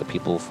they'll guide other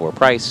people for a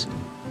price.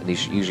 And they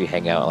usually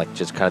hang out like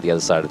just kind of the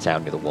other side of the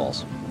town near the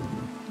walls.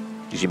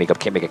 Usually make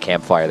a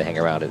campfire. They hang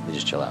around it and they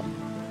just chill out.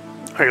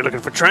 Are you looking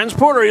for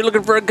transport or are you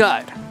looking for a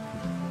guide?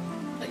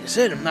 Like I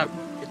said, I'm not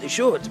really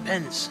sure. It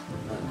depends.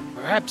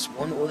 Perhaps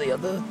one or the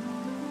other.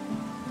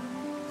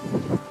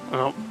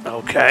 Oh,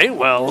 okay.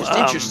 Well, Just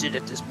interested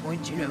at this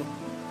point, you know.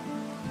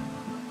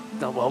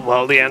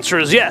 Well, the answer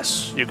is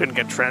yes. You can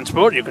get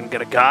transport. You can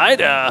get a guide.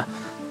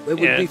 Where would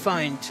Yeah. we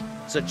find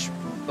such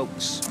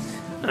folks?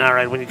 All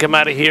right. When you come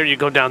out of here, you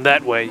go down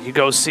that way. You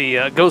go see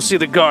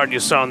the guard you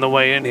saw on the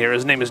way in here.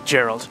 His name is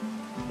Gerald.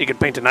 He can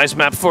paint a nice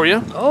map for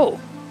you. Oh,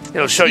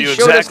 He'll show you he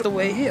showed us exactly. the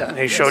way here.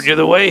 He showed you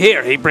the way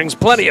here. He brings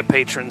plenty of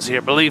patrons here.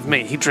 Believe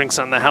me, he drinks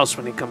on the house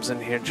when he comes in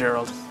here,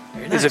 Gerald.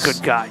 Very He's a nice.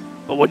 good guy.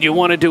 But what you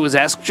want to do is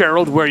ask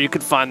Gerald where you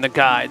could find the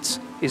guides.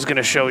 He's going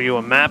to show you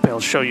a map. He'll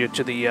show you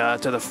to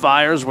the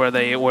fires where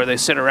they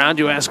sit around.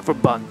 You ask for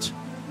Bunt.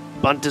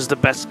 Bunt is the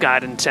best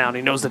guide in town.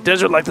 He knows the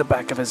desert like the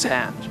back of his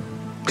hand.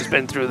 He's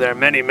been through there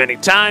many, many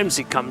times.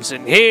 He comes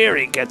in here,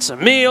 he gets a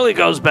meal, he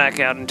goes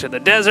back out into the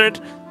desert,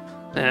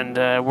 and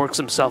works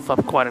himself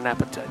up quite an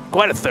appetite.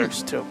 Quite a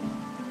thirst, too.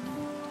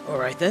 All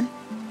right, then.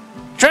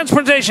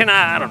 Transportation,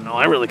 I don't know.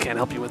 I really can't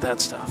help you with that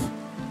stuff.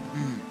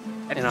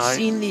 Have You you, know,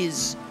 seen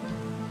these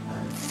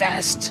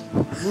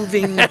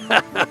fast-moving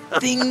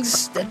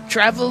things that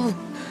travel?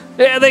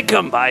 Yeah, they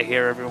come by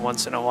here every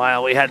once in a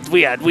while. We had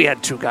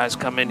two guys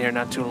come in here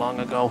not too long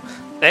ago.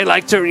 They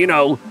like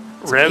to,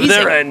 rev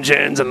their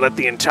engines and let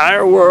the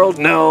entire world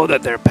know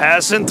that they're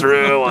passing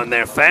through on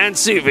their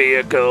fancy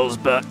vehicles,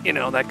 but,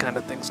 that kind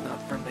of thing's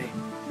not for me.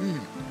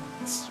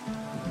 It's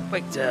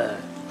quite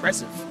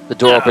impressive. The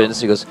door No.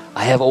 opens. He goes,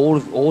 "I have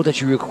all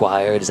that you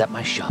require. It is at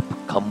my shop.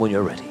 Come when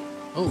you're ready."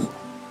 Oh,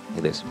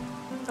 He leaves.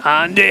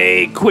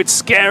 Andy, quit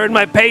scaring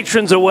my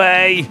patrons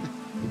away.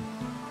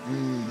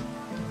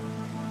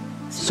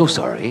 So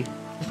sorry.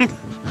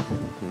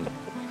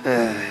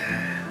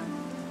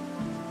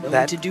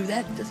 knowing to do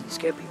that doesn't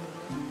scare people.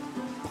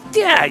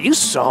 Yeah, you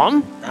saw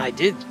him. I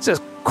did. He's a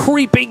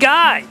creepy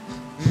guy.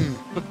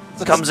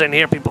 Comes in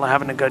here, people are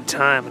having a good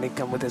time, and he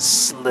come with his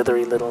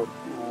slithery little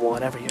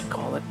whatever you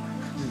call it.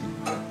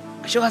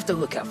 I shall have to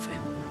look out for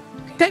him.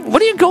 Hey,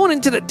 what are you going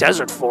into the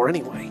desert for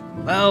anyway?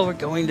 Well, we're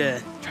going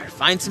to try to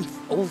find some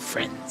old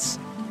friends.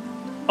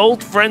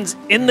 Old friends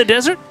in the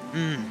desert?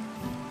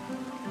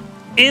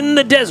 In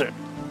the desert.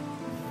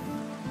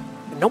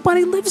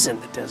 Nobody lives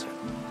in the desert.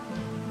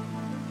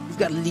 You've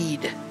got a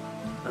lead.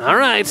 All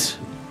right.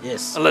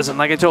 Yes. Listen,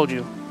 like I told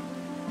you,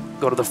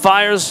 go to the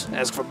fires,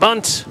 ask for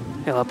Bunt.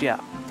 He'll help you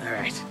out. All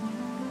right.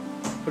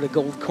 Put a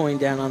gold coin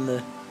down on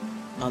the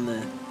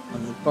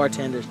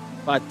bartender's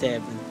bar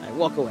tab, and I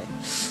walk away.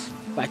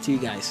 Back to you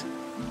guys.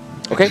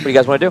 Okay, what do you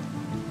guys want to do?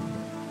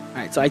 All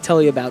right. So I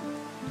tell you about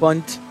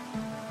Bunt,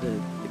 the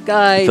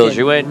guy. Fills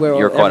you in,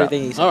 you're caught up.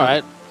 He's All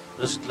right.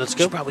 Let's go.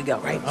 Should probably go,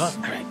 right? All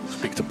right.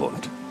 Speak to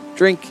Bond.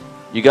 Drink.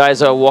 You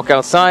guys walk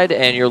outside,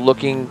 and you're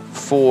looking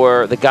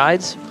for the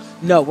guides.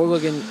 No, we're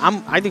looking.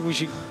 I think we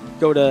should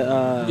go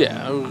to.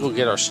 Yeah, we'll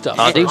get our stuff.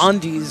 Andy?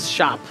 Andy's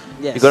shop.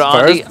 Yes. You go to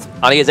Andi.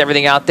 Andi has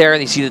everything out there,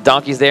 and you see the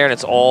donkeys there, and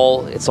it's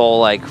all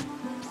like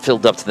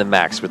filled up to the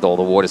max with all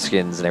the water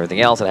skins and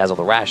everything else. It has all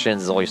the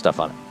rations, all your stuff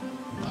on it.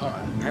 All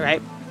right. All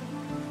right.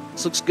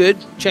 This looks good.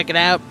 Check it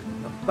out.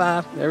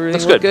 Everything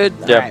Looks look good.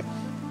 good. Yeah. All right.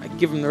 I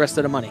give him the rest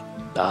of the money.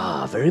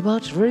 Ah, very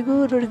much. Very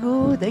good. Very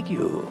good. Thank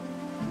you.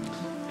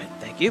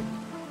 Thank you.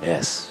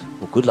 Yes.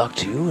 Well, good luck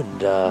to you, and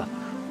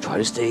try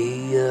to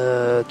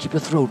stay. Keep your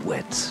throat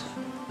wet.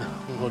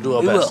 We'll do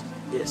our We best.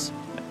 will. Yes.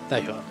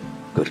 Thank you.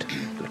 Good.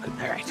 Good. Good.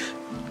 All right.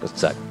 Goes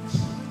inside.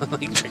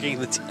 Like drinking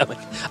the tea. I'm like,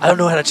 I don't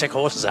know how to check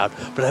horses out,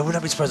 but I would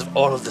not be surprised if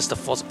all of this stuff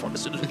falls apart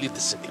as soon as we leave the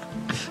city.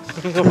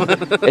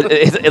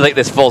 Like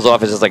this falls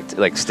off. It's just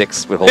like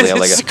sticks with holding out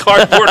like It's a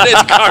cardboard.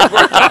 It's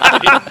cardboard.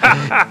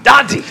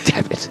 Dante.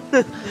 Damn it.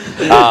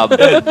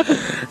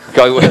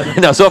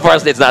 No, so far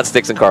it's not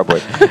sticks and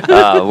cardboard.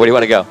 Where do you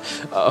want to go?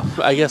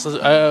 I guess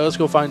let's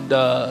go find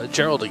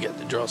Gerald again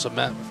and draw some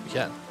map if we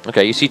can.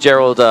 Okay, you see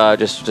Gerald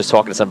just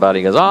talking to somebody.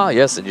 He goes,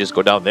 yes, and you just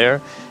go down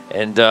there.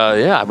 And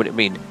yeah, I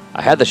mean,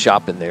 I had the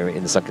shop in there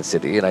in the Sunken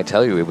City, and I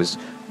tell you, it was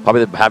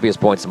probably the happiest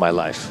points in my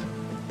life.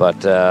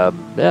 But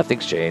yeah,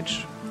 things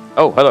change.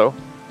 Oh, hello.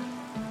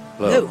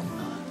 Hello.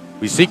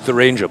 We seek the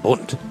Ranger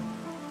Bund.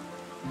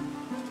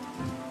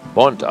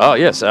 Bond. Oh,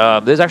 yes.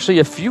 There's actually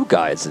a few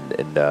guides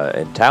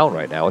in town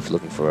right now if you're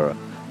looking for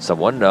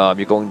someone.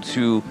 You're going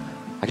to...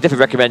 I can definitely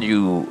recommend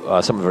you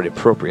someone very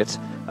appropriate.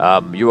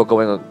 You are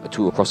going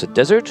to across the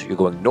desert, you're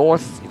going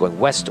north, you're going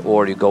west,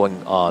 or you're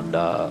going on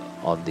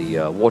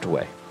the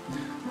waterway.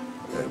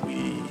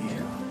 We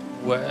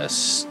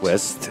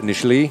West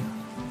initially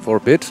for a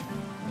bit.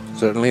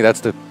 Certainly, that's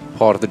the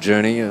part of the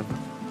journey.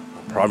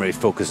 Primary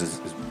focus is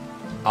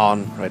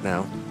on right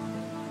now.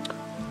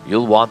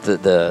 You'll want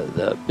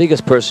the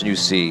biggest person you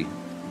see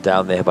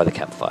down there by the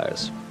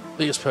campfires.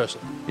 Biggest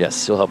person.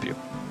 Yes, he'll help you.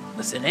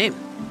 What's the name?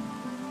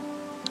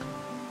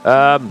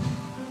 I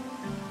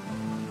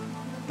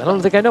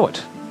don't think I know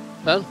it.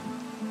 Well,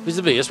 he's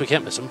the biggest. We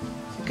can't miss him.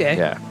 Okay.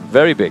 Yeah,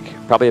 very big.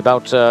 Probably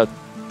about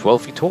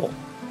 12 feet tall.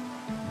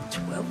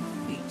 12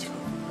 feet.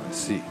 I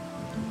see.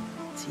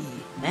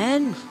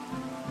 Man.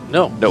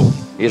 No. No,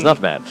 he is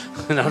not man.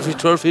 Not if he's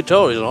 12 feet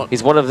tall, he's not.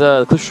 He's one of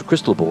the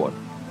crystal born.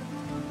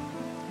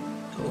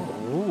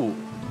 Ooh.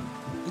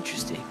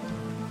 Interesting.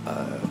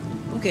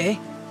 Okay.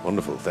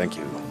 Wonderful, thank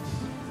you.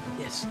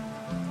 Yes.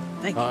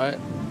 Thank you.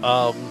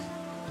 All right.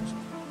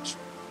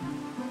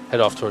 Head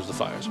off towards the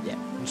fires. Yeah.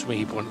 I'm assuming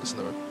he pointed us in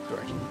the right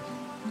direction.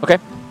 Okay.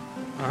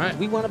 All right.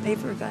 We want to pay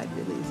for a guide,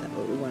 really? Is that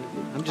what we want to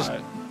do? I'm just.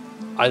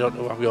 I don't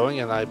know where I'm going,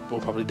 and I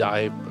will probably die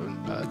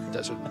in a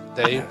desert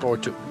day or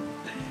two.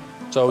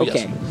 So,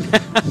 Okay.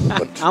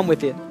 But I'm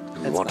with you.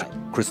 we That's want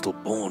fine. Crystal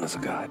Bone as a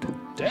guide.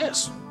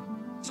 yes.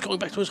 He's going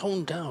back to his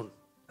hometown.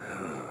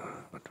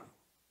 But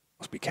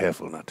must be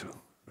careful not to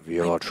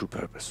reveal our true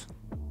purpose.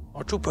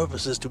 Our true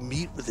purpose is to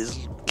meet with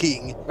his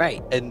king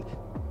Right. and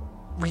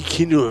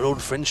rekindle an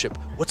old friendship.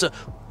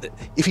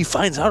 If he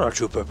finds out our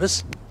true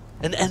purpose,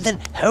 and then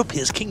help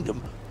his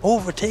kingdom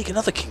overtake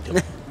another kingdom?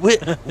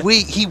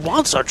 He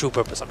wants our true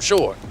purpose, I'm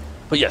sure.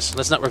 But yes,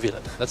 let's not reveal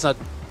it. Let's not.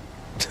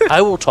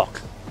 I will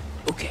talk.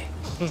 Okay.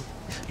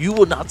 You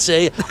will not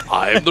say,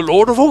 I am the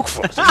Lord of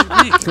Oakford.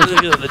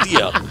 The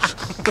deal.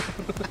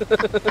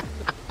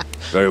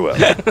 Very well.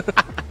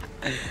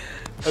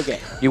 Okay.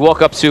 You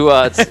walk up to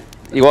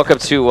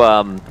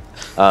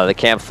the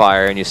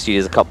campfire, and you see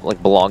there's a couple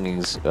like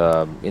belongings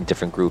in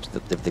different groups,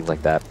 different things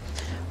like that.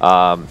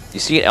 You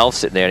see an elf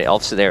sitting there, and the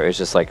elf sitting there is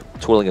just like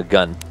twirling a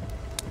gun,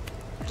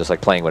 just like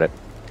playing with it.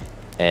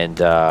 And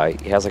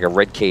he has like a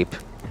red cape.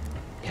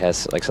 He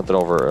has like something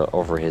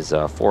over his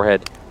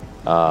forehead,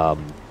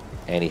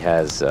 and he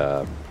has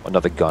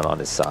another gun on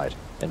his side.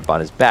 And on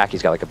his back,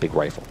 he's got like a big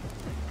rifle.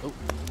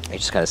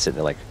 He's just kind of sitting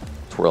there like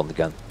twirling the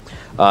gun.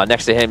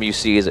 Next to him, you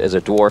see is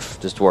a dwarf.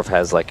 This dwarf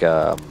has like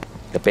a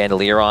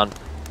bandolier on.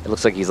 It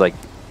looks like he's like,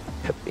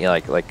 you know,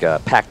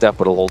 packed up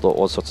with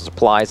all sorts of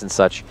supplies and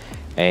such.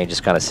 And he's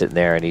just kind of sitting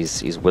there, and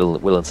he's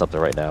whittling something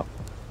right now.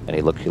 And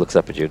he looks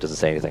up at you, doesn't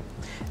say anything.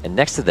 And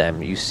next to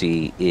them, you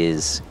see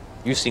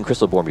you've seen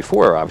Crystalborn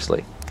before,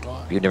 obviously.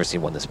 You've never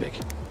seen one this big.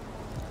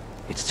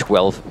 It's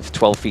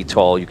 12 feet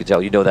tall. You could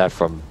tell. You know that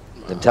from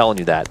them telling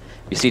you that.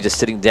 You see, just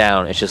sitting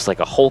down, it's just like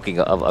a hulking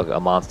of a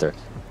monster.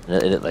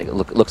 And it like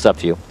looks up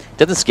to you. It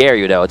doesn't scare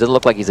you though. It doesn't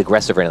look like he's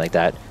aggressive or anything like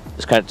that.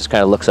 Just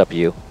kind of looks up at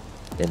you,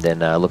 and then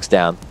looks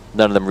down.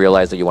 None of them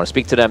realize that you want to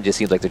speak to them. It just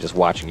seems like they're just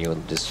watching you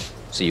and just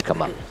see you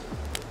come up.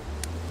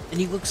 And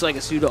he looks like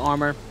a suit of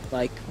armor,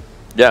 like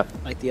Yeah.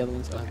 the other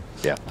ones. Okay.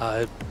 Yeah.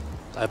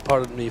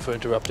 Pardon me for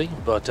interrupting,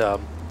 but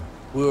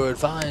we were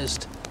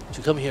advised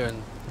to come here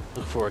and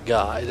look for a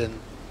guide, and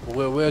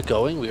where we're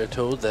going, we are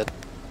told that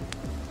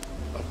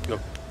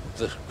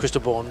the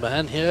crystal-born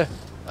man here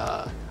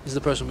is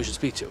the person we should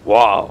speak to.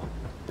 Wow.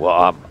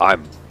 Well,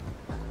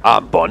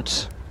 I'm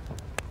Bunt.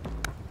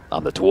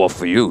 I'm the dwarf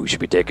for you. You should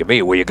be taking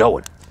me. Where you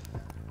going?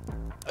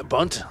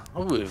 Bunt?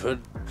 Oh, we've heard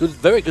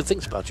very good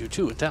things about you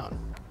too in town.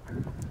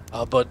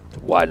 But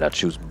Why not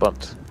choose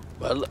Bunt?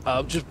 well,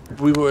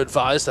 we were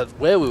advised that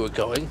where we were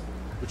going,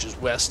 which is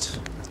west,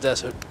 the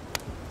desert,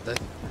 that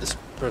this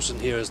person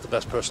here is the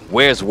best person.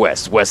 Where's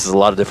West? West is a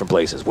lot of different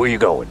places. Where you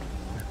going?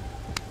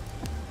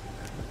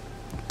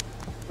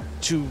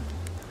 To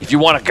If you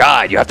want a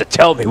guide, you have to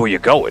tell me where you're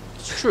going.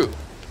 It's true.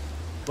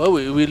 Well,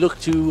 we look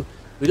to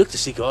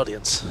seek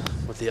audience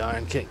with the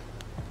Iron King.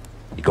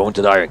 You going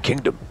to the Iron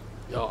Kingdom?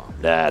 Yeah.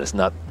 Nah, that's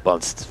not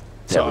Bunt's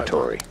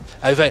territory.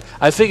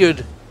 I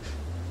figured,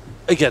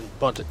 again,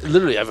 Bunt,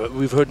 literally,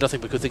 we've heard nothing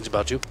but good things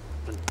about you.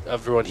 And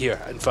everyone here,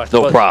 in fact.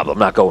 No problem. I'm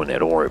not going there.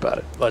 Don't worry about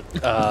it. But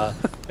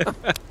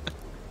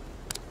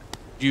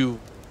you,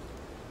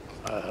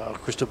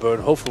 Crystal Burn,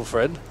 hopeful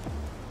friend,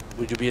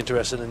 would you be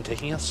interested in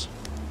taking us?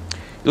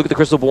 You look at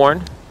the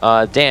Crystalborn.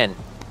 Dan,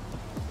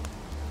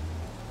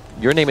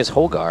 your name is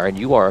Holgar, and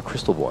you are a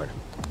Crystalborn.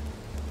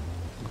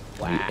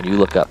 Wow. And you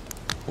look up.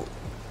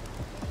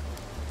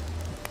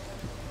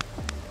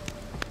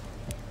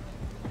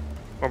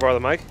 Want to borrow the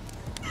mic?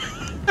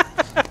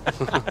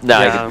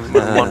 No.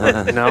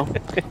 No?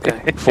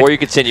 Okay. Before you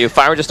continue,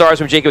 500 stars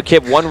from Jacob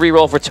Kipp. 1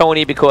 reroll for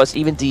Tony because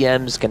even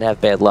DMs can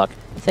have bad luck.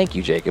 Thank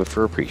you, Jacob,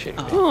 for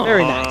appreciating me.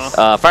 Very nice.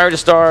 500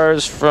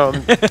 stars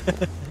from...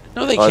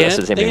 No, they Oh, that's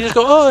can't. the same They thing. can just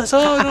go,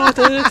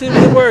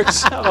 it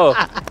works.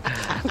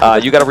 Oh,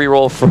 you got a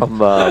reroll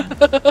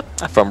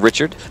from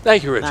Richard.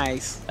 thank you, Rich.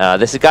 Nice.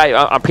 This is a guy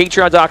on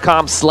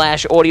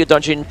patreon.com/audio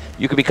dungeon.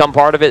 You can become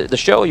part of it, the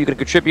show. You can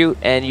contribute,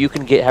 and you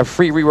can have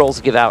free rerolls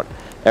to give out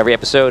every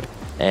episode.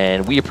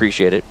 And we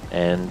appreciate it.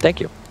 And thank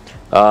you.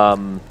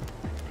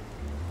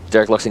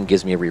 Derek Luxon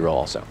gives me a reroll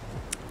also.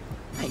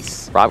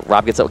 Nice.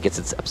 Rob gets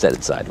upset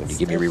inside when you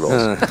give me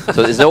rerolls.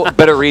 So there's no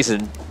better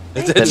reason.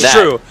 It's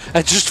true.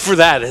 And just for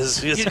that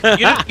is You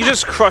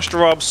just crushed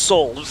Rob's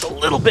soul just a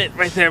little bit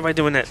right there by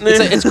doing that.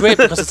 it's great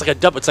because it's like a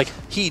double. It's like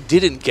he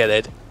didn't get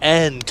it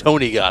and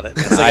Tony got it.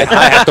 It's like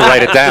I have to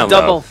write it down.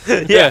 Double.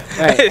 Yeah.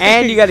 Right.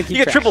 And you got to keep You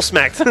get track. triple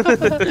smacked.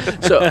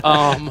 so.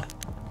 All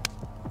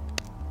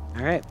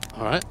right.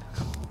 All right.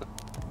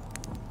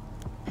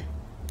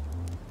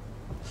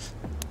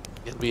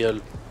 We are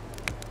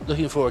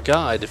looking for a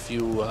guide if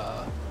you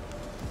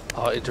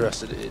are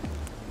interested in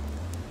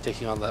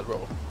taking on that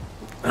role.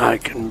 I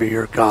can be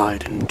your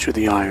guide into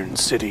the Iron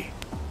City.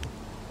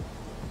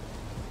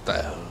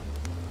 The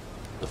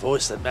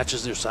voice that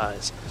matches your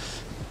size.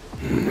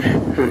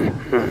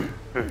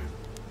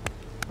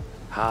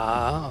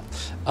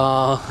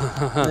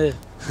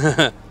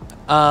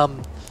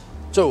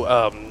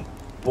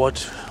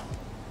 What?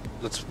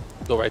 Let's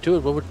go right to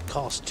it. What would it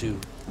cost to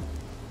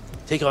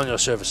take on your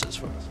services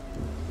for us?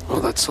 Well,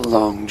 that's a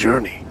long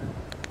journey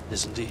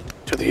Yes, indeed.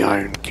 to the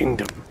Iron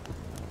Kingdom.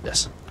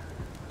 Yes.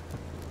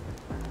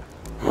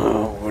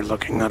 Oh, we're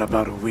looking at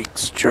about a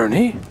week's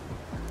journey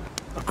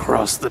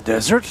across the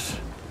desert.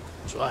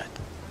 That's right.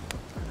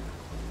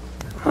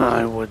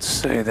 I would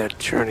say that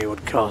journey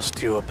would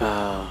cost you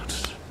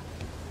about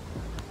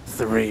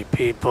 3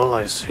 people.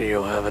 I see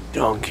you have a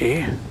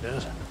donkey.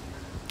 Yes.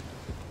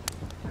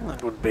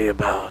 That would be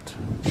about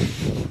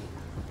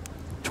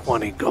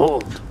 20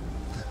 gold.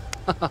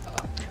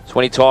 So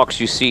when he talks,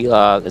 you see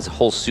his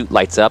whole suit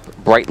lights up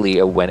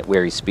brightly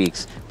where he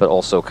speaks, but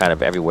also kind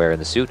of everywhere in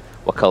the suit.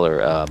 What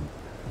color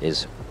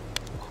is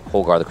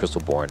Holgar the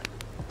Crystalborn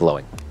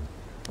glowing?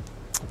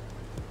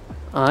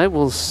 I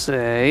will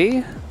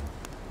say...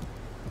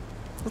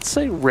 Let's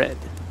say red.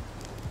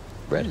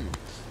 Red.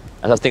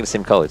 I was thinking the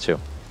same color too.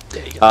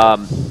 There you go.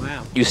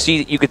 Wow.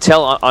 You could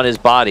tell on his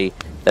body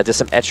that there's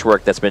some etch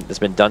work that's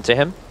been done to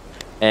him,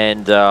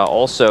 and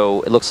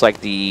also it looks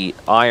like the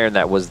iron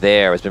that was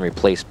there has been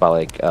replaced by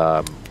like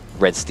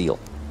red steel.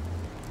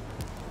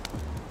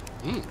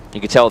 You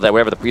could tell that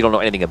whatever you don't know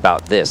anything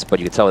about this, but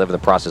you could tell whatever the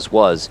process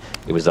was,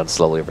 it was done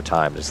slowly over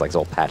time, just like it's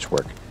all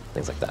patchwork,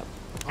 things like that.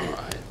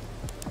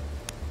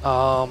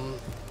 All right.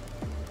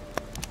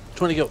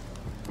 20 gold.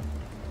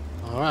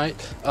 All right.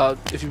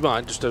 If you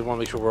mind, just want to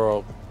make sure we're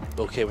all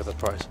okay with that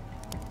price.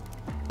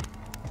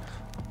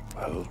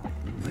 Well,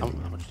 How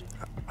much do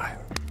I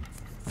have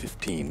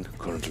 15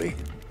 currently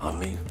on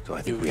me, so I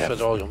you think we spent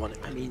have. all your money?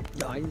 I mean,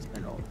 no, I didn't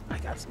spend all. I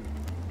got some.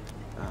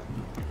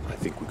 I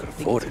think we could I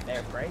think afford it's it. a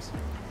fair price.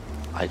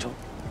 I don't.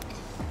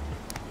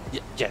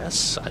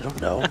 Yes, I don't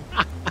know.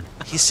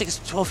 He's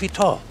 12 feet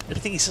tall.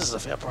 Anything he says is a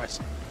fair price.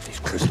 These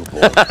crystal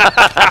balls.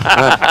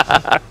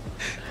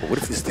 But what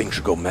if this thing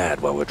should go mad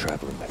while we're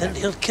traveling back? Then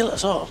he'll kill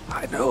us all.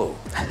 I know.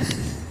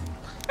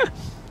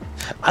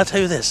 I'll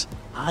tell you this.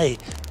 I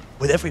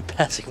with every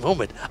passing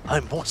moment,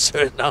 I'm more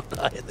certain I'm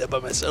not in there by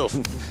myself.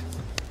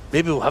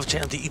 Maybe we'll have a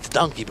chance to eat the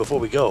donkey before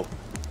we go.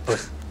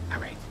 But All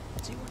right.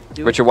 So you want to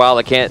do Richard Wild,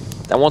 I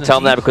won't tell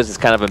them that because it's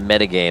kind of a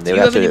meta game. They Do would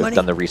you have have to any have money?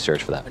 done the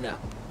research for that. Or no?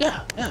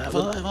 yeah, I have a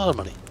lot of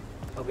money.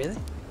 Oh, really?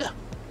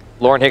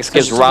 Lauren Hicks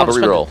gives just Rob a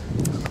wanna spend reroll.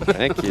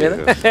 Thank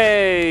you.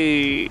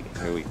 Hey!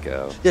 Here we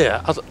go.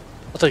 Yeah, I'll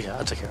take care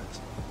of this.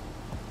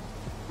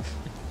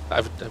 I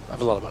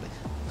have a lot of money.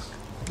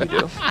 You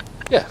do?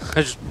 Yeah,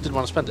 I just didn't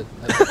want to spend it.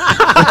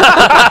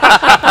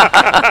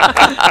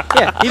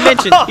 Yeah, he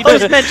mentioned. He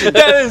just mentioned.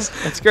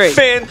 That's great.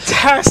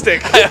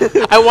 Fantastic.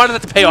 I wanted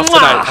it to pay off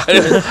tonight.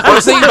 I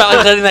was thinking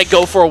about letting that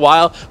go for a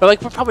while,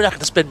 but we're probably not going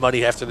to spend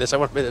money after this. I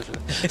want to pay this.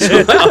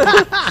 So,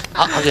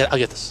 I'll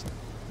get this.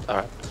 All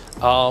right.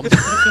 Oh,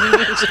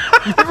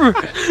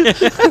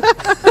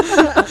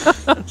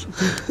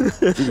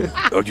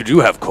 you do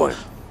have coin.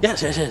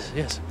 Yes.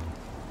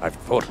 I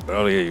thought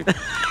earlier you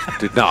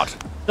did not.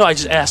 No, I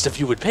just asked if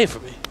you would pay for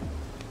me.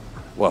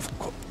 Well,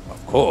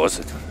 of course,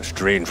 it's a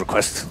strange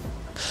request.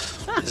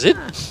 Is it?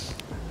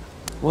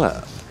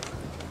 Well,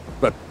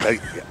 but very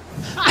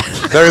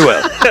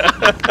well.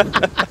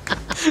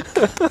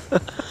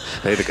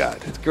 Pay the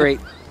guide. Great.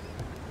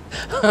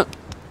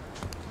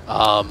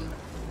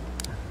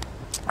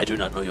 I do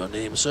not know your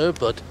name, sir,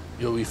 but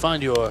we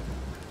find your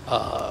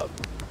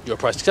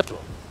price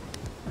acceptable.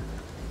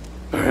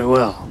 Very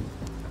well.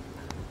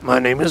 My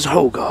name is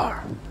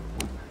Hogar.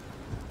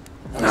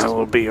 And I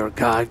will be your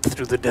guide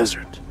through the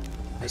desert.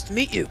 Nice to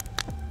meet you.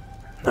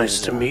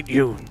 Nice to meet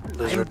you,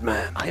 lizard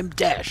man. I am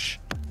Dash.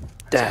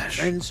 Dash,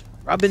 Friends,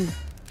 Robin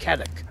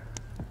Caddock.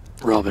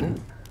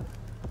 Robin,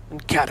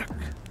 and Caddock.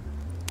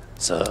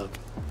 It's a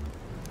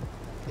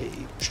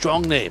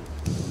strong name.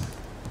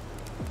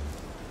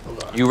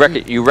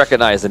 You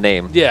recognize the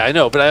name. Yeah, I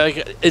know,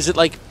 but is it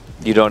like?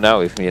 You don't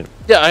know if you.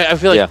 Yeah, I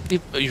feel like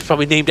you're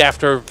probably named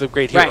after the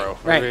great hero.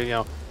 Right. You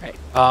know. Right.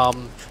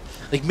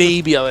 Like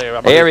maybe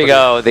There we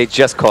go. They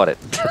just caught it.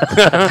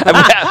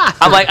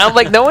 I'm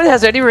like, no one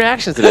has any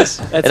reactions to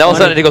this. And all of a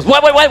sudden he goes,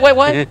 what? Wait,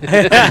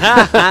 did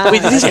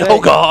he say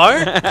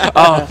Hogar?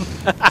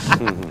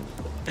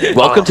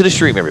 Welcome to the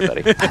stream,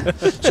 everybody.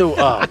 So,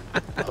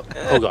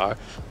 Hogar,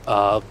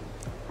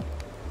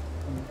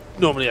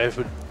 normally I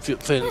would feel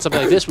something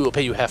like this. We will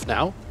pay you half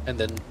now, and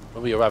then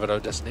when we arrive at our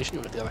destination,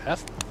 you get the other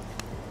half.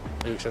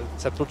 Are you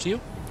acceptable to you?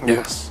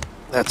 Yes,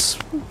 that's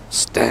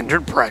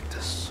standard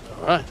practice.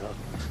 All right.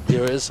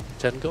 Here is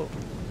 10 gold.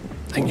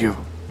 Thank you.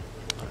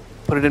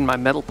 Put it in my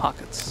metal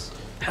pockets.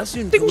 How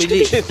soon can we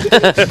leave? It's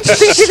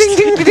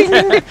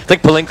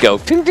like Palinko.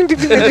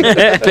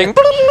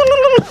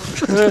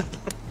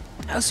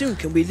 How soon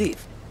can we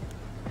leave?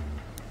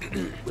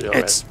 We are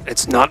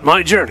It's not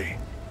my journey.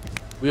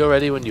 we are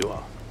ready when you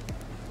are.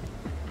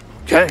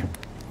 Okay.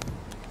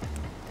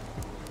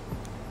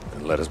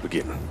 And let us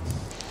begin.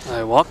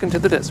 I walk into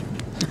the desert.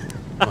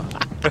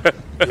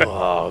 You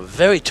are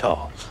very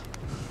tall.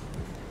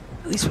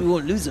 At least we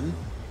won't lose him.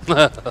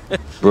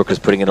 Brooke is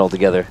putting it all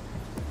together.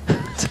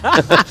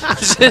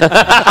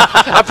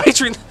 I'm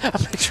picturing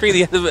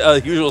the end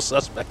of Usual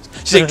Suspects.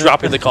 She's like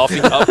dropping the coffee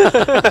cup.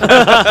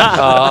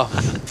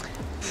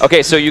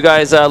 Okay, so you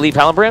guys leave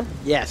Hallenbrand?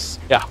 Yes.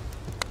 Yeah.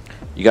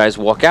 You guys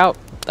walk out.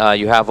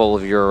 You have all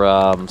of your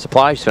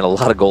supplies. You spent a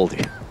lot of gold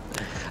here.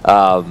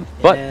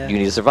 But you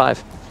need to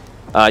survive.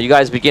 You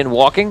guys begin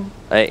walking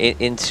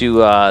into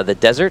the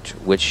desert,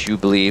 which you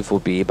believe will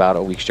be about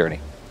a week's journey.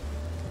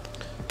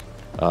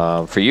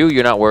 For you,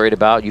 you're not worried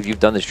about, you've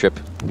done this trip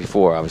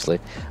before, obviously,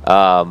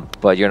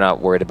 but you're not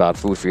worried about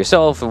food for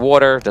yourself and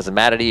water. It doesn't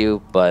matter to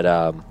you,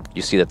 but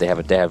you see that they have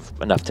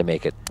enough to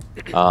make it.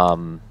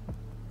 And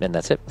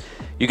that's it.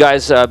 You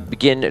guys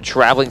begin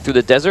traveling through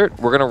the desert.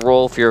 We're going to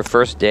roll for your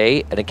first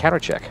day an encounter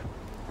check.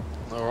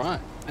 All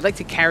right. I'd like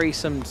to carry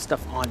some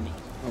stuff on me.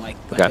 Like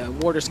Okay. a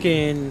water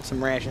skin,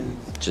 some rations.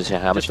 Just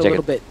how much Just a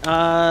little bit.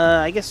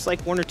 I guess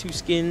like 1 or 2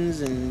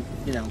 skins and,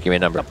 Give me a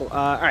number. Couple,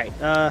 all right.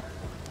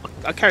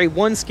 I'll carry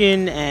 1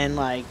 skin and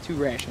like 2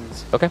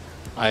 rations. Okay.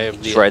 I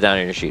am Just write it down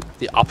on your sheet.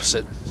 the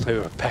opposite. I'm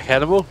a pack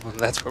animal, and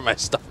that's where my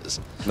stuff is.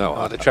 No, I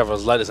want to travel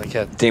as light as I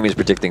can. Damien's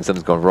predicting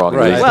something's going wrong.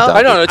 Right. Well,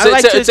 I know. It's I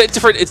like it's to- a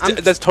different.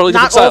 That's totally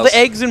Not different all the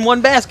styles. eggs in one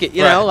basket,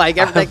 you know, like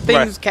Right.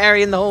 things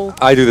carrying the whole.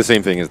 I do the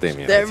same thing as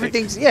Damien. I think.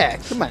 Everything's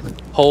come on.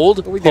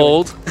 Hold, we doing?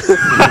 hold, go.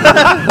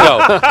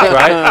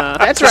 Right.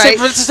 That's It's the right.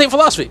 same- It's the same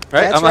philosophy,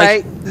 right? That's I'm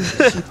right.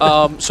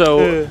 Like,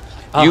 so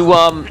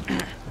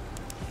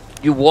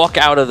You walk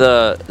out of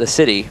the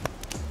city,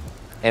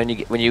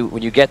 and when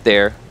you get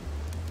there,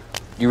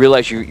 you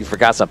realize you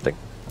forgot something.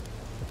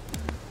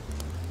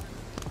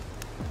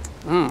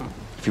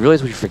 If you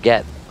realize what you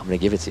forget, I'm going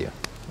to give it to you.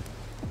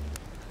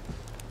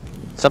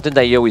 Something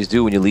that you always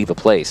do when you leave a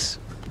place.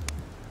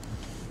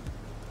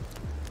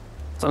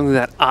 Something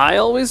that I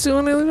always do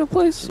when I leave a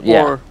place?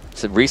 Yeah. Or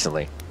So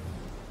recently,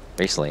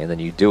 and then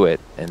you do it,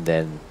 and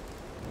then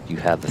you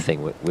have the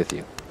thing with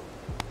you.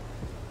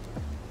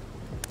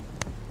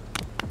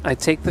 I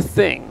take the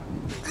thing,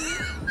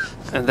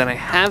 and then I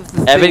have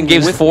the Evan thing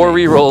gives with 4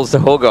 me. rerolls to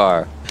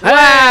Hogar.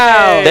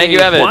 Wow! Thank you,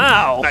 Evan.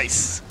 Wow!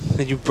 Nice.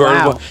 Can you burn?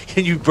 Wow.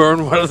 Can you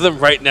burn one of them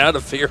right now to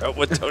figure out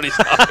what Tony's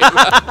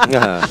talking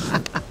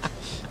about?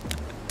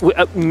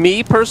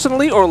 Me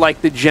personally, or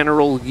like the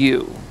general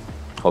you?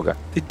 Okay.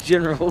 The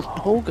general.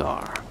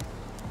 Hogar.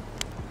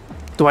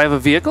 Do I have a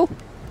vehicle?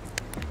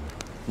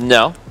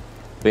 No,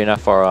 but you're not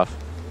far off.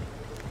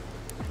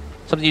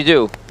 Something you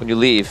do when you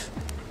leave.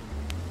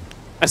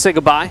 I say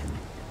goodbye.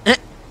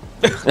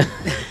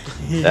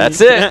 That's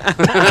it.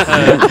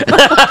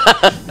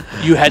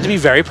 You had to be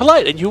very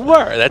polite, and you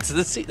were. That's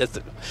the seat. That's the.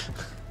 Are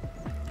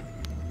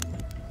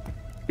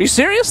you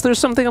serious? There's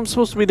something I'm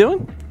supposed to be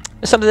doing?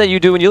 It's something that you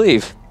do when you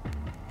leave,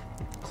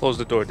 Close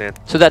the door, Dan.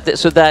 so that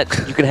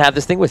you can have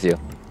this thing with you.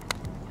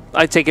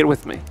 I take it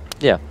with me.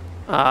 Yeah.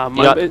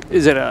 You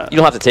is it a? You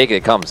don't have to take it.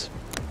 It comes.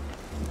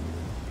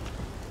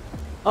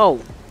 Oh.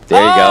 There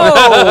you go.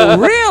 Oh,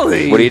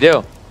 really? What do you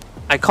do?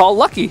 I call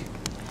Lucky.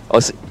 Oh,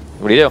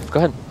 what do you do? Go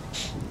ahead.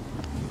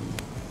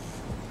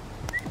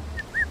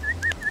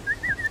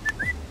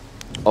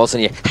 All of a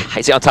sudden,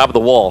 you see on top of the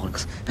wall. When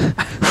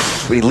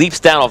he leaps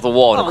down off the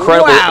wall, an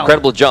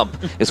incredible jump.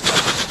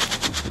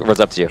 Runs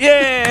up to you.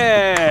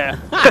 Yeah.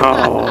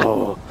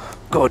 Oh,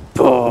 good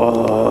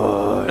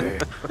boy.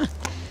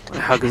 I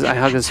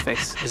hug his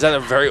face. Is that a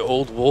very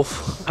old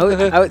wolf?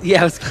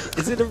 Yeah.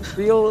 Is it a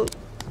real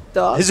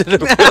dog? Is it a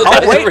real?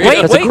 Oh,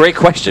 wait. That's a great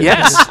question.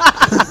 Yes.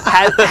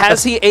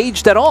 has he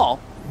aged at all?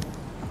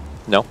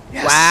 No.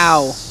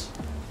 Wow.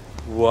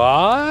 What?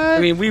 I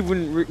mean, we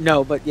wouldn't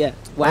know, but yeah.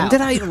 Wow.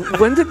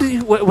 When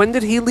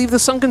did he leave the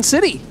sunken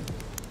city?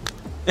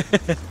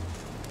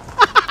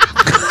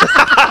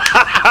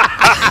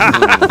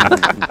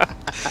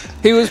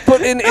 He was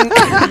put in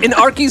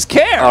Arky's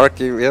care.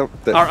 Arky, yep.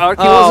 Arky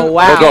Oh, wasn't.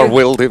 wow. Hogar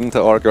willed him to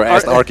Arky, or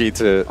asked Arky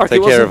to Arky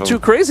take care of wasn't him. too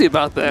crazy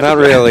about that. Not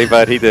really,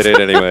 but he did it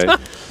anyway.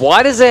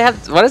 Why does that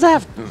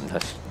have?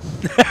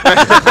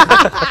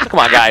 Come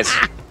on, guys.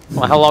 Come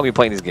on, how long are we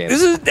playing these games?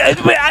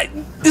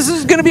 This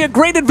is going to be a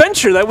great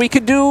adventure that we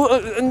could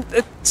do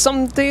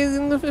someday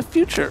in the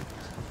future.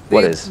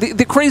 What is?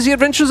 The crazy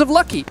adventures of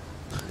Lucky?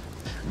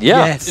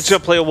 Yeah. Yes. It's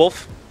gonna play a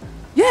wolf.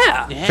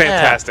 Yeah.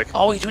 Fantastic.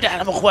 Oh, we do the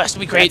Animal Quest. It'd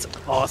be great.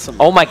 Awesome.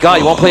 Oh my God!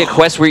 You want to play a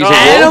quest where you say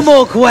wolf?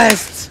 Animal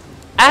Quest.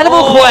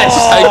 Animal Quest.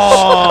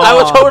 I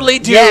would totally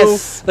do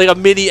Yes. like a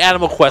mini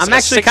Animal Quest. I'm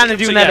actually kind of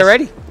doing that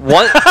already.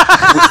 What?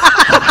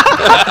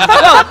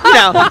 You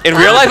know. In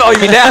real life? Oh, you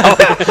mean now?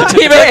 You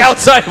mean like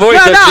outside voice?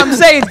 No, I'm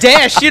saying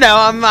Dash. You know,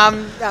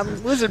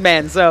 I'm Lizard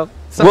Man, so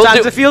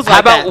sometimes it feels like How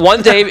about that.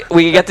 one day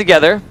we get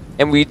together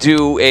and we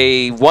do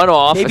a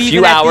one-off, Maybe a few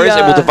even at the, hours,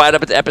 and we'll divide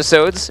up into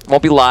episodes. It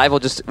won't be live. We'll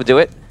do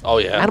it. Oh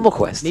yeah. Animal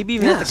Quest. Maybe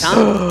even at the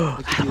con.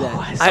 We could do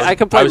that. I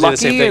can play was thinking the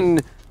same Lucky, thing.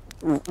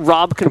 and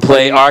Rob can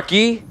Play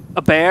Arky.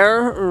 a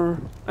bear, or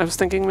I was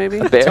thinking maybe.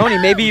 Bear. Tony,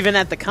 maybe even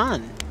at the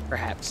con,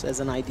 perhaps, as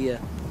an idea.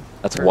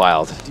 That's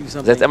wild. Do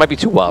something. That might be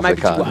too wild Might for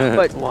be the too con. wild,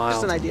 but Wild.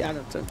 just an idea. I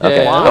don't know.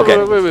 Okay. Yeah. Okay.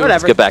 Wait. Whatever.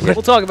 Let's get back here.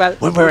 We'll talk about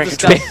it. When we're in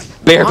discuss.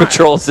 Bear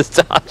Patrol's this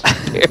time.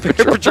 Bear Bear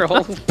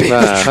Patrol.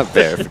 Patrol.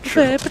 Bear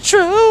Patrol.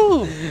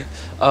 Patrol.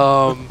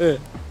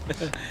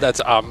 That's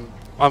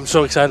I'm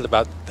so excited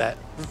about that.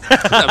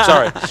 I'm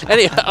sorry.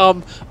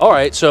 Anyhow, all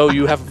right. So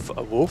you have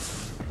a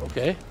wolf.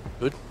 Okay.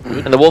 Good.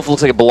 And the wolf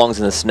looks like it belongs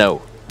in the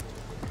snow.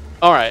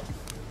 All right.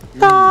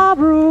 Can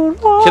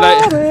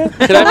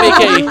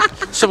I make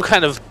some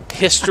kind of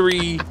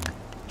history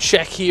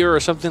check here or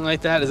something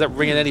like that? Is that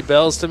ringing any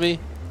bells to me?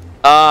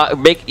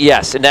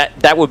 Yes, and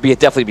that would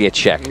definitely be a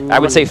check. I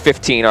would say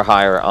 15 or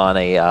higher on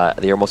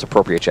your most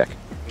appropriate check.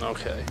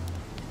 Okay.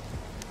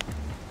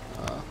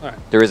 All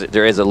right.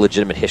 There is a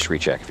legitimate history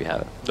check if you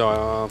have it.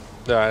 No,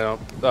 I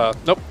don't.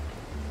 Nope.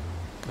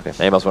 Okay.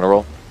 Anyone else want to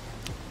roll?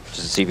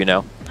 Just to see if you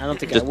know. I don't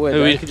think Just- I would.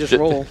 maybe I could just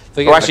roll.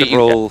 Or actually, could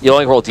roll. you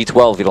only roll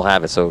D12 if you don't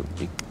have it, so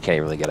you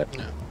can't really get it.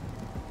 No.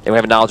 Anyone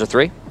have a knowledge of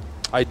 3?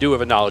 I do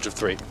have a knowledge of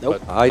 3.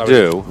 Nope. but I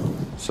do.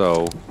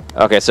 So,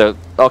 Okay,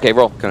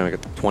 roll. can I make a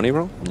 20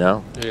 roll?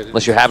 No. Yeah,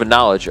 Unless you have a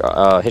knowledge,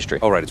 history.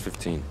 Oh, right, it's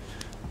 15.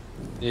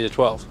 Need a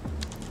 12.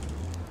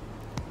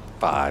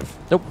 5.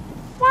 Nope.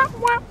 All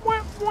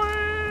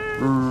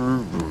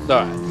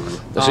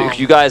right. So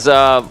you guys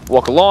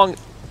walk along,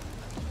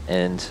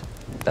 and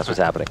that's what's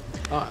happening.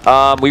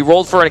 Alright. We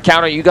rolled for an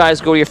encounter. You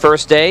guys go to your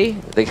first day.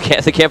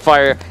 The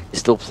campfire is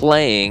still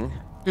playing.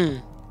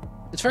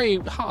 It's very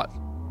hot.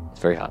 It's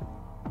very hot.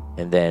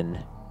 And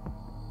then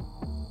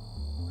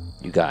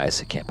you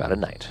guys camp out at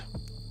night.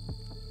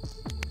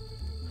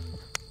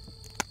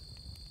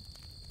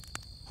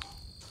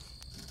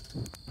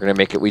 We're gonna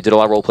make it. We did a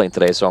lot of role playing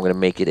today, so I'm gonna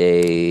make it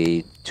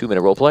a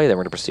 2-minute role play. Then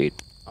we're gonna proceed.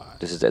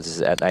 This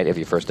is at night of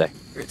your first day.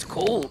 It's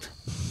cold.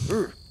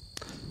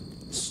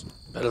 It's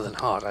better than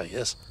hot, I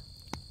guess.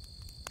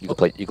 You can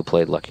play. You can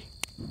play it lucky.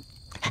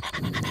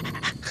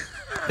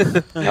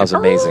 That was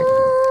amazing.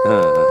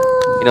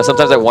 You know,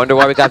 sometimes I wonder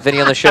why we got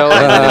Vinny on the show.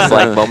 And it's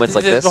like moments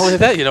like this. Only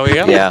that, you know.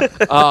 Yeah. Yeah.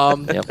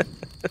 Yep.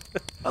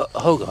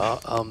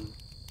 Hoga,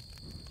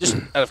 just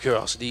out of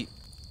curiosity,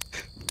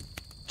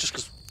 just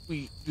because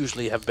we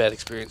usually have bad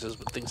experiences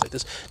with things like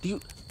this, you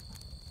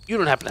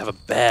don't happen to have a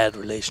bad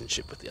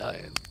relationship with the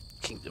Iron?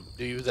 kingdom,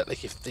 do you? That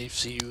like if they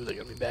see you, they're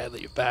gonna be mad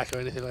that you're back or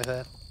anything like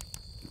that?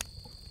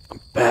 A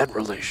bad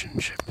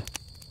relationship.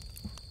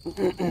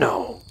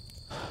 No.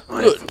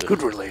 I have a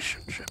good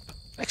relationship.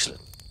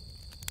 Excellent.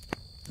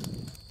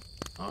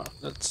 Oh,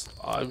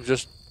 I'm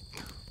just.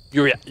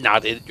 You're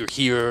not in. You're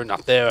here,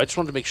 not there. I just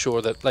wanted to make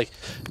sure that, like,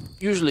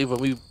 usually when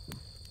we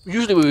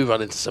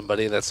run into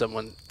somebody and that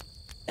someone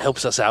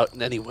helps us out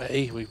in any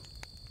way,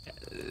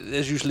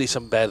 there's usually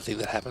some bad thing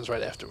that happens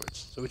right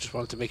afterwards. So we just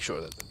wanted to make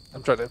sure that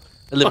I'm trying to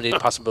eliminate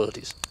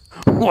possibilities.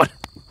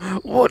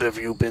 What have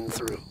you been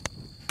through?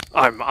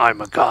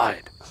 I'm a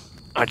guide.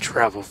 I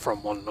travel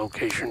from one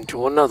location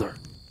to another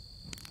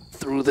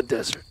through the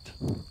desert.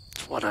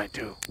 That's what I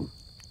do.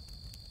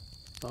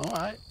 All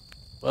right.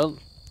 Well,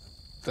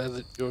 glad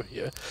that you're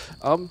here.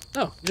 No,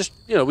 just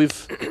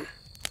we've,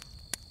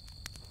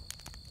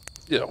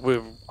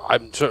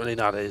 I'm certainly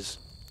not as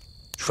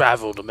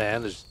traveled a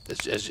man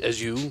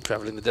as you,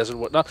 traveling the desert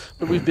and whatnot.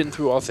 But we've been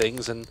through all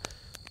things, and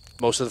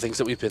most of the things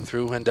that we've been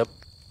through end up,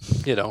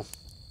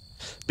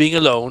 being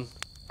alone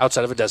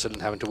outside of a desert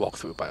and having to walk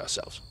through it by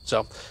ourselves.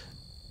 So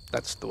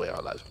that's the way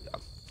our lives have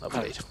gone of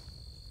late.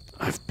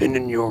 I've been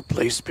in your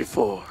place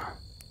before.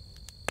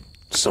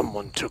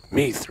 Someone took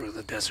me through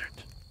the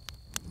desert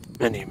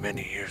many,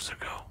 many years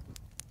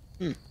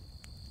ago.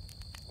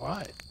 All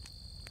right.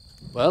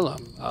 Well,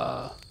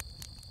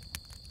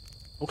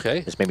 okay.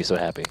 This made me so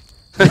happy.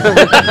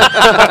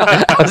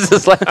 I was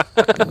just like, get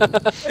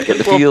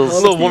the feels. A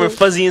little warm and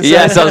fuzzy inside.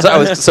 Yes, I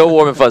was so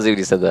warm and fuzzy when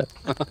you said that.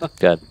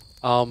 Good.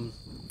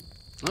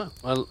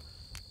 Well,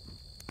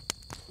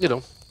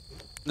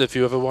 if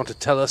you ever want to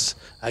tell us,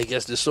 I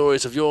guess, the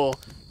stories of your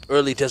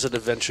early desert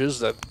adventures,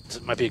 that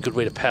might be a good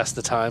way to pass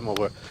the time while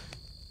we're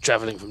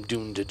traveling from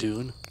dune to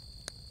dune.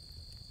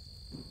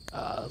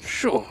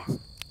 Sure.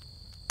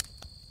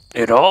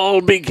 It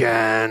all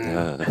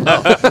began.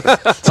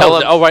 Tell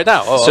him. Oh, right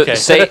now. Oh, So okay.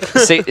 say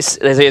as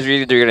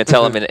you're going to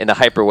tell him in a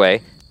hyper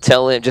way.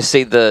 Tell him, just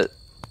say the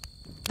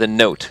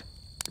note,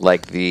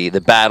 like the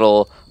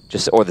battle,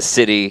 or the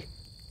city,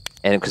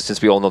 and cause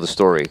since we all know the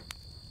story,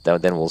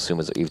 then we'll assume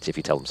if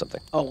you tell him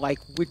something. Oh, like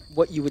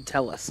what you would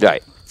tell us.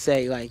 Right.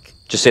 Say like.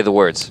 Just say the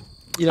words.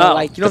 You know,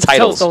 like you the don't have to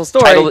tell us the whole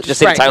story. Title, just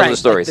say the title of the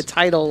stories. Like the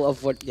title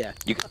of what? Yeah.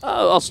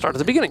 I'll start at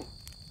the beginning.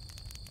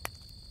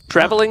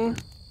 Traveling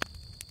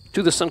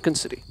to the sunken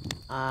city.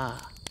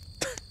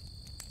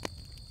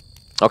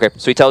 Okay,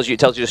 so he tells you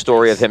the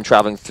story of him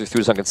traveling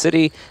through Sunken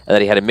City, and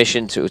that he had a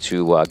mission to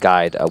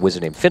guide a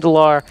wizard named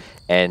Findalar,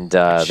 and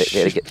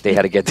they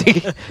had to get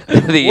the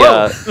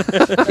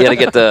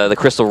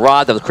crystal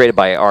rod that was created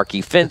by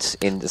Arcane Fint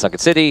in the Sunken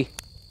City.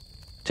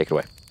 Take it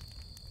away.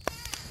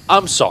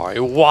 I'm sorry,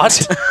 what?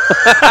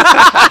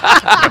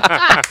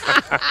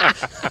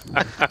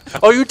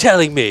 Are you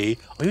telling me?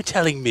 Are you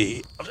telling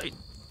me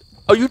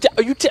you're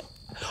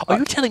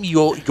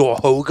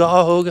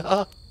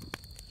Hogar?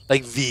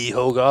 Like the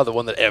Hogar, the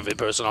one that every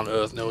person on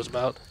Earth knows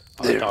about?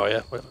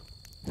 Daria, whatever.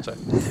 Sorry.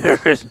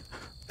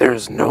 There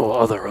is no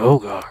other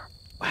Hogar.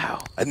 Wow.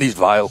 And these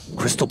vile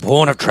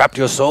crystalborn have trapped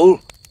your soul?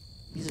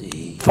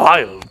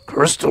 Vile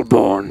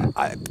crystalborn.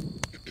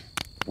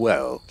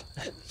 Well,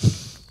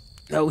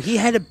 No, he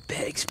had a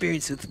bad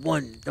experience with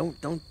one. Don't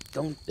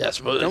Yes,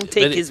 but don't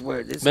take his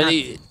word. It's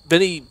many.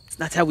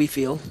 not how we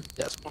feel.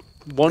 Yes,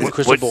 one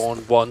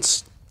crystalborn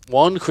once.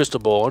 One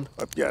crystalborn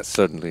yes,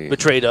 certainly.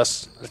 betrayed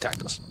us and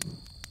attacked us.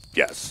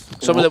 Yes.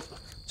 Someone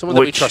that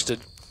we trusted.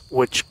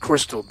 Which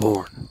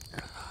crystalborn?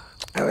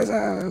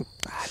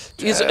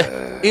 He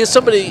is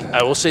somebody,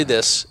 I will say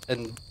this,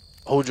 and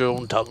hold your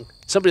own tongue,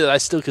 somebody that I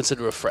still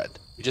consider a friend.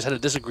 We just had a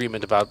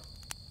disagreement about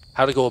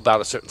how to go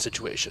about a certain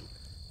situation.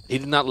 He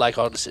did not like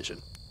our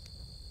decision,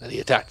 and he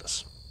attacked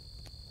us.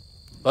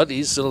 But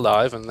he's still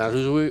alive, and that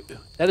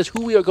is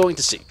who we are going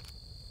to see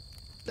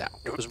now,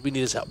 because we need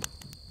his help.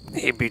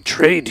 He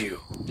betrayed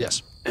you,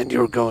 Yes, and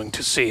you're going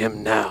to see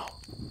him now.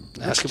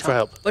 ask him for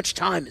help. Much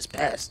time has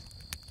passed.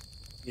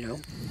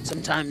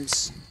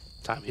 Sometimes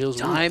Time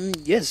heals wounds. time.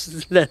 Yes,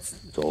 that's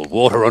It's all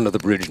water under the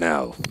bridge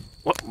now.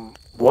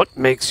 What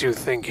makes you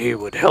think he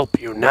would help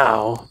you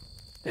now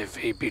if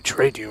he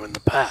betrayed you in the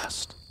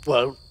past?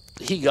 Well,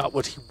 he got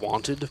what he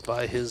wanted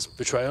by his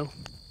betrayal.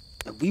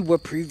 we were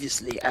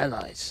previously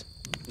allies.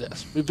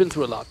 Yes, we've been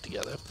through a lot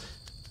together.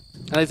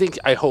 And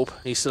I hope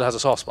he still has a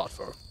soft spot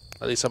for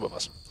at least some of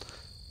us.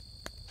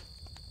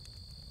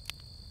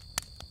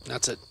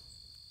 That's it.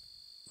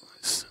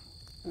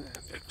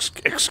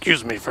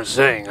 Excuse me for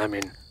saying,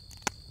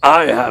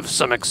 I have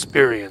some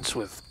experience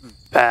with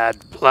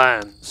bad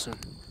plans.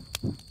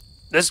 And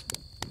this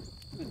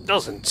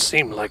doesn't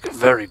seem like a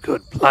very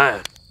good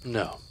plan.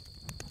 No.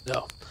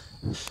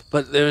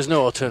 But there is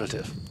no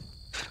alternative.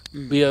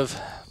 We've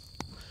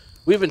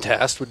been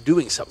tasked with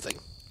doing something.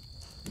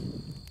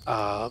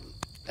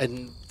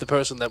 And the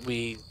person that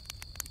we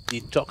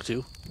need to talk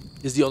to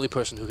is the only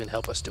person who can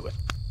help us do it.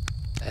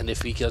 And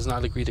if he does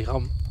not agree to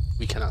come,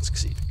 we cannot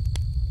succeed.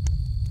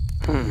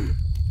 We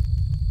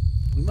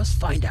must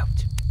find out.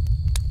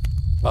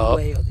 Oh,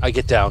 way or the- I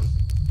get down.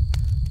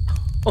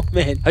 Oh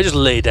man, I just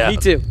lay down. me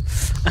too.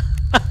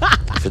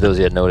 For those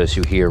that notice,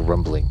 you hear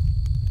rumbling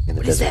in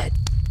the What is desert.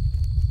 that?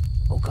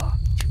 Oh God.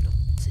 Do you know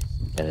what this is?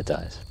 And it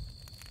dies.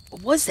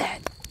 What was that?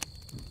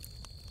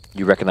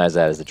 You recognize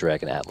that as the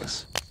Dragon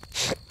Atlas.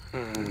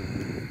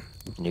 And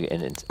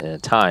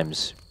at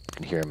times, you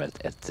can hear him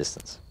at a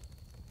distance.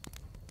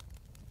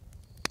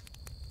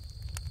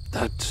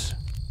 That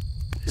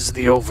is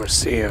the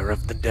overseer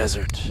of the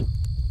desert.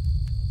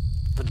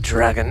 The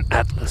Dragon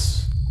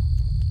Atlas.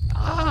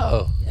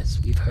 Oh, Yes,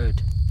 we've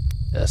heard.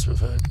 yes, we've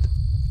heard.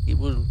 He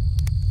will.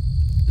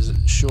 Is it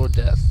sure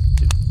death?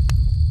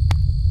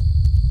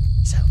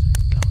 Sounds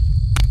very close.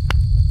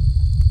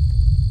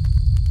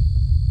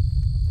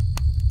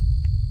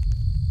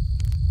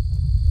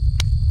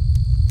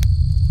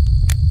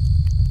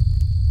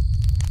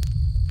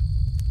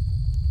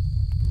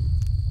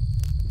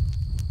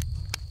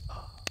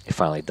 It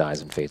finally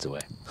dies and fades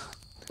away.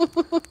 Is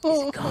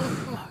it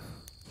gone?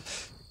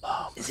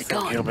 Is it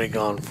He'll gone? be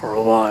gone for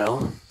a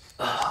while.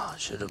 I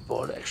should have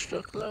bought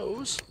extra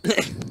clothes.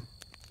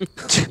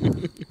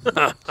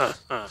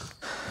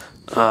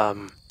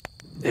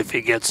 If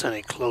he gets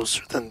any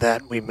closer than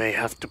that, we may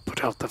have to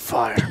put out the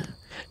fire.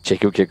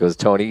 Jacob Kick goes,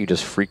 Tony, you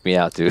just freaked me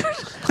out, dude. I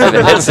had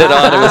the headset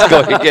on and was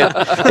going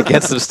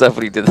against some stuff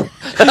when he did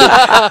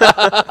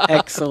that.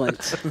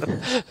 Excellent.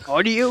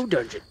 Audio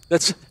dungeon.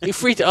 He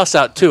freaked us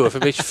out too. If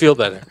it makes you feel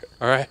better,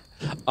 all right.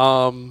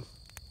 Yeah,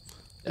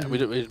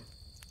 we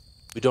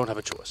don't have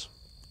a choice.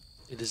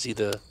 It is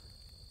either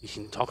we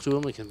can talk to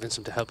him, we convince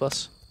him to help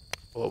us,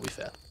 or we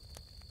fail.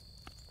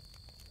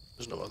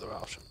 There's no other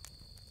option.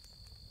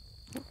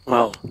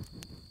 Well,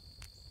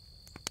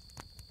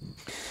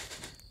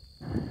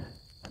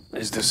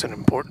 is this an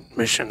important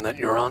mission that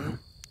you're on?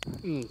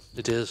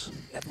 It is.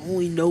 You have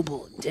only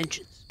noble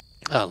intentions.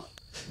 Well,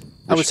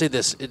 I would say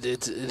this. It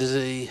is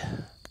a.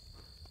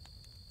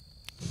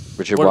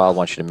 Richard What- Wilde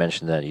wants you to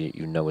mention that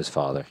you know his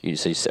father. You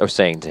are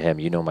saying to him,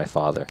 you know my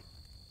father.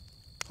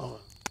 Oh,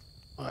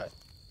 all right.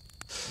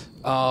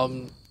 All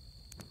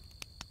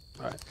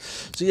right.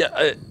 So yeah,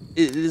 it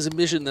is a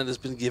mission that has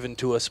been given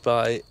to us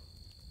by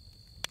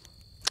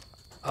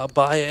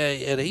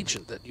an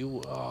ancient that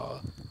you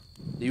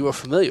are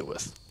familiar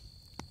with.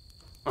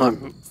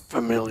 I'm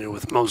familiar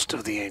with most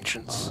of the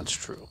ancients. That's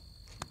true.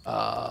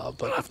 But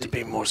But I'll have to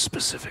be more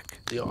specific.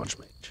 the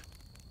Archmage.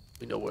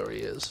 We know where he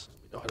is.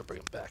 We know how to bring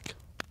him back.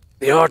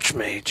 The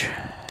Archmage.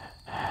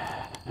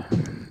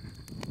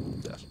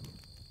 Yes.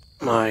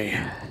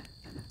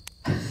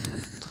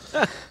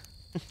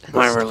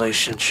 My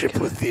relationship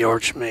with the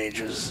Archmage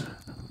is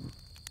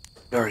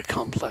very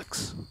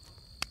complex.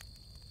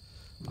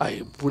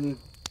 I wouldn't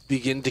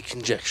begin to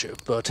conjecture,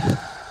 but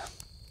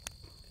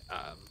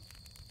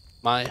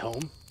my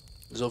home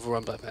is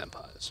overrun by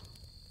vampires.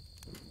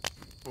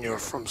 You're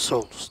from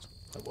Solst.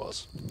 I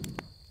was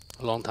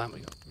a long time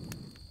ago.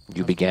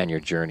 You began your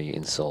journey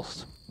in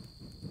Solst.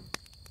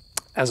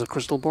 As a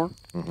Crystalborn?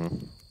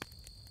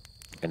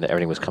 And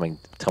everything was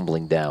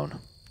tumbling down.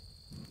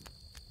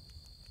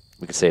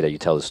 We could say that you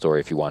tell the story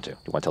if you want to. Do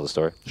you want to tell the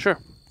story? Sure.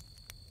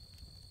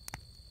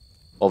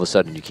 All of a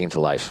sudden, you came to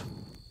life.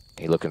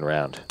 And you're looking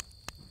around.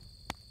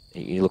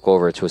 You look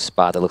over to a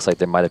spot that looks like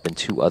there might have been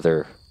two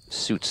other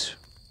suits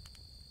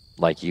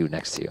like you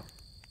next to you.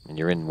 And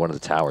you're in one of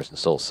the towers in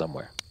Seoul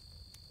somewhere.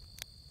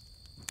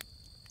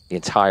 The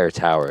entire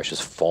tower is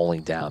just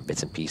falling down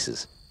bits and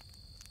pieces.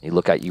 You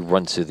look out, you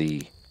run to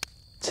the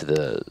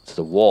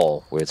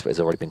wall where it's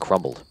already been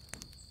crumbled.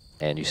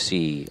 And you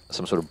see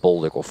some sort of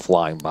boulder go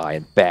flying by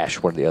and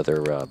bash one of the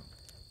other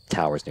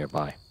towers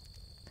nearby.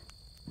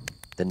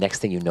 The next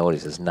thing you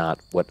notice is not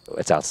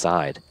what's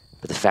outside,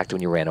 but the fact that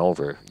when you ran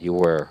over, you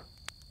were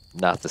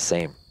not the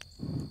same.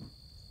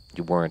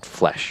 You weren't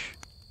flesh.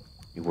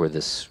 You were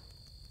this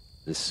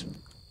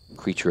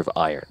creature of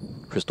iron,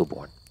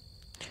 Crystalborn.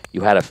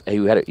 You had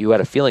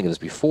a feeling of this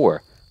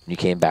before when you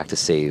came back to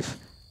save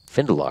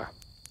Findalar.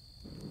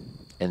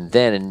 And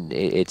then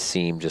it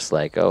seemed just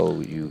like, oh,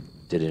 you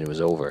did it and it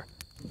was over.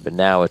 But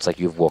now it's like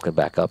you've woken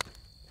back up.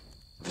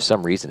 For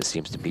some reason, it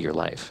seems to be your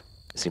life.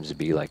 It seems to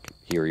be like,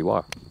 here you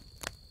are.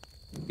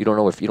 You don't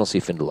know if you don't see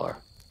Findalar.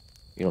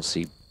 You don't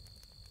see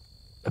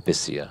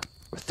Abyssia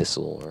or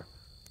Thistle or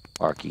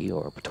Archie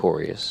or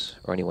Pretorius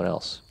or anyone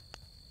else.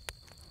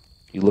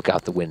 You look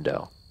out the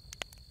window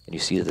and you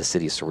see that the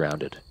city is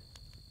surrounded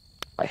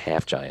by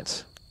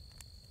half-giants.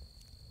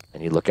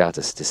 And you look out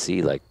to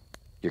see, like,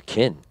 your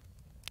kin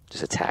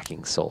just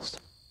attacking Solst.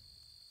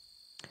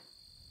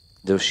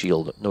 No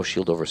shield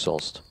over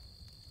Solst.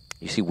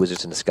 You see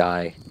wizards in the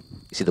sky.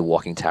 You see the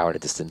walking tower at a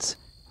distance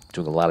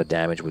doing a lot of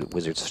damage with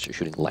wizards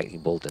shooting lightning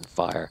bolt and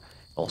fire,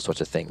 all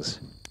sorts of things.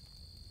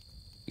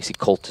 You see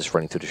cultists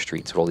running through the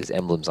streets with all these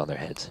emblems on their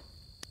heads.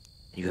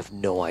 You have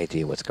no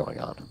idea what's going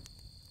on.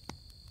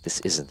 This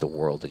isn't the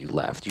world that you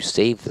left. You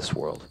saved this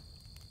world.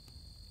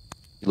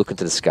 You look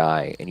into the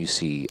sky and you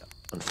see,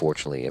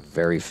 unfortunately, a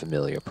very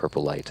familiar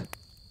purple light.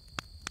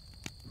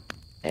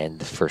 And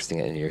the first thing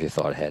in your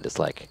thought head is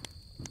like,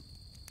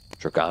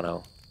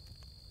 Dragano,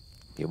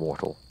 the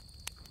Immortal.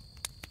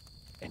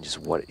 And just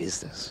what is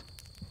this?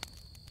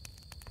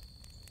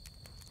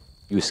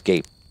 You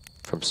escape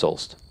from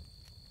Solst.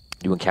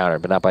 You encounter,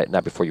 but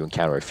not before you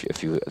encounter a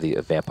few of the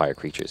vampire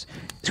creatures.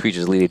 These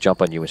creatures immediately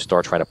jump on you and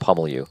start trying to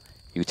pummel you.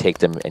 You take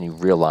them and you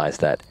realize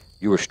that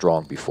you were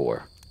strong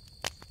before.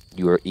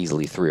 You are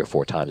easily 3 or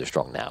 4 times as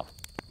strong now.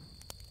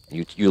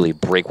 You usually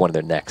break one of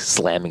their necks,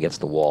 slam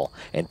against the wall,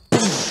 and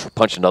poof,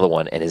 punch another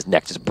one, and his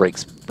neck just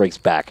breaks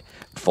back,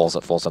 falls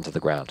onto the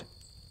ground.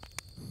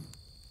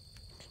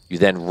 You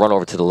then run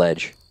over to the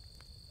ledge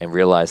and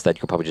realize that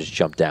you could probably just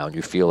jump down.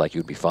 You feel like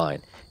you'd be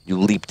fine. You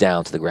leap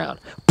down to the ground.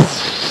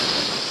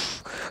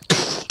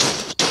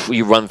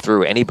 You run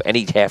through any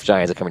half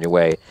giants that come in your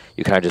way.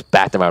 You kind of just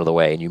back them out of the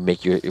way, and you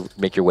make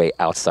your way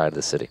outside of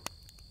the city.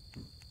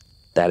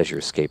 That is your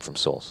escape from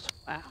Solst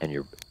and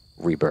your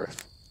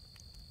rebirth.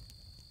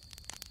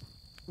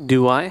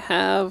 Do I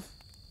have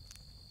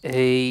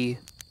a...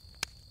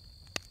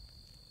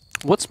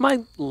 What's my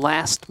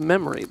last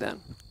memory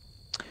then?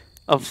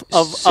 Of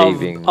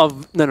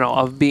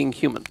being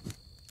human.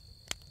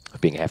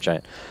 Being a half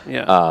giant.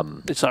 Yeah.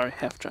 Sorry,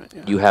 half giant.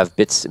 Yeah. You have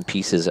bits and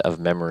pieces of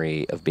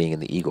memory of being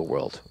in the Eagle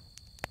world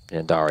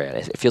in Andaria.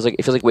 It feels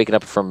like waking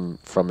up from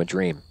a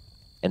dream,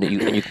 and you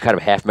can kind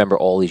of half remember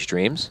all these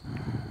dreams.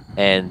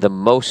 And the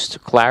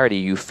most clarity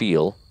you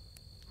feel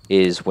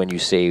is when you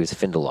saved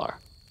Findalar,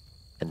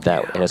 and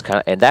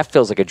that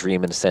feels like a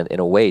dream in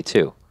a way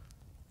too.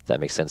 If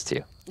that makes sense to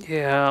you.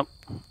 Yeah.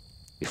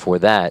 Before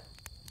that,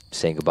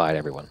 saying goodbye to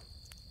everyone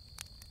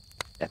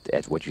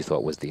at what you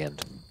thought was the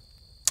end.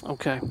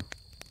 Okay.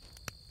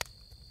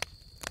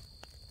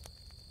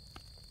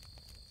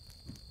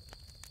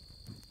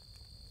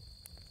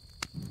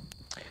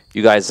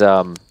 You guys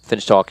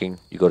finish talking,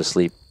 you go to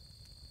sleep,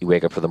 you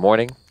wake up for the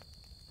morning,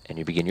 and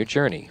you begin your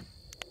journey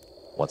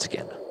once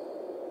again.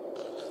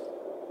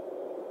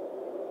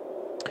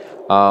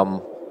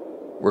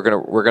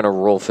 We're gonna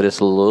roll for this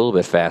a little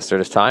bit faster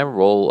this time.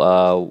 Roll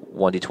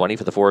 1d20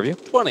 for the 4 of you.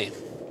 20.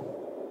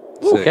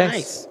 Okay.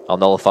 Nice. I'll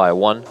nullify a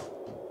 1.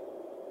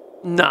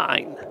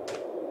 9.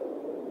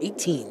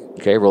 18.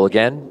 Okay, roll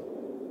again.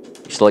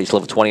 You still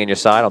have 20 on your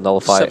side. I'll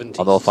nullify 17.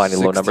 any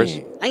low numbers.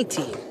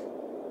 19.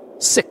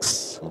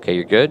 6. Okay,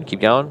 you're good. Keep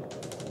going.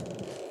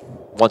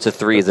 1 to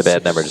 3 is a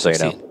bad number, just so you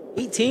know.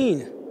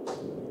 18.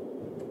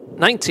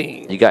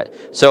 19. You got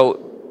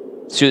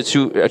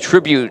to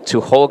attribute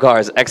to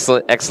Holgar's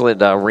excellent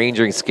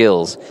rangering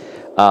skills.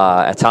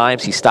 At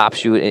times, he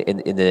stops you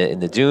in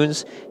the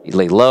dunes. You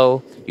lay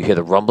low. You hear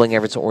the rumbling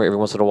every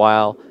once in a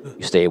while.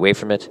 You stay away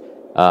from it.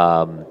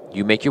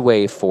 You make your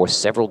way for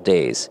several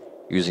days.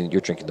 You're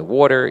drinking the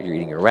water. You're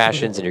eating your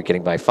rations, and you're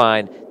getting by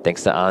fine.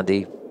 Thanks to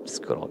Andy. It's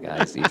good old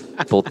guy. He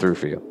pulled through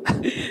for you.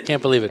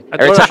 Can't believe it.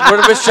 Every time-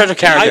 What a misjudge of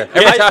character.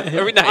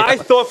 Every night. I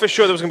thought for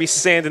sure there was going to be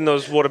sand in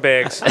those water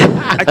bags.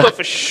 I thought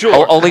for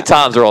sure. Only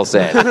Toms are all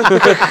sand. Andy!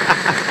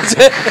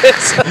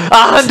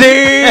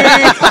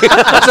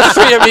 It's the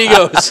 3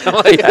 amigos. I'm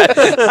like,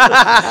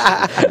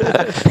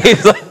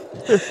 He's like,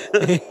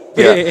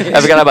 yeah,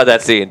 I forgot about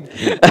that scene.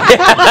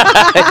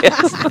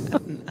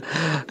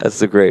 That's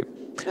so great.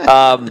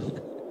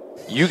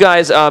 You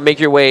guys make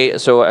your way,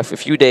 so a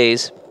few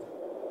days,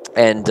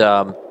 and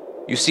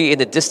you see in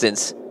the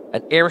distance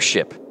an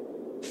airship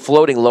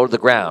floating low to the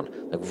ground.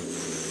 Like,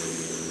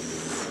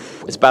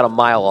 it's about a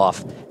mile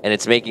off, and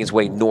it's making its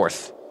way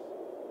north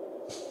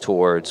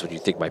towards what you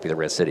think might be the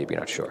Red City, but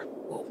you're not sure.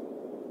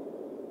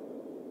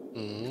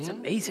 It's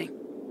amazing.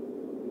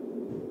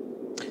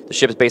 The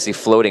ship is basically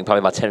floating probably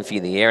about 10 feet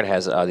in the air and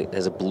has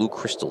a blue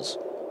crystals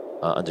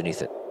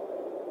underneath it.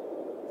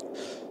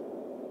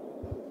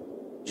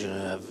 do you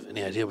have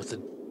any idea what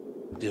the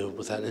deal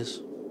with that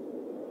is?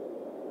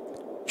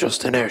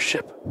 Just an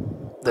airship.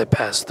 They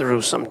pass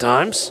through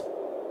sometimes.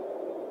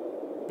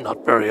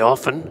 Not very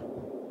often,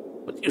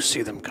 but you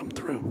see them come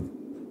through.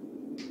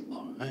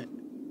 All right.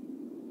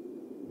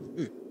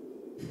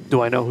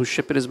 Do I know whose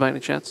ship it is by any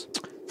chance?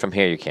 From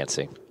here, you can't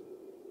see.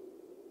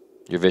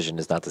 Your vision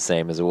is not the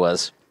same as it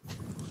was.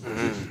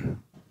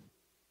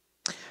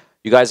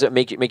 You guys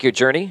make your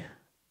journey.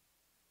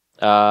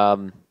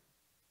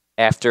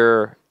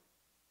 After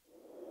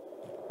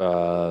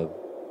 3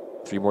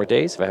 more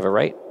days, if I have it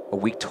right, a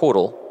week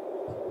total,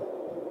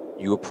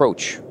 you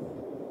approach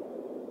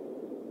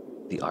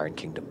the Iron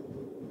Kingdom.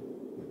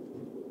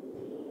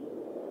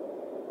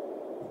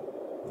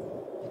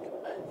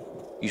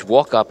 You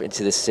walk up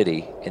into the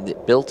city, and it's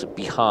built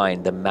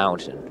behind the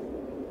mountain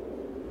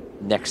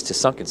next to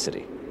Sunken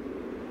City.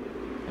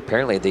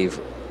 Apparently,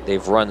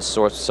 they've run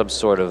some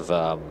sort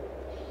of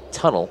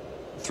tunnel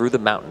through the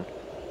mountain,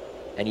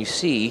 and you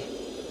see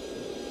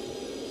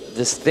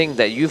this thing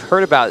that you've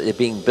heard about it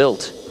being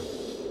built,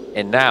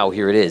 and now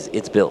here it is.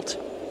 It's built.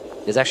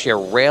 There's actually a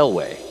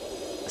railway,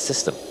 a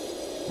system.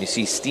 And you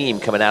see steam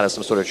coming out of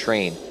some sort of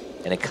train,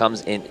 and it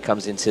comes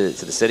into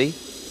the city.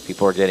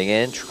 People are getting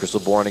in.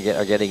 Crystalborn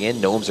are getting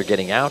in. Gnomes are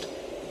getting out,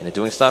 and they're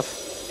doing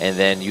stuff. And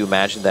then you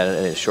imagine that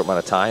in a short amount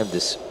of time,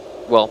 as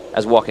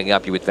walking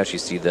up, you would eventually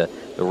see the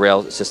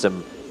rail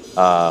system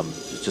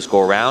just go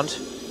around,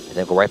 and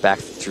then go right back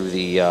through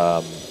the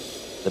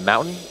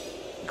mountain,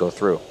 and go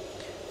through.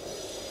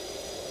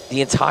 The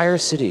entire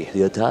city,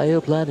 the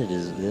entire planet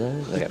is.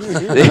 Okay.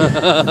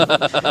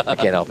 I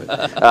can't help it.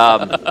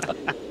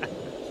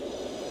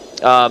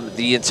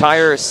 The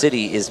entire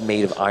city is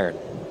made of iron.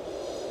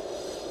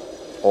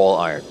 All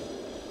iron.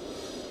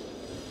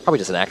 Probably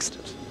just an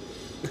accident.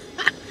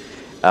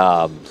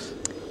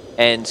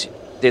 And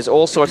there's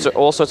all sorts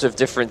of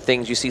different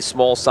things. You see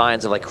small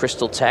signs of like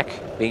crystal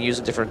tech being used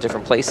in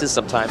different places.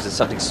 Sometimes it's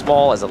something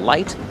small as a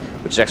light,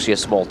 which is actually a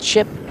small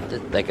chip,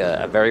 like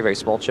a very, very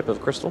small chip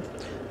of crystal,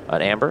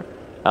 an amber.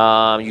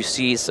 You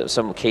see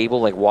some cable,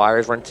 like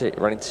wires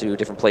running to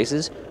different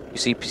places. You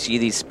see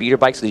these speeder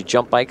bikes, these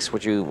jump bikes,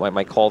 what you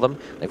might call them,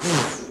 like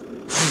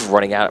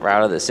running out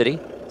of the city.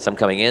 Some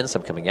coming in,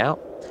 some coming out.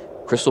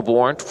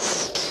 Crystalborn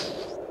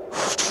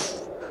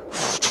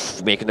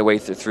making their way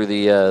through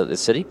the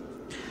city.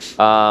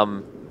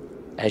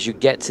 As you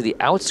get to the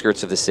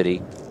outskirts of the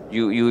city,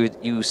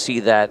 you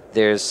see that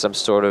there's some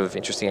sort of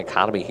interesting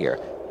economy here.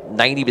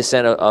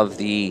 90% of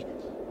the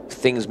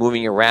things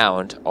moving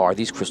around are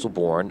these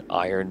crystal-born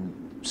iron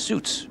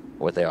suits,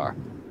 what they are.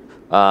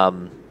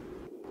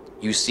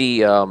 You see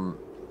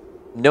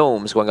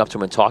gnomes going up to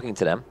them and talking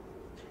to them,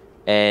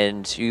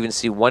 and you even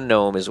see one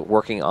gnome is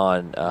working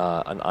on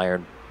an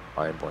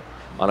ironborn,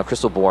 on a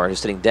crystal-born who's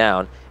sitting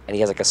down, and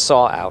he has like a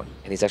saw out,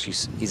 and he's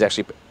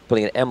actually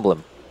putting an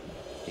emblem.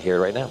 You hear it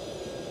right now.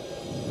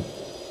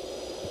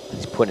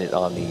 He's putting it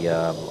on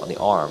the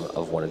arm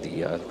of one of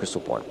the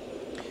crystalborn.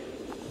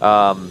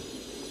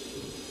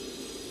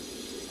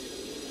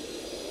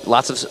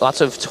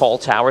 Lots of tall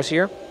towers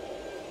here,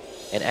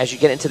 and as you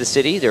get into the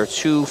city, there are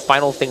two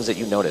final things that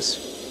you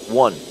notice.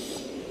 One,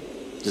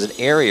 there's an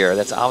area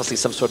that's obviously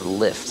some sort of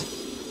lift,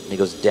 and it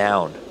goes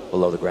down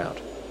below the ground.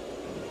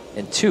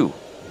 And two,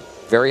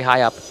 very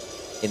high up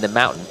in the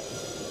mountain,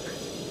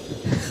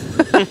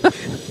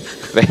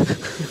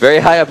 very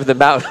high up in the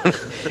mountain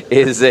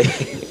is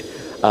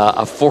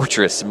a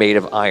fortress made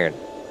of iron,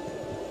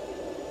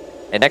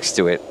 and next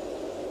to it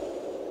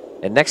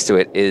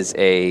is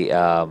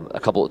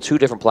two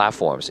different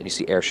platforms, and you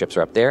see airships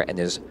are up there, and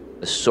there's an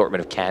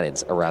assortment of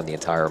cannons around the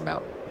entire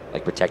mountain,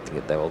 like protecting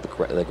it,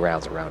 the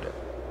grounds around it.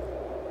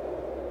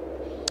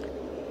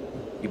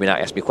 You may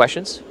not ask me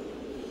questions.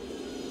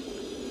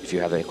 If you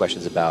have any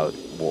questions about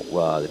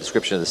the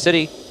description of the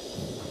city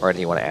or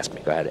anything you want to ask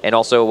me, go ahead. And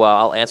also,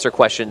 I'll answer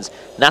questions,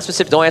 not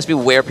specific. Don't ask me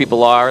where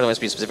people are. Don't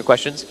ask me specific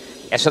questions.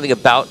 Ask something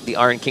about the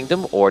Iron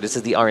Kingdom, or this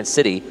is the Iron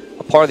City,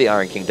 a part of the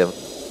Iron Kingdom,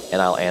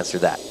 and I'll answer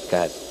that. Go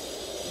ahead.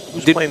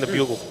 Who's playing the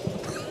bugle?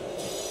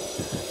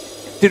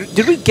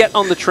 Did we get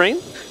on the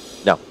train?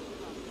 No.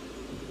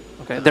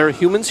 Okay. There are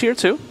humans here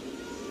too?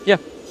 Yeah.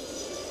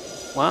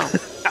 Wow.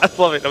 I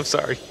love it. I'm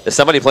sorry. There's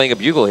somebody playing a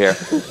bugle here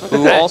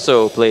who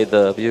also played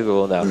the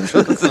bugle now.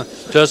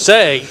 Just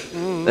saying.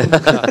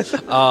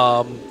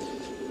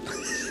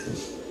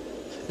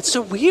 It's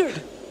so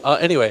weird.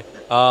 Anyway,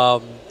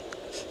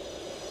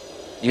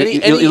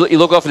 you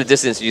look off in the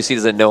distance and you see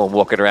there's a gnome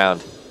walking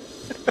around.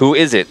 Who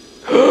is it?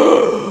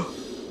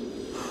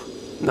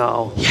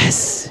 No.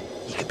 Yes,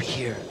 he could be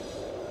here.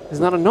 He's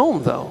not a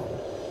gnome though.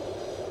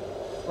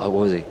 What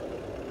was he?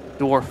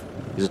 Dwarf.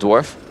 He's a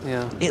dwarf?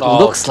 Yeah. It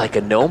looks like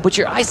a gnome, but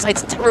your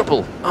eyesight's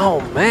terrible.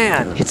 Oh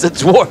man. It's a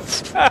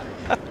dwarf.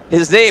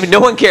 His name, no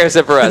one cares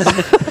except for us.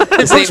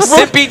 His name's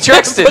Sippy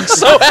Trexton.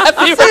 So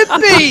happy.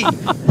 Sippy!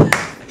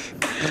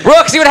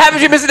 Brooke, see what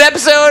happens if you miss an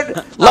episode?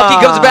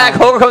 Lucky comes back,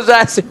 Homer comes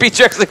back, Sippy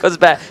Trexton comes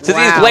back. Since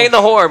he's playing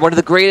the horn, one of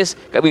the greatest.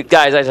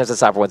 Guys, I just have to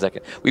stop for 1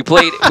 second. We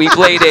played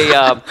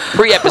a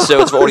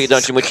pre-episodes for Audio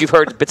Dungeon, which you've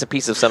heard bits and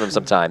pieces of some of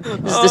them sometime.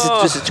 This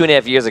is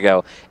 2.5 years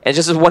ago. And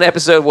just as one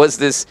episode was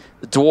this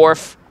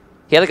dwarf.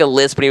 He had like a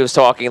lisp when he was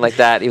talking like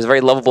that. He was a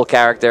very lovable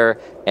character,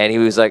 and he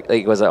was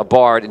he was a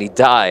bard, and he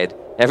died.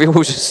 Everyone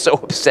was just so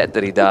upset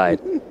that he died.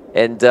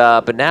 And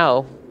but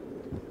now,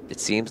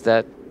 it seems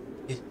that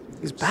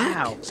he's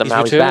back.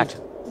 Somehow he's back.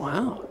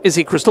 Wow. Is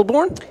he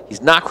Crystalborn? He's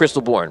not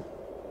Crystalborn.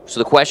 So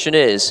the question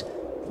is,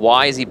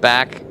 why is he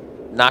back?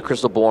 Not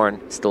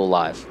Crystalborn, still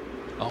alive.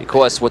 Okay.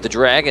 Because what the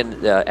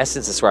dragon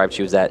essence described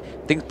to you is that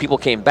I think people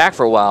came back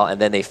for a while, and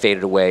then they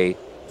faded away.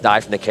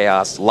 Died from the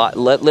chaos,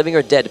 living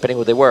or dead, depending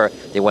on who they were,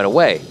 they went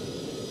away.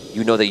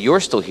 You know that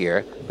you're still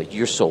here, but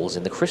your soul's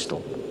in the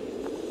crystal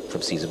from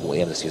the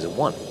end of season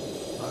 1.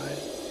 Right.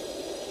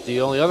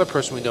 The only other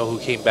person we know who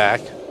came back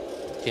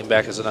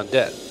as an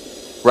undead.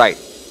 Right.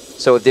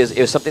 So if it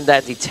was something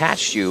that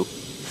detached you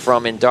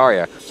from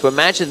Indaria. So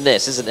imagine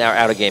this. This is an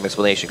out-of-game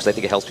explanation because I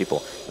think it helps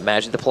people.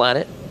 Imagine the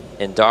planet,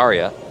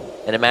 Indaria,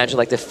 and imagine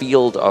like the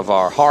field of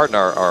our heart and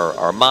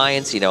our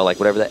minds, like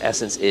whatever the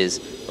essence is,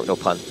 or no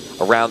pun,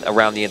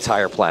 around the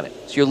entire planet.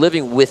 So you're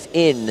living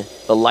within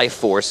the life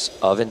force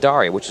of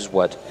Indaria, which is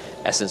what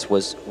Essence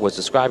was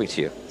describing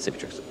to you,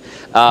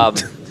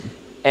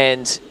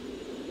 and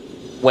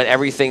when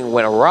everything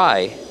went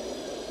awry,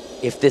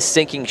 if this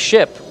sinking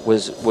ship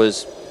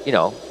was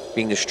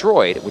being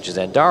destroyed, which is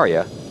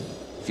Indaria,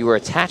 if you were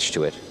attached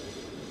to it,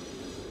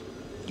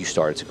 you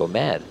started to go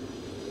mad.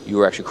 You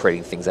were actually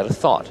creating things out of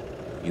thought.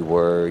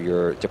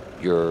 Your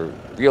your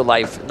real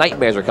life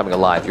nightmares are coming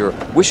alive. Your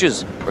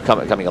wishes are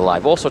coming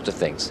alive. All sorts of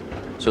things.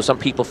 So some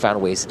people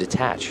found ways to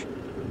detach,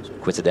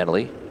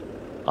 coincidentally,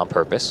 on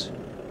purpose.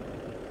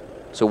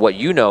 So what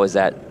you know is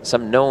that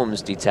some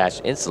gnomes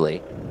detached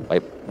instantly.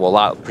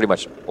 Pretty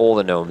much all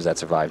the gnomes that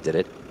survived did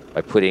it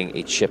by putting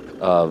a chip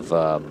of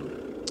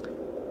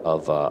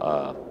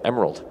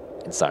emerald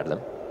inside of them.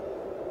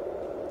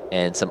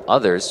 And some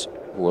others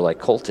who were like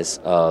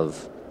cultists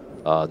of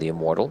the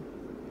immortal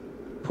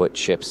put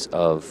chips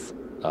of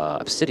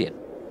obsidian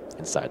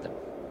inside them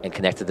and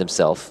connected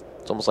themselves.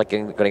 It's almost like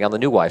getting on the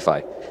new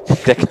Wi-Fi.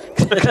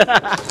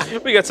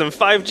 We got some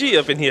 5G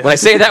up in here. When I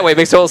say it that way, it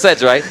makes total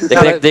sense, right?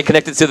 They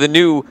connected to the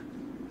new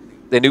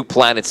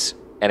planet's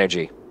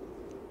energy.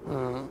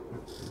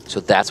 So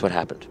that's what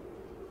happened.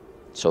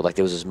 So like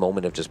there was this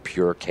moment of just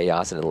pure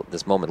chaos, and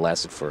this moment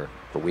lasted for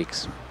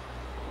weeks.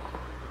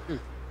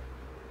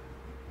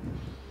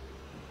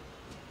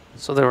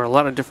 So there were a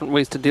lot of different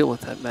ways to deal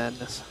with that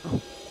madness.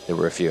 There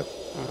were a few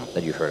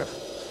that you've heard of.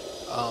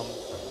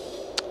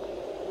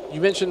 You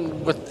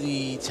mentioned what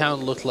the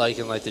town looked like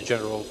and like the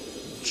general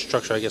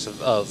structure, I guess,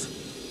 of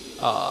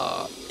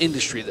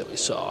industry that we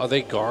saw. Are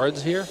they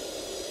guards here?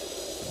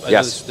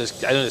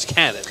 Yes. I know there's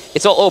cannon.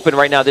 It's all open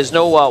right now. There's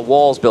no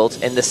walls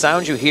built, and the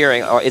sounds you're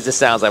hearing is the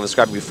sounds I was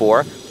describing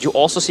before. You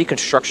also see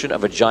construction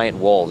of a giant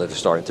wall that they're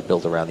starting to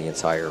build around the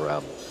entire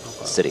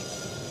city.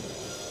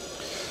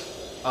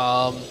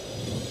 All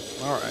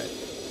right.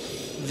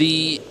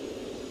 The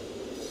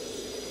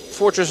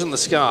fortress in the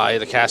sky,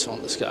 the castle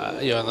in the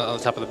sky, on the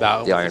top of the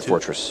mountain. The Iron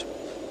Fortress.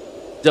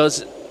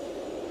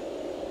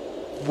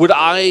 Would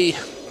I?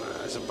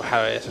 How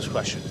do I ask this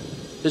question?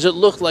 Does it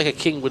look like a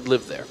king would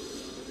live there?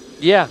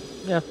 Yeah.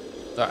 All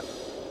right.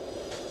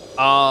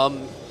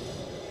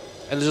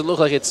 And does it look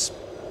like it's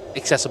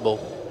accessible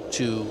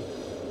to?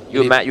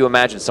 You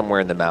imagine somewhere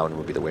in the mountain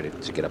would be the way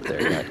to get up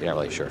there. You're not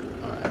really sure.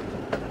 All right.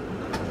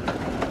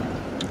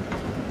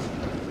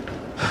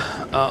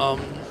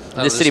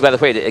 This city, by the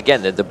way,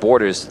 again, the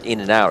borders in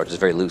and out are just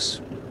very loose.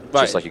 It's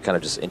Right. just like you kind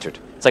of just entered.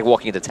 It's like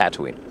walking into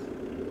Tatooine.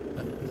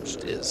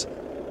 Just is.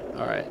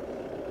 All right.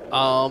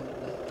 I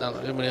don't know.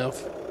 Anybody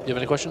else? Do you have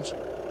any questions?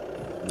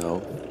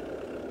 No.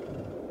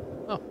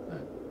 Oh.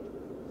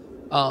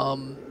 All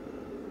right.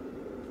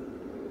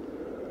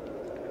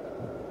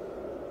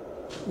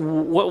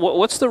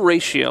 What's the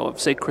ratio of,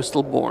 say,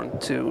 crystal-born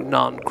to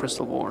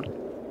non-crystal-born?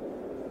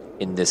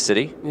 In this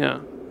city, Yeah.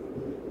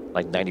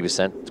 like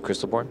 90%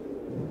 crystal-born.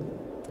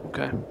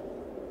 Okay.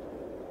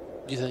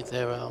 Do you think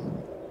they're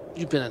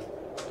you've been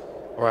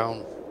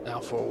around now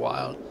for a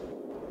while?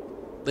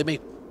 They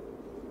make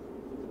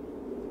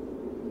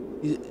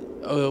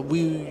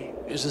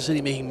is the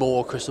city making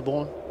more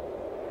crystal-born?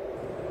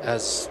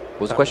 What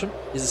was the question?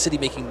 Is the city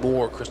making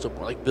more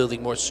crystal-born, like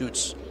building more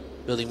suits,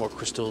 building more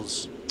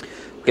crystals?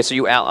 Okay, so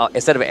you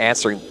instead of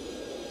answering,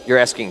 you're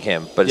asking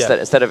him, but Yeah.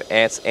 instead of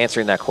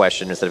answering that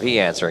question, instead of he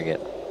answering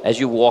it, as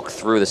you walk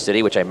through the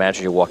city, which I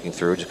imagine you're walking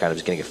through, just kind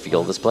of getting a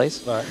feel of this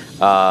place, Right.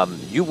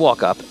 you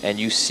walk up and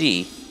you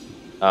see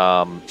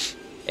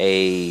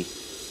a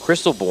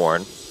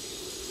crystal-born,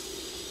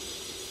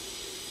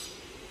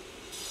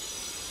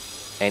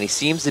 and he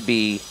seems to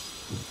be,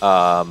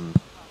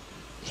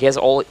 he has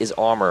all his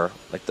armor,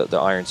 like the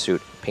iron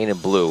suit,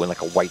 painted blue and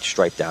like a white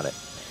stripe down it.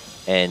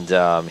 And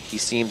he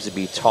seems to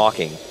be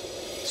talking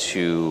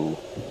to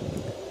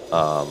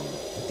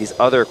these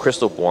other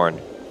crystal-born,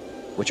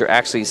 which are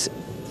actually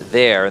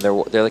there, and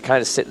they're like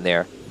kind of sitting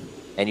there,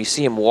 and you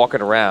see him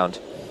walking around,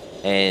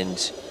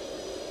 and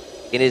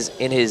in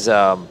his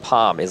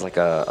palm is like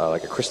a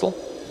crystal,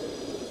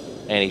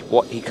 and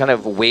he kind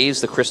of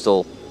waves the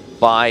crystal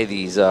by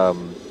these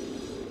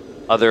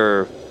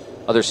other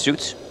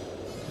suits,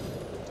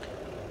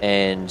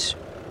 and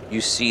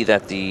you see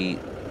that the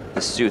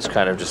suits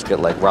kind of just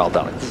get like riled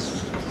down.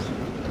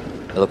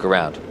 They look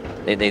around.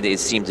 They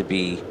seem to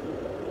be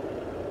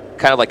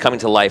kind of like coming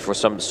to life, or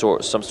some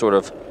sort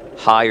of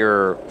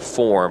higher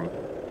form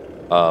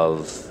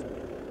of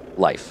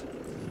life.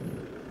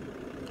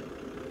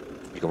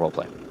 You can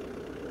roleplay.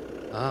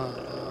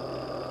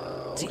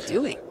 What's he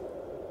doing?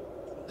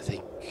 I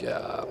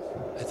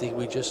think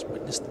we just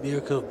witnessed the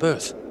miracle of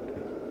birth.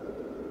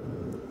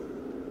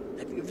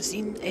 Have you ever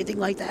seen anything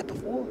like that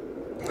before?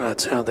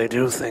 That's how they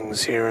do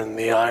things here in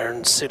the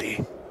Iron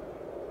City.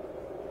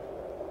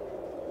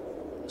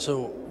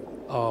 So,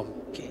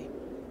 Okay.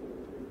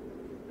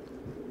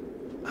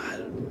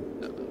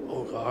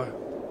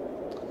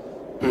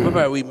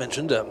 remember we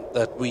mentioned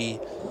that we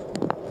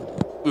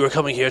were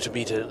coming here to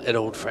meet an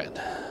old friend,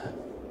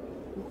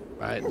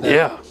 right?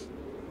 Yeah.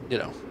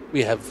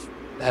 We have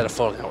had a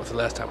falling out with the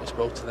last time we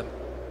spoke to them.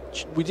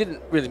 We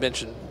didn't really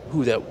mention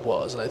who that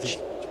was, and I think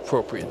it's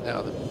appropriate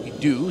now that we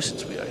do,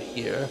 since we are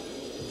here.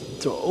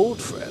 So our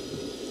old friend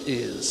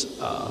is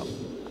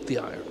the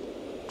Iron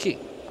King.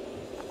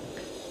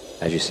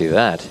 As you see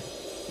that,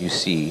 you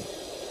see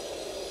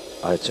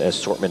an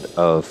assortment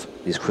of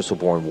these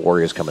crystal-born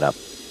warriors coming up,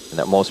 and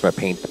that most of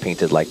them are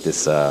painted like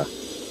this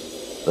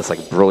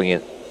like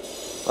brilliant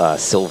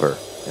silver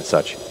and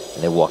such.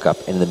 And they walk up,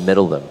 and in the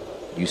middle of them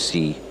you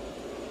see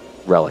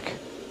Relic.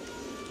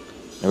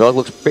 And Relic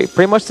looks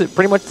pretty much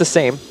the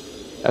same.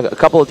 A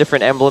couple of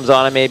different emblems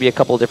on it, maybe a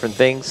couple of different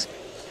things.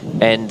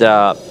 And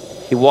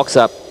he walks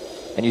up,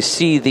 and you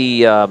see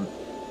the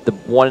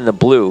one in the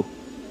blue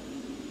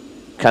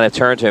kind of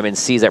turn to him and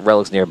sees that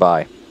Relic's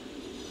nearby.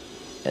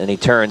 And then he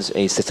turns and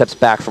he steps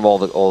back from all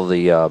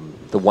the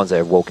ones that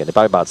have woken.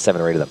 Probably about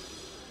 7 or 8 of them.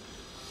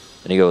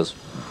 And he goes,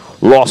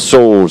 "Lost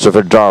souls of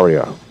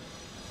Eldaria,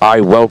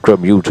 I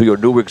welcome you to your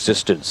new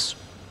existence,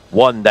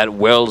 one that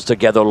welds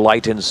together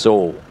light and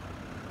soul.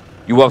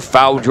 You have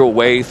found your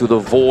way through the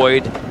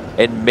void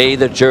and made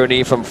the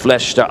journey from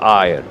flesh to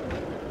iron.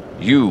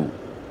 You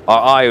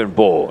are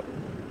Ironborn."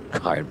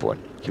 Ironborn.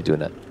 Keep doing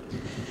that.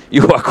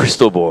 "You are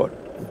Crystalborn.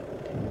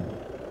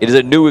 It is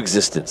a new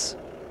existence,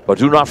 but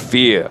do not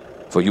fear,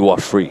 for you are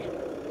free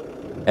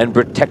and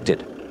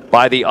protected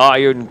by the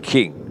Iron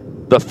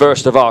King, the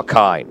first of our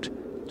kind,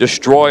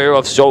 destroyer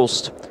of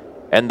Solst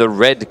and the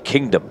Red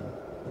Kingdom,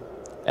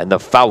 and the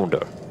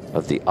founder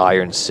of the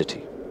Iron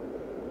City.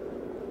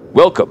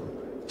 Welcome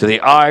to the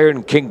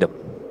Iron Kingdom.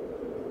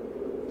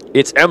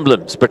 Its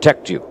emblems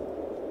protect you.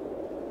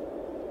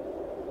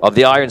 Of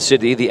the Iron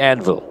City, the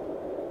anvil.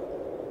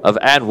 Of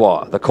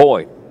Anwar, the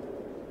coin.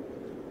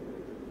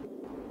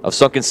 Of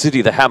Sunken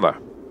City, the hammer.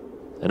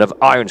 And of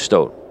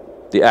Ironstone,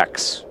 the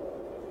axe.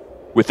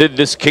 Within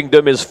this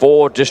kingdom is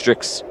 4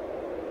 districts.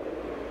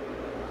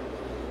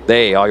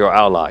 They are your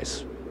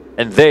allies,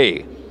 and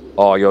they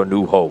are your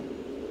new home.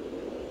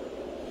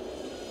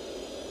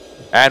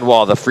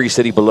 Anwar, the free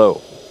city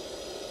below.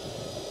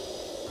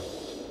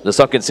 The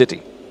Sunken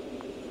City.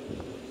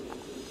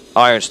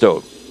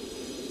 Ironstone.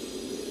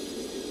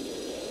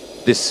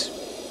 This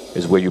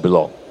is where you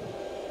belong.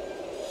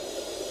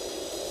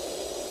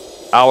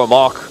 Our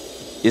mark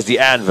is the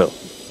anvil.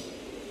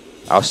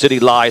 Our city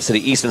lies to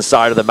the eastern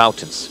side of the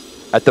mountains,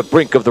 at the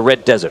brink of the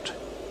Red Desert.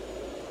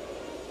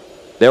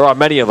 There are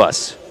many of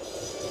us,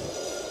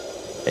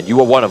 and you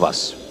are one of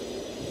us.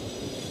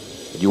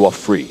 And you are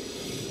free."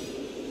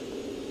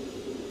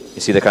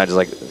 You see, they're kind of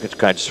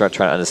just start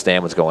trying to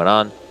understand what's going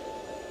on.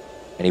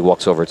 And he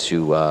walks over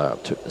to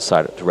the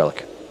side to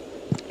Relic.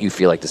 You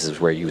feel like this is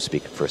where you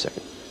speak for a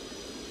second.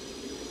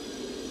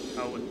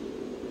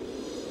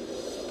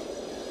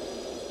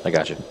 I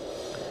got you.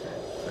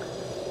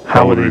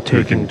 How are they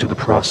taking to the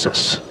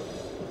process?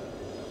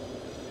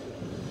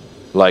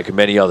 Like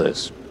many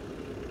others,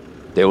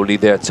 they will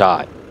need their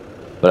time.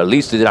 But at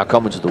least they did not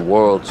come into the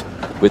world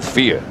with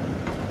fear.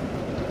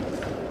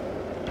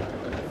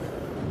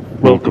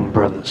 Welcome,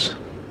 brothers.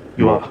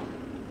 You are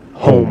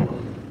home.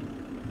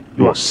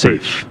 You are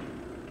safe.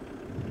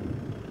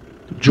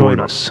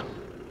 Join us.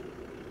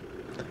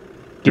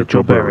 Get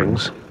your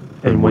bearings,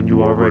 and when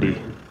you are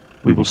ready,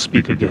 we will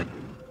speak again.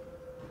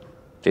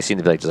 They seem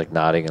to be just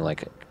nodding and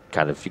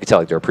kind of, you can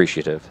tell they're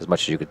appreciative as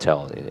much as you could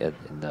tell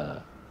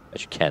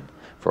as you can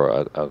for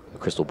a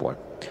Crystalborn.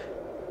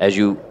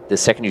 The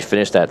second you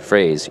finish that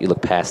phrase, you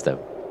look past them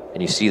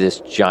and you see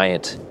this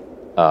giant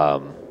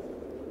robot.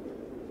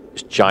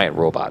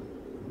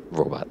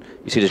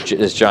 You see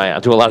this giant.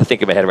 I'm doing a lot of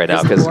thinking in my head right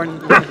now because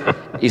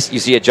you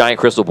see a giant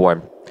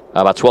Crystalborn,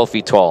 about 12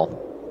 feet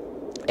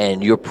tall,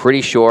 and you're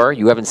pretty sure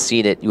you haven't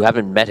seen it. You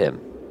haven't met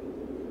him.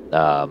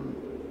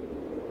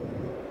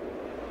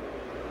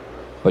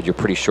 But you're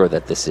pretty sure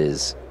that this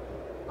is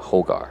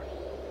Hogar.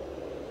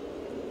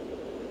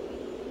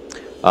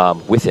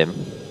 With him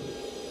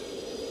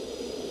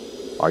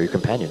are your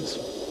companions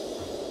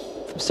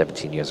from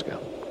 17 years ago.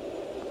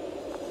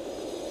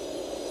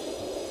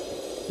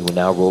 You will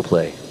now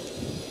roleplay.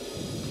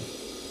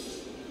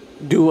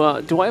 Do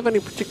I have any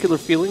particular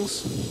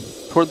feelings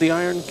toward the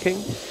Iron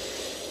King?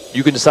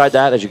 You can decide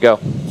that as you go.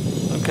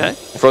 Okay.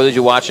 For those of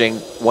you watching,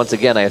 once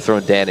again, I have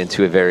thrown Dan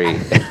into a very,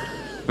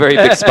 very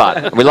big spot.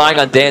 I'm relying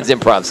on Dan's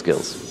improv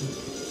skills.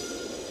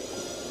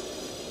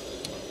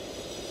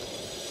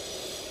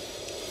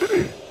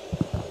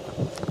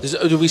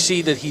 Do we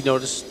see that he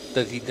noticed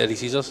that he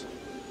sees us?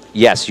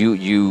 Yes,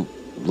 you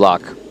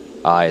lock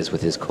eyes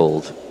with his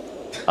cold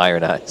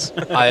iron eyes.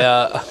 All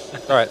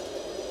right.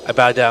 I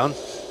bow down.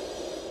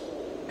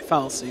 I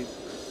follow suit.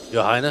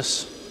 Your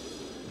Highness,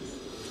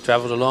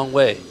 traveled a long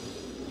way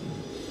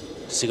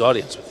to seek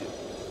audience with you.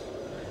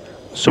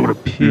 So it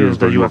appears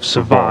that you have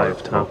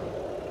survived, huh?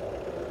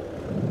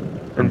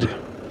 And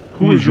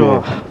who is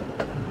your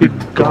big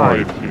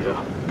guide here?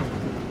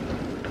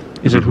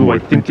 Is it who I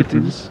think it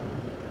is?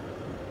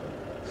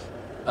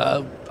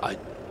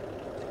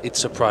 It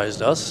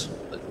surprised us.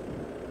 But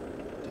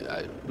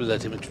I will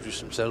let him introduce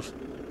himself.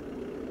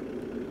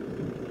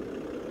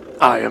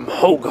 I am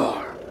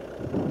Hogar,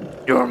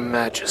 your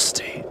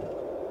majesty.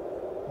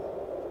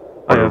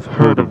 I have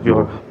heard of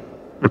your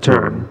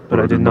return, but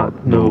I did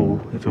not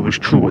know if it was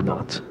true or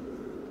not.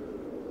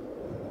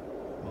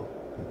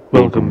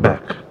 Welcome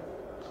back.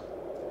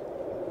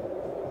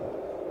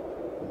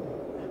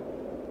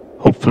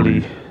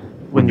 Hopefully,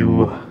 when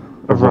you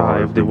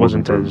arrived, it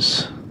wasn't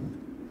as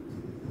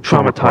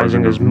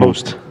traumatizing as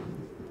most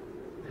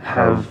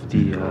have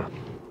the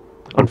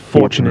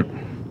unfortunate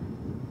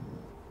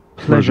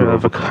pleasure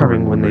of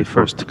occurring when they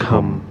first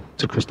come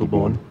to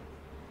Crystalborn.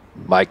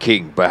 My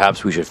king,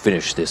 perhaps we should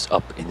finish this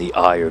up in the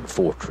Iron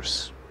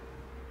Fortress.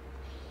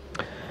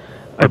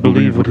 I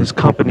believe with his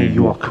company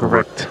you are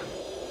correct.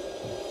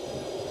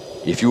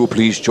 If you will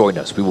please join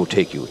us, we will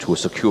take you to a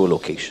secure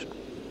location.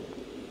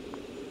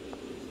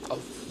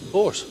 Of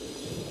course.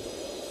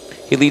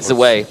 He leads the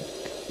way.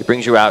 He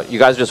brings you out. You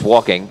guys are just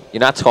walking. You're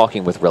not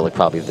talking with Relic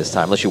probably this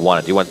time, unless you want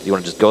it. Do you want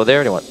to just go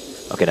there? Or do you want?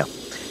 Okay, no.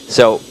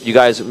 So you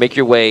guys make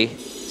your way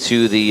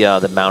to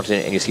the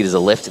mountain, and you see there's a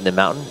lift in the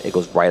mountain. It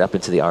goes right up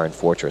into the Iron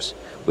Fortress.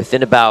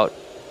 Within about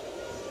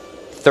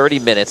 30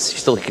 minutes, you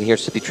still can hear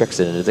Sippy Tricks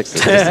in the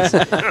distance,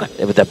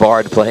 with that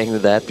bard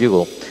playing that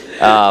bugle.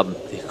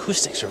 The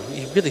acoustics are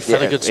really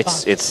found a good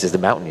spot. It's the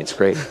mountain. It's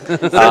great.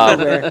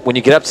 When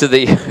you get up to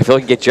the, I feel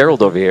like you can get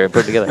Gerald over here and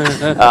put it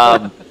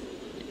together.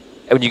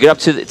 When you get up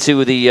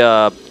to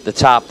the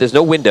top, there's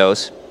no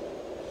windows,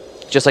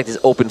 just like this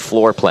open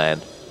floor plan,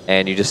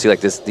 and you just see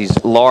like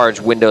these large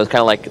windows,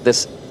 kind of like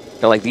this,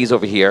 kind of like these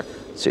over here,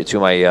 to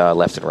my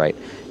left and right,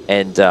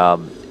 and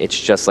it's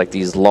just like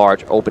these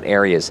large open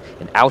areas,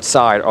 and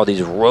outside are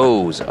these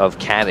rows of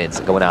cannons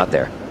going out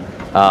there,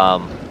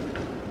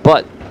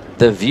 but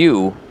the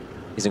view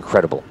is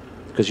incredible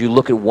because you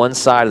look at one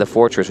side of the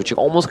fortress, which you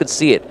almost could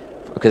see it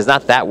because it's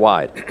not that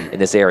wide in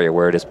this area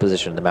where it is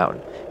positioned in the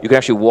mountain. You can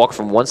actually walk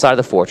from one side of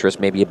the fortress,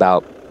 maybe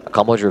about a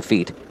couple hundred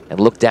feet, and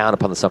look down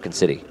upon the sunken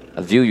city,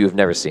 a view you've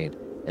never seen,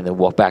 and then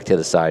walk back to the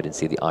other side and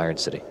see the Iron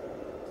City.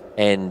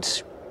 And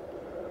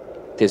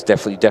there's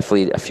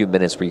definitely a few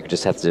minutes where you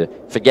just have to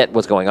forget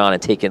what's going on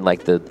and take in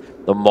like the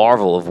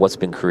marvel of what's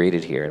been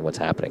created here and what's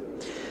happening.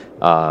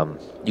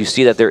 You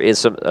see that there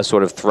is a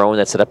sort of throne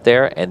that's set up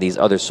there, and these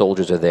other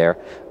soldiers are there,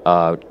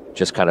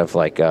 just kind of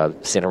like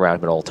sitting around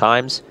him at all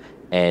times.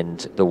 And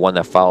the one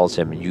that follows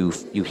him, you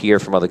hear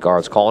from other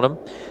guards calling him,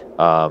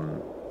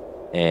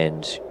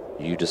 and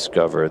you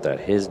discover that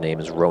his name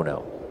is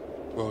Rono.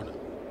 Rono.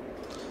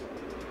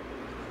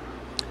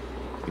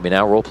 You may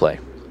now roleplay.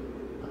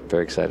 I'm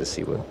very excited to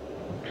see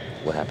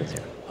what happens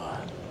here.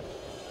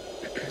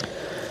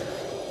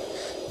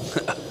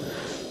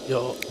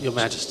 Your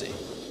Majesty.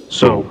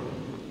 So,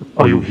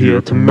 are you here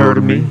to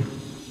murder me?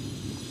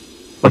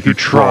 Like you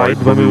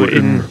tried when we were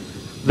in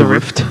the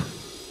rift?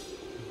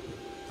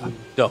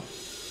 No.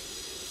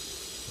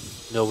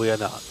 No, we are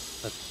not.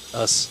 Let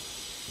us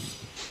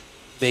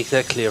make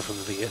that clear from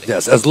the beginning.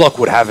 Yes, as luck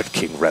would have it,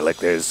 King Relic,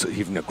 there's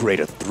even a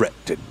greater threat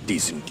to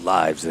decent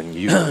lives than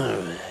you.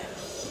 All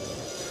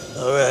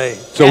right.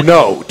 So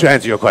no, to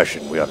answer your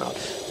question, we are not.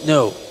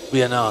 No,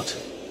 we are not.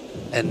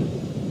 And,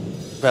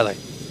 Relic,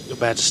 Your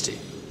Majesty,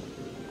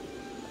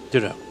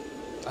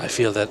 I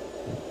feel that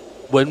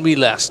when we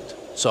last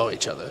saw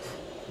each other,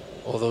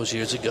 all those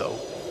years ago,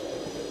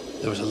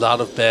 there was a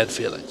lot of bad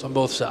feelings on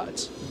both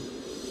sides.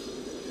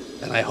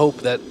 And I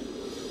hope that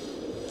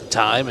the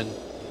time and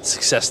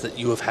success that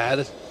you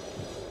have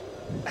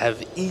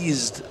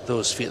eased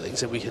those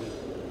feelings, and we can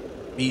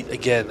meet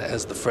again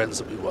as the friends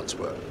that we once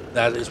were.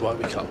 That is why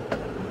we come.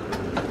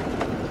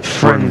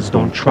 Friends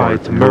don't try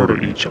to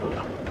murder each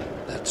other.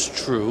 That's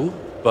true,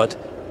 but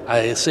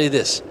I say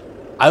this.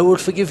 I will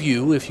forgive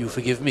you if you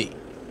forgive me.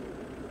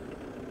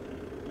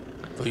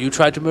 For you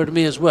tried to murder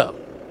me as well.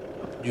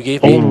 You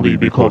gave me... Only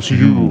because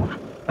you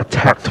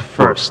attacked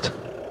first.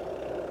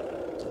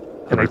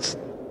 And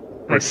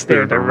I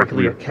stared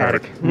directly at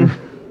Caddick.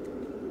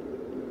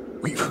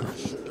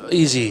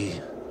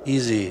 Easy.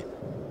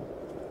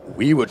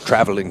 We were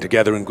traveling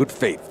together in good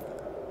faith.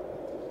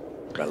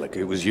 Relic,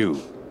 it was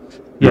you.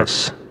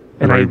 Yes,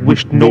 and I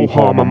wished no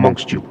harm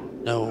amongst you.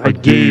 No. I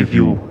gave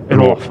you an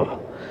offer,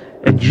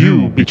 and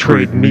you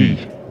betrayed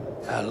me.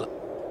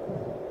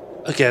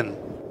 Again,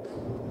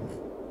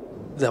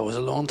 that was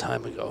a long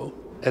time ago,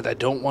 and I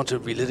don't want to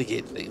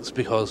relitigate things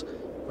because,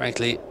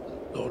 frankly,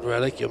 Lord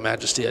Relic, Your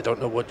Majesty, I don't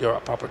know what your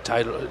proper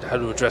title, how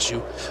to address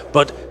you,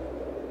 but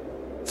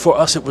for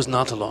us it was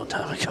not a long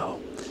time ago,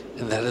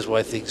 and that is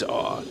why things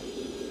are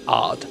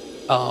odd.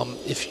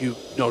 If you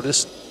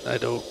noticed, I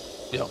don't,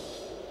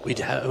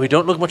 we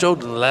don't look much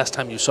older than the last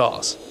time you saw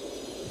us.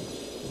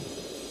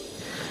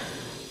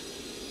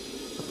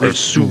 I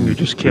assume you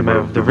just came out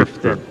of the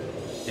rift then.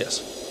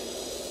 Yes.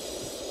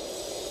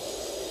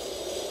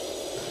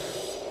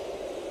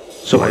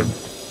 So I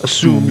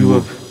assume you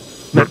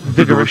have met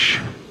Vigorish.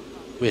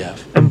 We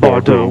have. And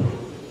Bardot.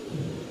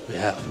 We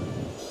have.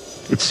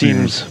 It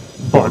seems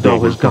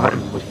Bardot has gotten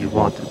what he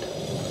wanted.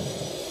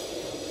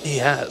 He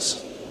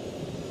has.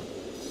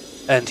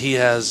 And he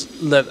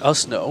has let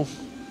us know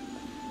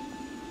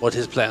what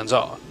his plans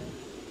are.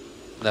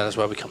 That is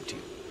why we come to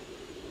you.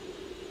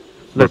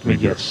 Let me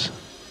guess.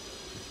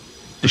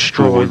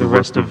 Destroy the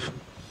rest of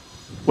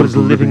what is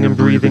living and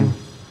breathing?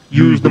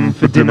 Use them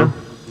for dinner?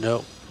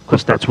 No.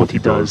 Because that's what he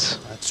does.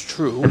 That's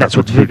true. And that's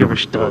what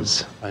Vigorish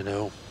does. I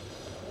know.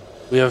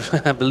 We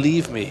have,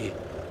 believe me,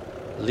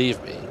 the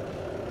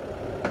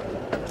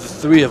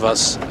three of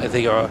us, I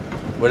think, are,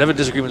 whatever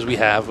disagreements we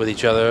have with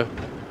each other,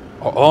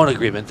 are all in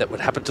agreement that what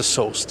happened to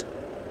Soest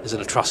is an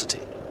atrocity.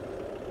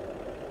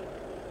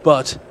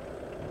 But,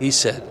 he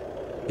said,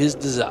 his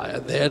desire,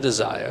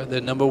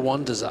 their number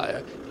one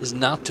desire, is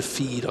not to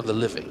feed on the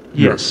living.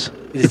 Yes,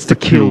 it's to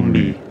kill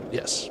me.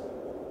 Yes.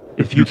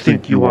 If you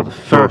think you are the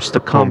first to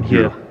come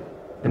here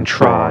and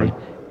try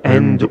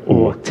and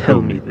or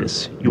tell me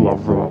this, you are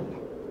wrong.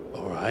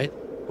 All right.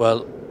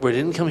 Well, we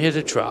didn't come here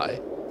to try.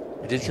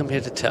 We did come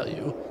here to tell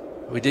you.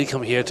 We did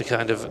come here to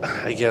kind of,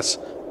 I guess,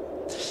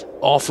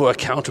 offer a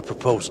counter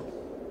proposal.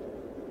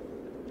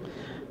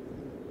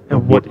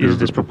 And what is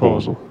this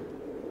proposal?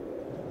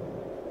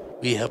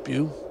 We help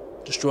you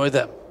destroy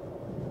them.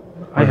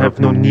 I have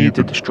no need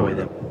to destroy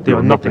them. They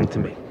are nothing to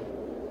me.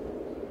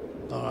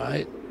 All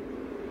right.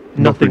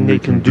 Nothing they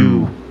can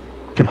do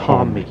can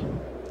harm me.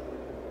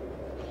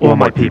 Or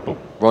my people.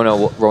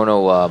 Rono,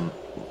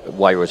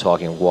 while you were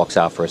talking, walks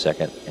out for a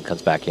second and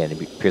comes back in.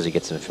 He appears to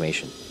get some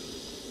information.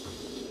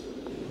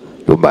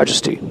 Your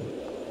Majesty,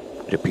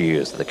 it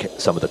appears that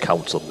some of the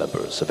council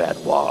members of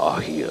Anwar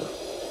are here.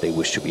 They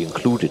wish to be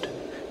included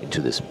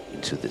into this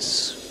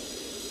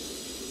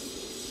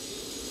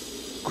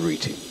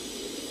greeting.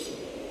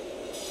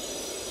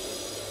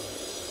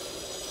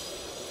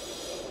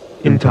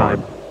 In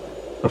time.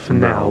 But for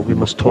now, we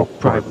must talk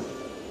privately.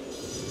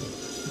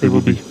 They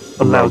will be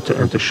allowed to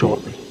enter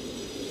shortly.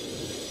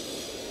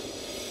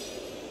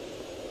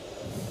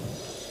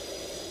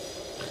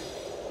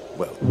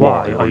 Well,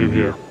 Why are you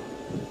here?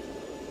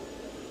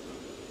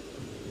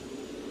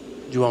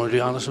 Do you want me to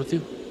be honest with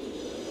you?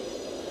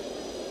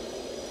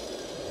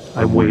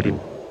 I'm waiting.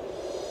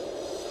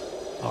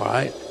 All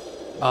right.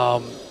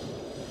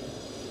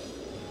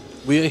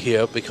 We are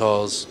here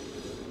because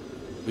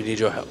we need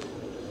your help.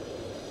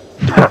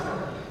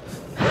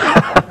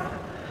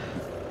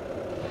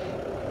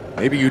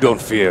 maybe you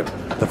don't fear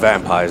the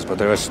vampires, but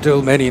there are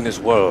still many in this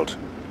world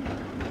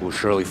who will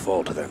surely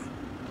fall to them.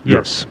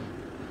 Yes.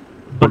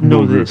 But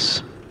know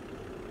this.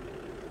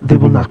 They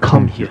will not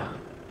come here.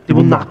 They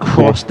will not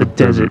cross the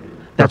desert.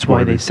 That's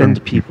why they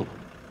send people.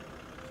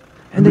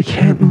 And they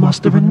can't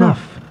muster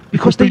enough,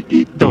 because they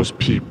eat those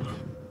people.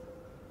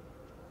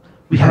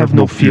 We have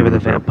no fear of the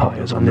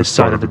vampires on this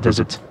side of the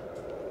desert.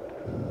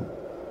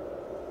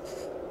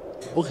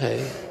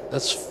 Okay,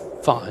 that's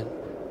fine.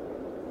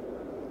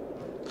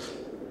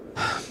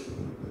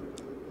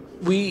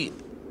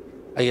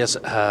 I guess,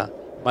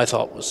 my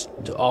thought was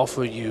to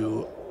offer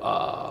you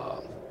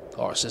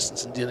our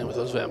assistance in dealing with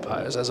those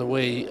vampires as a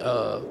way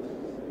of,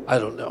 I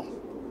don't know,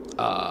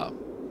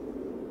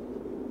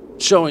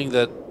 showing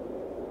that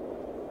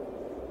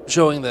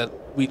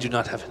we do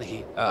not have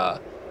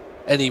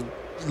any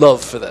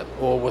love for them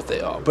or what they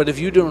are. But if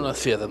you do not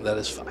fear them, that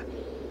is fine.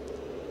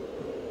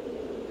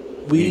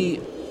 Go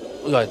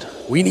ahead.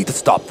 We need to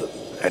stop them,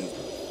 and,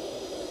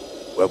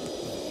 well,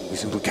 we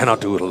simply cannot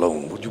do it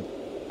alone. Would you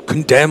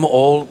condemn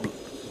all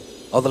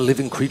other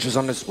living creatures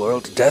on this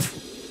world to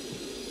death?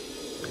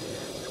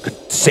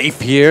 Safe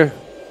here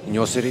in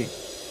your city?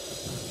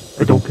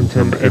 I don't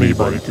condemn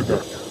anybody to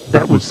death.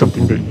 That was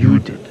something that you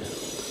did.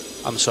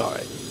 I'm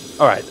sorry.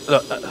 All right.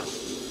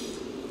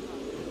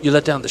 You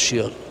let down the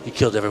shield. You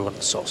killed everyone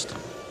in Solst.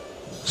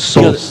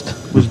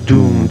 Solst was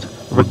doomed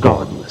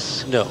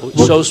regardless. No,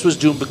 Solst was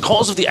doomed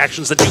because of the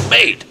actions that you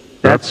made.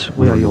 That's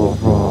where you're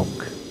wrong.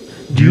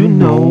 Do you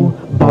know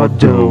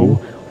Bardot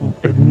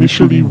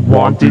initially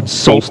wanted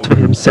Solst for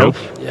himself?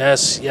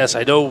 Yes,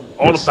 I know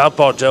all about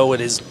Bardot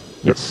and his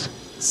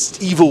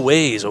evil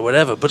ways or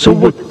whatever, but... So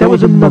what, there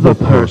was another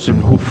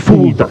person who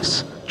fooled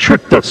us,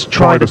 tricked us,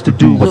 tried us to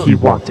do what he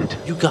wanted.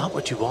 You got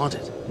what you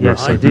wanted.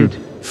 Yes, right? I did.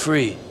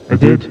 Free. I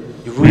did.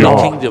 You rule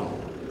the kingdom.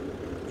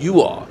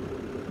 You are.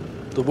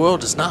 The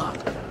world is not.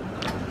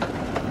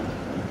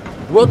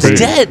 The world's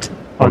dead.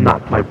 Are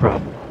not my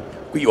problem.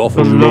 We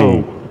offer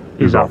Below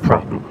is our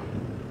problem.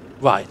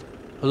 Right.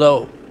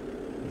 Hello.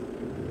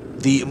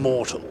 The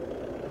immortal.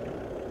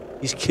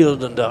 He's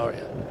killed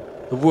Andaria.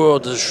 The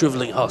world is a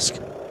shriveling husk.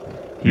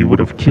 He would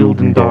have killed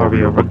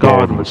Andaria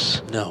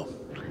regardless. No.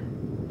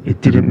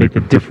 It didn't make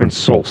a difference,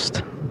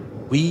 Solst.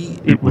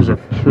 It was a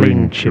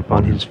playing chip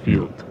on his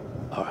field.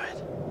 All right.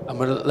 I'm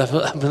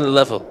gonna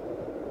level.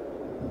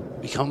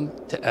 We come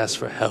to ask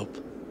for help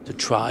to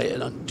try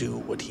and undo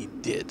what he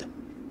did.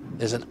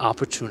 There's an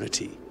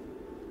opportunity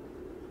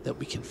that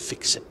we can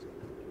fix it.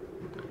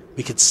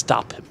 We can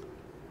stop him.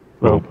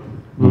 Well,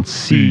 we'll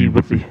see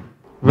what the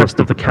rest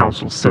of the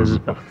council says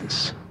about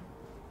this.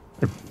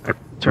 I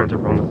turned to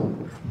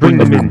Ronan. Bring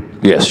them in.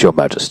 Yes, Your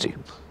Majesty.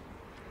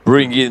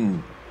 Bring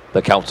in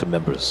the council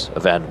members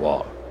of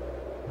Anwar.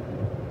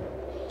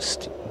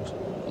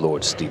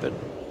 Lord Stephen.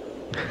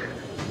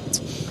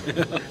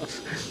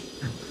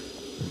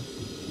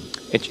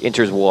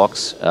 Enters,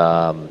 walks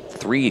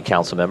 3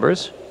 council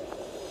members.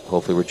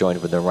 Hopefully we're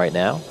joined with them right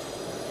now.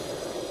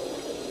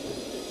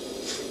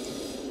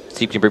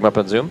 Steve, can you bring them up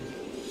on Zoom?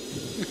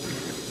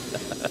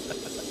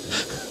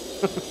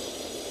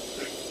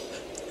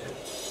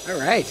 All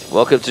right.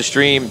 Welcome to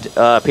streamed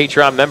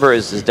Patreon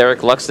members is Derek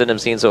Luxton I'm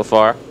seeing so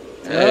far.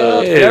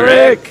 Hey,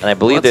 Derek. And I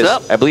believe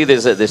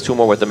there's 2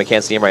 more with them. I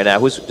can't see them right now.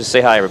 Just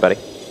say hi, everybody.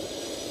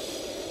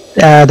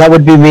 That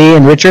would be me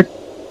and Richard.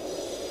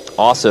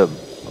 Awesome.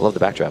 I love the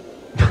backdrop.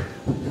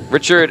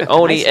 Richard,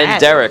 Oni, Nice and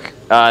hat. Derek.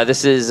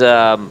 This is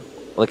the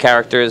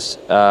characters.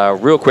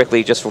 Real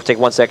quickly, just take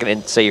 1 second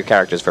and say your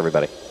characters for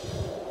everybody.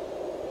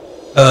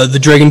 The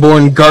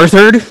Dragonborn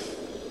Garthard.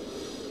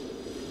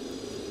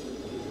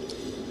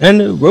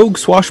 And Rogue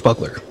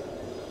Swashbuckler.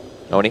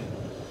 Oni?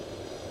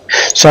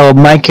 So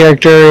my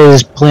character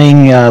is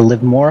playing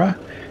Liv Mora.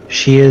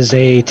 She is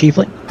a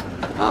tiefling.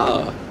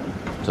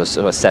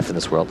 So a Seth in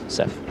this world.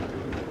 Seth.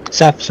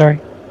 Seth,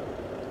 sorry.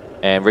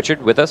 And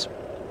Richard with us?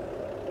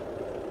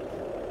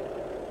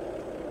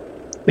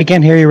 We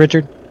can't hear you,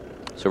 Richard.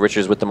 So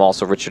Richard's with them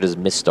also. Richard is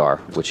Mistar,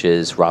 which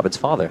is Robin's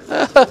father.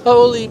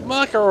 Holy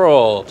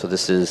mackerel! So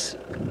this is...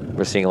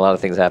 We're seeing a lot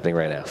of things happening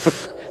right now.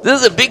 This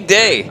is a big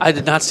day! I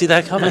did not see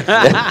that coming.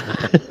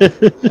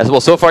 Well,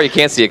 so far you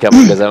can't see it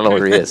coming because I don't know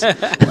where he is.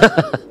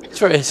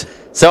 That's right.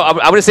 So I'm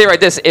going to say right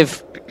this: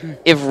 if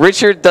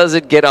Richard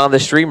doesn't get on the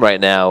stream right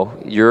now,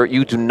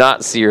 you do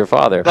not see your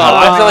father. Oh,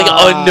 I feel like,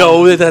 oh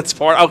no, that's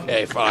part.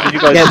 Okay, fine. You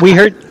guys, yeah, we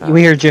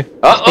heard you.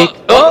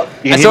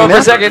 I saw him for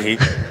a second.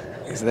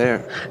 He's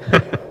there.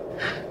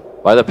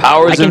 By the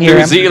powers of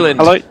New Zealand.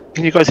 Hello,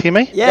 can you guys hear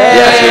me? Yay!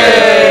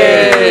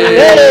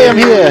 I'm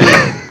here.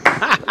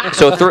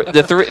 So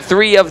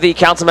three of the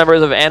council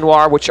members of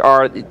Anwar, which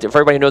are, for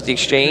everybody who knows the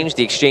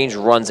exchange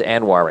runs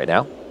Anwar right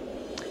now.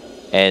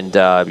 And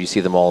you see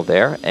them all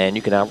there, and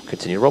you can now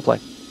continue to roleplay.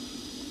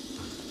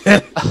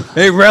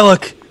 Hey,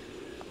 Relic.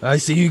 I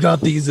see you got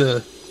these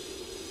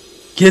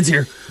kids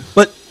here.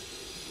 But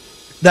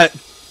that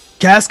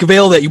cask of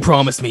ale that you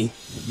promised me,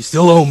 you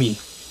still owe me.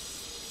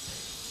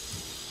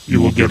 You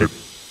will get it.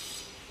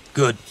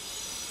 Good.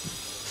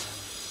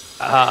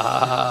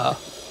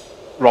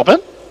 Robin?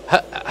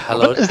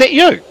 Hello? Robin, is that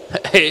you?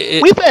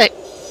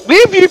 Where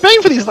have you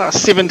been for these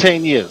last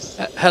 17 years?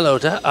 Hello,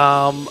 Dad.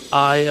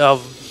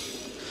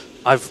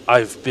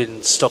 I've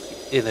been stuck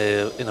in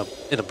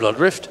a blood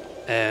rift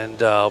and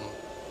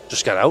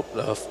just got out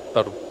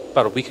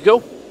about a week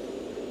ago,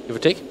 give or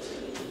take.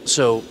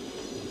 So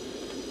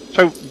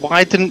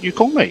why didn't you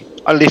call me?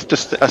 I left a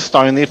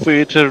stone there for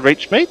you to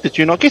reach me. Did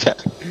you not get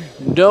it?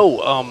 No.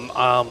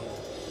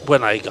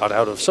 When I got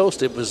out of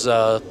Sost, it was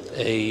a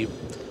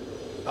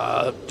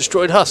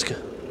destroyed husk,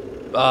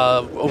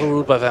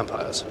 overruled by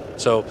vampires.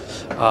 So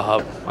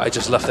I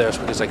just left there as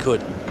quick as I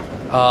could.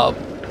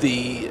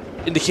 The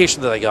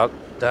indication that I got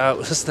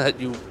was that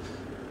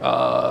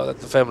that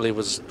the family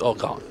was all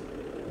gone.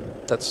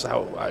 That's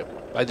how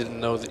I didn't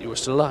know that you were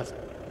still alive.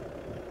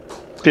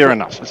 Fair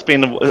enough. It's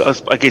been,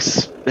 I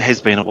guess, it has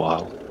been a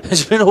while.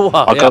 It's been a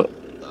while.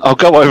 I'll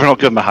go over and I'll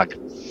give him a hug.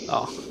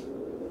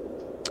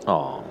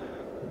 Oh.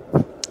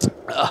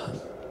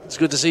 It's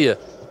good to see you.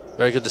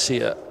 Very good to see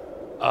you.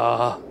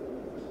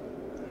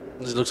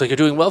 It looks like you're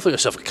doing well for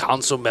yourself.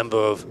 Council member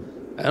of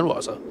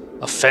Anwar's a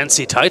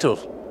fancy title.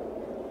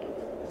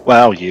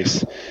 Well,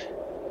 yes.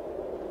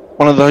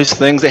 One of those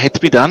things that had to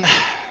be done.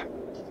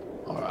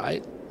 All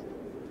right.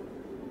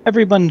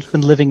 Everyone's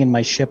been living in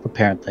my ship,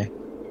 apparently.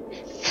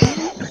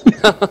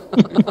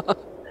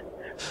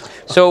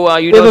 So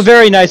we have a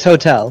very nice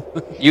hotel.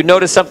 You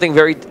notice something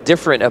very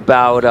different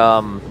about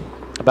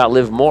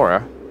Liv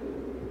Mora.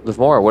 Liv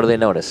Mora, what do they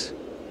notice?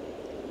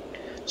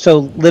 So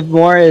Liv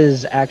Mora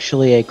is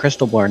actually a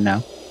crystalborn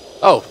now.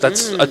 Oh,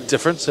 that's a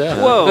difference,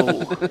 yeah.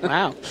 Whoa!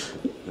 Wow.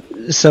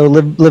 So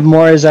Liv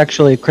Mora is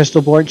actually a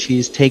crystalborn.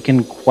 She's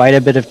taken quite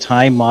a bit of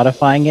time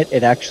modifying it.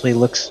 It actually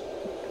looks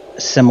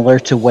similar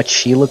to what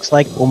she looks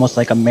like, almost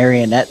like a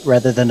marionette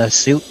rather than a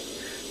suit.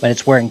 But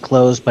it's wearing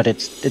clothes, but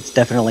it's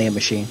definitely a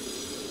machine.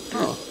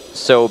 Oh.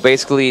 So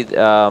basically,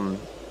 and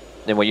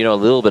what you know a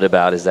little bit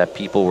about is that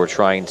people were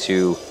trying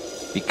to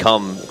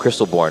become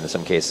crystalborn in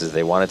some cases.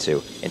 They wanted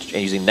to, and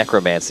using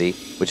necromancy,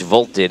 which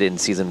Volt did in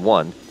Season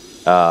 1,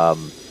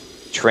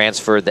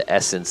 transferred the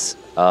essence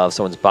of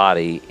someone's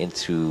body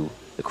into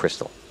the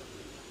crystal.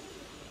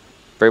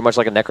 Very much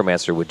like a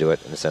necromancer would do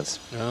it, in a sense.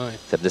 Oh, yeah.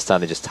 Except this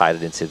time they just tied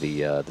it into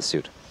the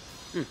suit.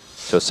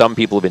 So some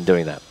people have been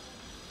doing that.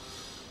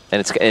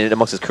 And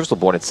amongst this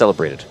crystalborn, it's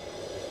celebrated.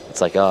 It's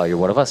like, oh, you're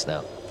one of us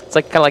now. It's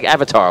like kind of like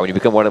Avatar when you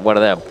become one of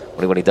them.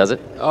 When he does it,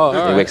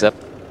 he wakes up.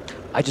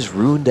 I just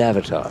ruined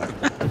Avatar.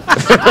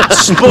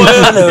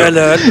 Spoiler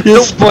alert!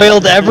 You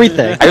spoiled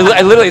everything.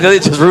 I literally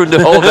just ruined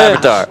the whole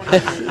Avatar.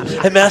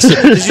 Hey, Master,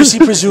 did you see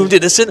Presumed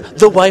Innocent?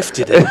 The wife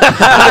did it.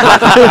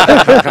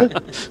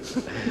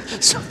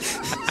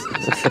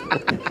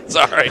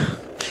 Sorry.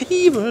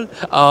 Evil.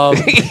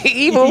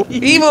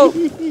 Evil.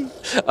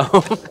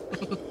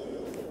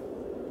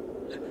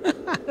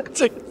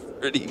 It's like a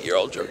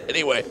 30-year-old joke.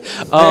 Anyway,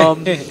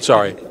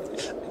 sorry.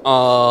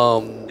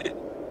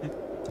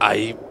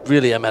 I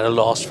really am at a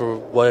loss for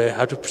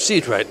how to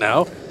proceed right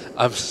now.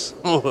 I'm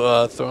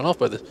so thrown off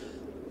by this.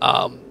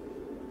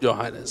 Your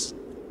Highness,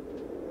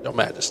 Your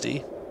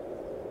Majesty.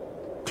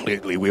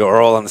 Clearly, we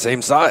are all on the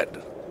same side.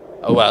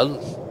 Oh, well,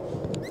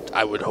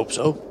 I would hope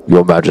so.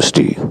 Your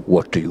Majesty,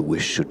 what do you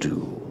wish to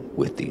do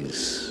with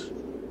these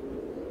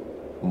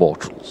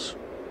mortals?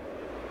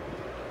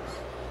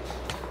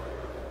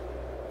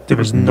 There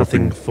is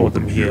nothing for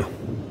them here.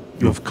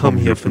 You have come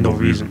here for no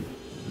reason.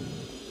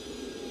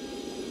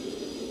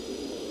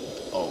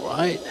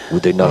 right.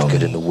 Would they not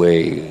get in the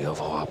way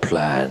of our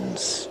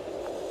plans,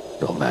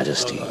 Your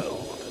Majesty?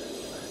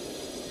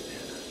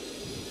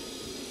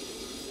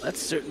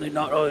 That's certainly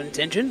not our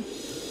intention.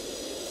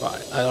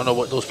 Right. I don't know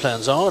what those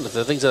plans are, and if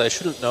they're things that I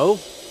shouldn't know,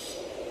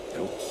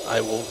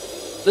 I will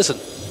listen.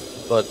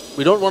 But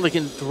we don't want to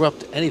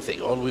interrupt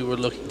anything. All we were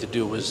looking to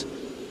do was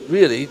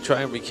really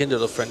try and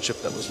rekindle a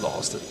friendship that was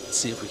lost and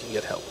see if we can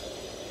get help.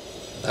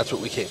 That's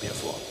what we came here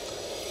for.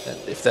 And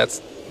if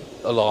that's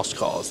a lost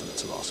cause, then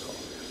it's a lost cause.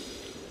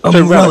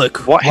 So, Relic,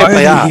 what why have are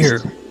they they asked?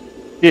 here?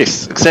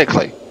 Yes,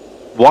 exactly.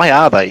 Why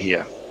are they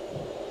here?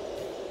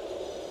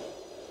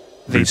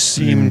 They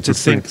seem to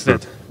think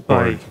that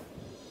by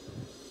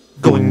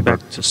going back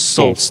to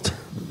Solst,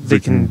 they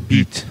can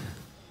beat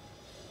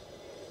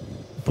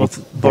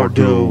both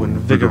Bordeaux and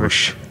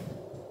Vigorish.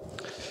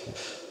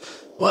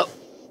 Well,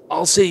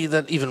 I'll say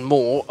that even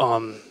more.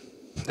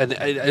 And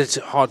it's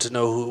hard to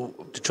know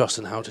who to trust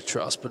and how to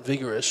trust, but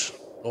Vigorish,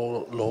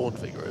 or Lord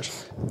Vigorish,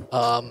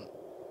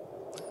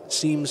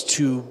 seems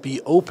to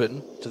be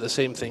open to the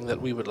same thing that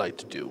we would like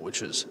to do,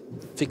 which is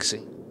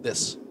fixing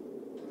this,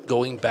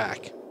 going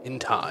back in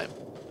time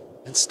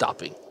and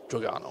stopping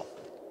Dragano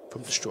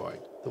from destroying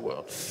the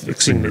world.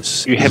 Fixing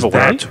this. You have a way?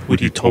 That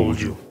what he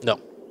told you? No,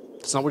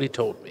 that's not what he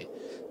told me.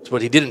 It's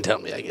what he didn't tell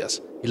me, I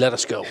guess. He let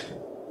us go.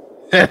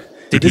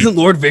 Isn't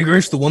Lord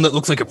Vigorish the one that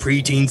looks like a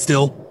preteen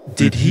still?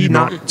 Did he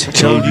not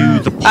tell you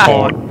the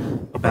part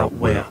about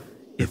where,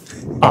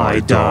 if I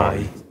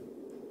die,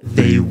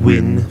 they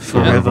win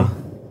forever?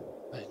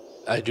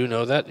 I do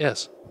know that,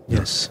 yes.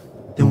 Yes.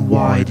 Then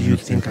why do you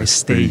think I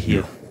stay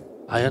here?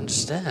 I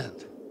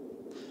understand.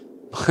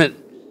 But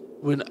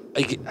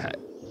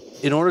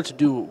in order to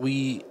do what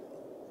we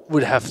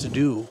would have to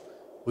do,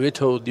 we're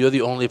told you're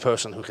the only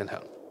person who can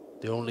help.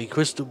 The only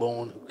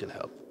crystal-born who can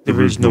help.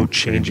 There is no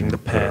changing the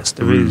past.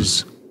 There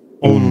is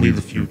only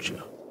the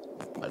future.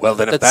 Well,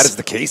 then, if that is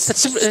the case,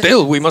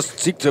 still we must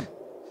seek to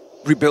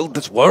rebuild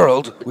this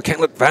world. We can't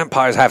let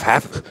vampires have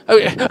half of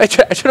it.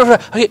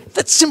 Okay,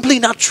 that's simply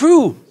not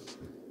true.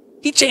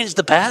 He changed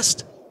the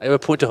past. I have a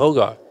point to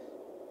Hogar.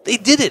 They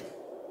did it.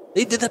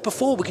 They did that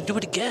before. We can do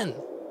it again.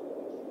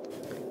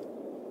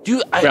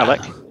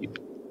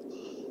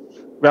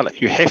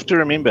 Relic, you have to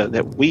remember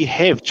that we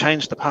have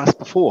changed the past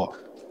before.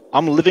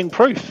 I'm living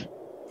proof.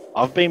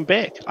 I've been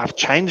back. I've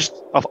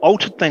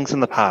altered things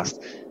in the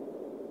past.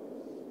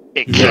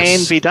 It can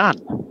be done.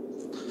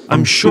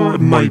 I'm sure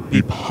it might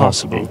be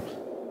possible,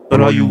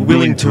 but are you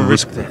willing to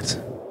risk that?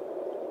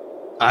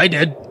 I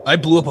did. I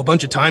blew up a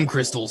bunch of time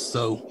crystals,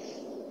 so...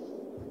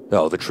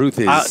 No, the truth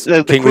is,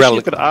 the King question Relic...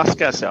 we've got to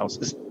ask ourselves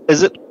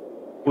is it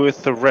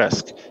worth the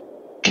risk?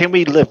 Can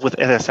we live with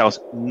ourselves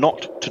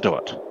not to do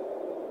it?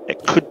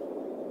 It could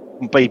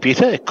be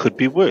better, it could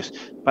be worse,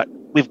 but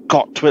we've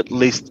got to at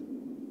least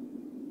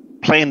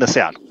plan this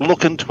out,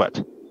 look into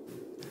it,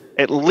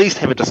 at least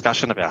have a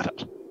discussion about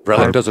it.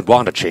 Relic doesn't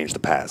want to change the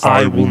past.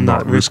 I will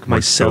not risk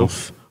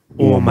myself,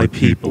 or my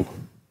people,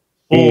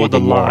 or the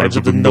lives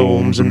of the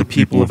gnomes and the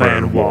people of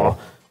Anwar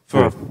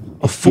for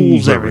a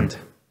fool's errand.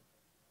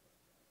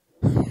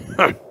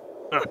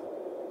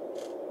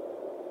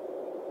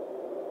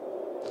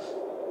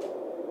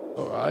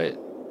 All right.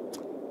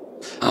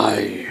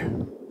 I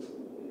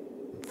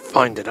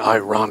find it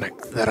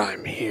ironic that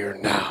I'm here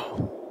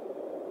now.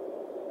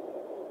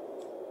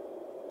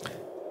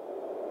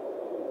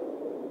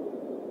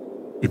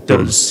 It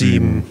does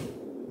seem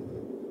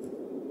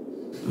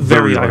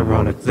very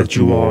ironic that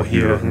you are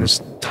here in this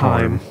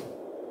time.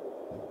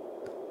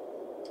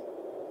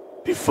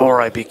 Before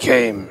I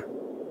became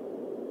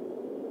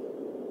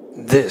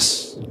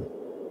this,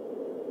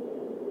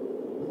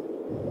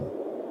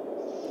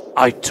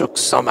 I took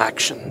some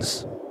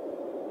actions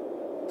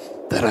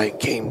that I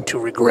came to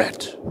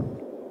regret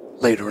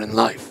later in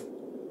life.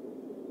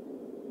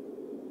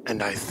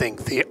 And I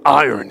think the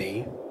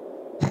irony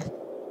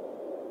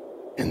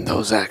in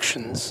those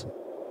actions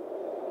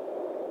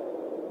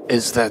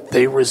is that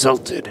they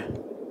resulted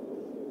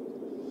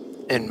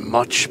in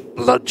much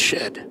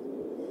bloodshed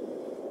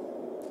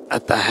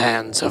at the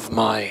hands of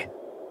my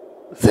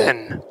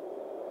then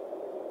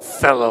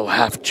fellow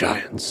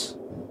half-giants.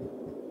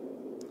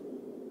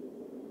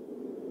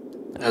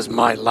 As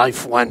my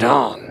life went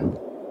on,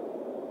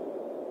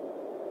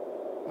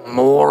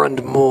 more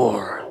and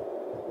more,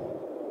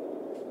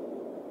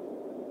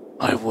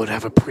 I would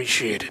have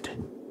appreciated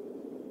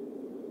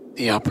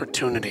the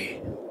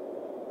opportunity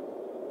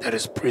that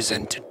is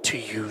presented to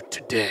you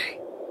today.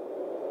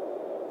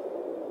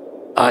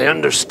 I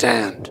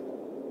understand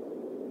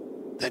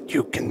that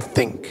you can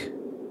think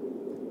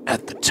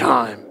at the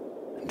time,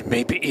 and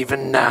maybe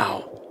even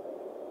now,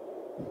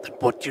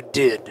 that what you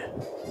did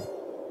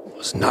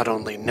was not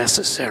only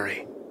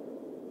necessary,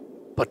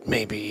 but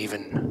maybe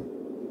even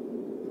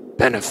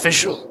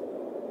beneficial.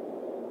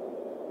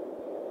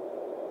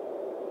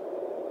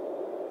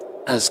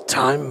 As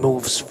time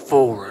moves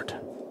forward,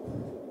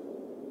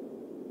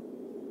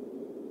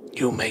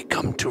 you may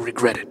come to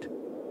regret it,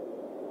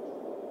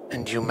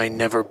 and you may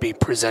never be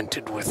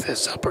presented with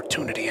this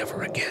opportunity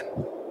ever again.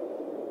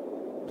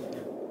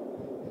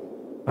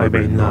 I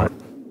may not,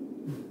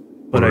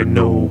 but I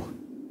know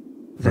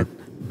that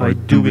by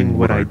doing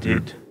what I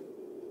did,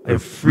 I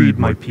have freed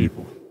my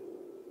people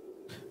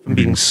from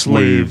being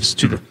slaves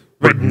to the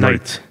Red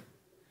Knight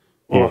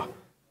or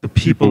the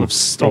people of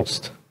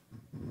Stolst.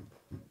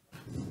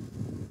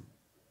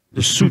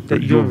 The suit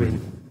that you're in,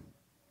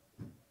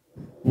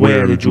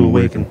 where did you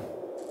awaken?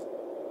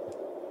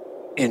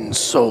 In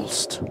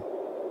Solst.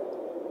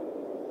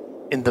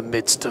 In the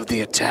midst of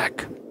the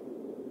attack.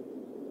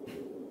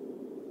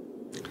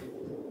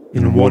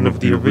 In one of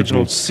the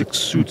original 6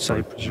 suits,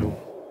 I presume.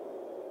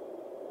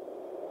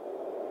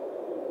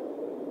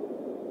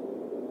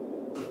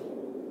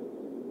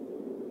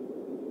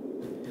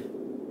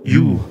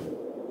 You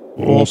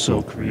were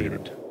also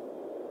created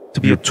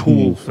to be a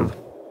tool for the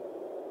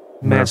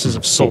masses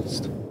of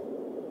Solst.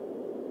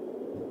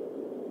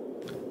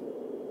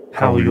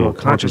 How your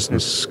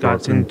consciousness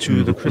got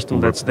into the crystal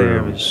that's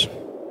there is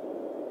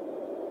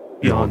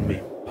beyond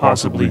me.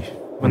 Possibly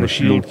when the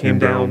shield came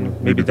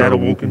down, maybe that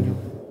awoken you.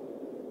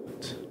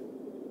 But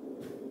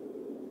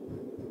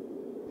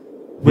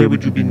where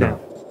would you be now?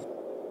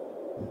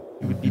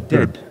 You would be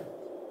dead.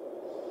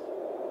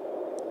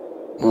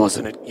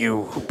 Wasn't it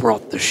you who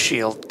brought the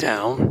shield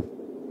down?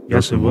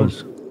 Yes, it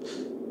was.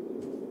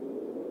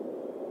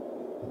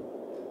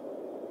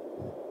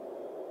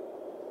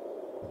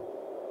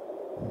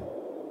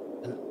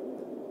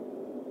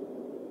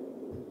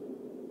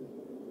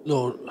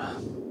 Lord,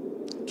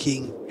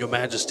 King, Your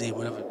Majesty,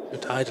 whatever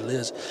your title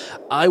is,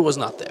 I was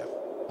not there.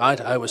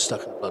 I was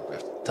stuck in a blood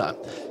rift at the time.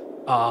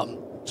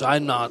 So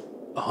I'm not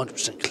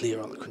 100%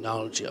 clear on the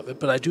chronology of it,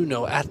 but I do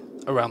know at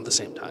around the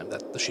same time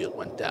that the shield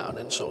went down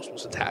and Solst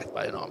was attacked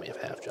by an army of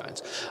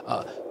half-giants,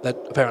 that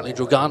apparently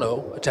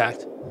Drogano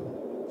attacked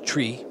the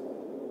tree,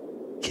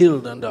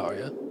 killed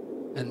Andaria,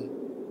 and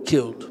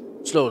killed,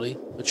 slowly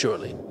but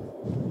surely,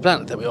 the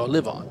planet that we all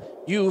live on.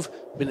 You've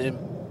been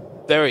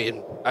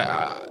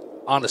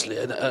honestly,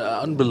 an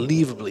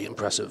unbelievably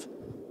impressive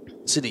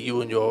city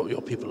you and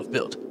your people have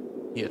built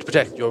here to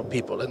protect your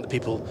people and the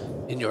people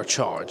in your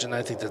charge, and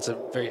I think that's a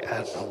very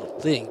admirable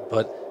thing,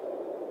 but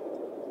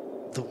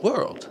the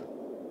world,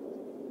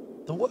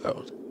 look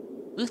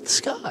at the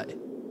sky.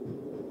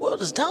 The world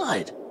has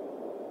died.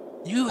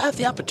 You have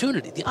the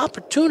opportunity,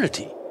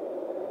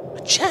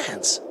 a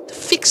chance to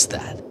fix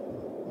that.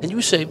 And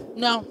you say,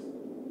 no,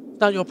 it's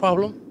not your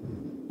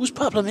problem. Whose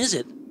problem is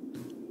it?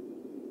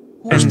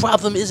 Whose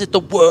problem is it? The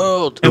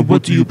world. And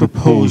what do you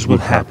propose will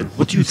happen?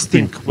 What do you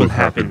think will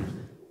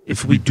happen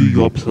if we do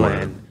your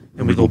plan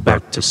and we go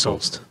back to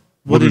Solst?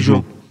 What is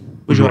your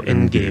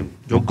end game?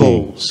 Your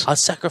goals? I'll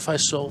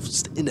sacrifice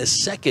Solst in a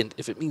second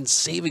if it means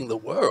saving the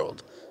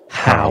world.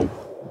 How?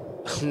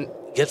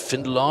 Get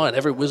Findelar and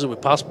every wizard we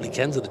possibly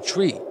can to the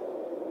tree.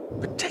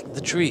 Protect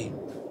the tree.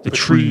 The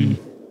tree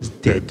is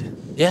dead.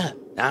 Yeah,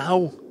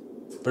 now.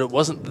 But it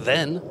wasn't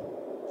then.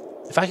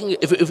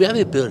 If we have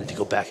the ability to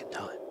go back in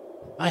time,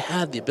 I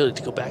had the ability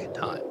to go back in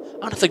time.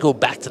 I don't have to go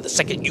back to the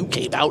second you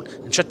came out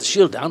and shut the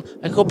shield down.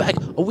 I can go back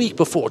a week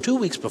before, 2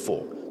 weeks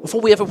before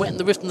we ever went in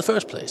the rift in the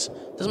first place.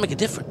 It doesn't make a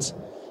difference.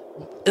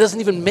 It doesn't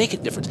even make a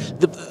difference.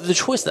 The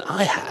choice that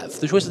I have,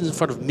 the choice that's in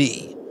front of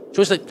me, the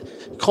choice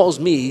that calls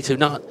me to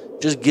not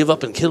just give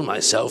up and kill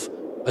myself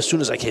as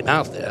soon as I came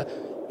out there,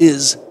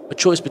 is a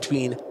choice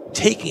between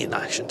taking an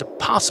action to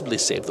possibly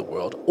save the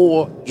world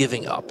or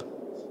giving up.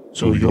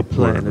 So your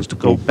plan is to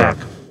go back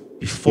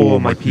before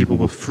my people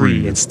were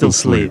free and still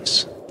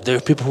slaves. There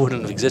are people who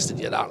wouldn't have existed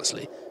yet,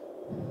 honestly.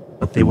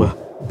 But they were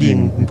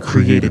being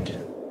created.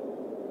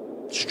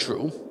 It's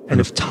true.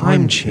 And if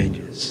time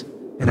changes,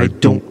 and I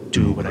don't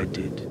do what I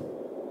did,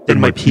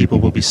 then my people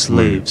will be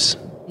slaves.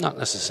 Not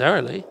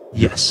necessarily.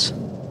 Yes.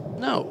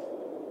 No.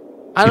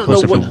 I don't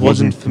know because if it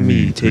wasn't for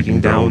me taking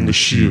down the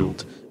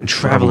shield and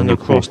traveling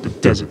across the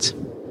desert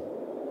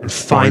and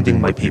finding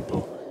my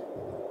people,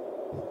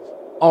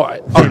 all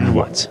right. Then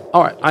what?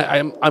 All right.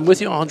 I'm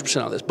with you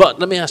 100% on this. But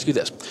let me ask you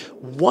this.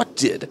 What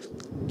did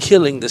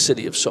killing the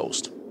city of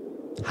Solst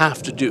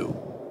have to do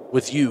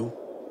with you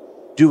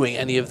doing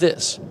any of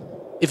this?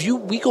 If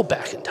we go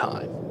back in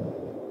time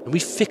and we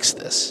fix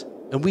this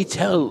and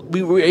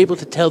we were able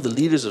to tell the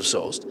leaders of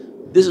Solst,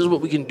 this is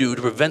what we can do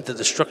to prevent the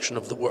destruction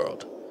of the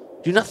world.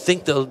 Do you not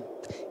think they'll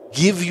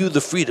give you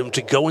the freedom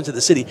to go into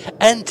the city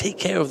and take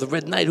care of the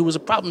Red Knight who was a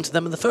problem to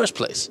them in the first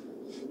place?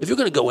 If you're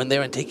going to go in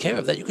there and take care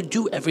of that, you can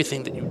do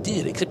everything that you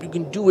did, except you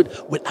can do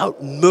it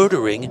without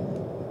murdering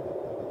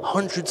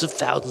hundreds of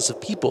thousands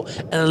of people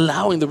and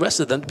allowing the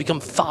rest of them to become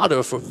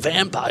fodder for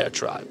vampire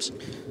tribes.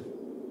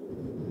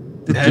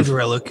 And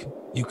Relic,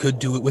 you could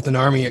do it with an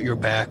army at your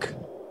back.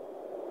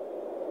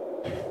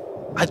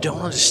 I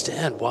don't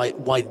understand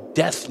why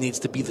death needs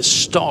to be the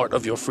start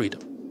of your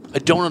freedom. I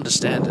don't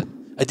understand it.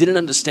 I didn't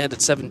understand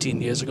it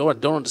 17 years ago. I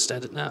don't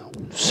understand it now.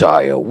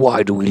 Sire,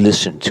 why do we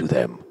listen to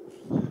them?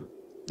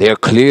 They are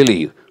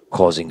clearly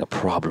causing a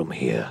problem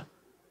here.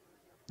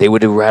 They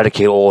would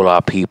eradicate all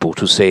our people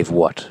to save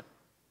what?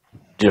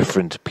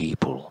 Different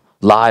people.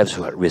 Lives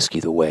are at risk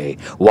either way.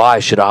 Why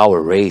should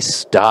our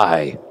race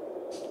die?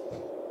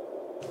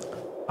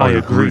 I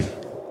agree.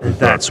 And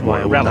that's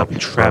why I will not be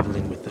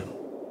traveling with them.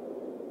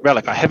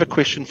 Relic, I have a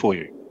question for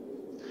you.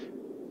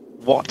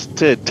 How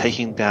did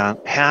taking down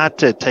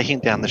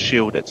the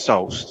shield at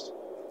Solst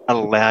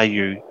allow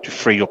you to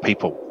free your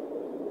people?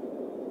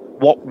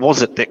 What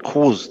was it that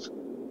caused,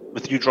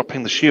 with you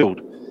dropping the shield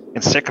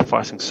and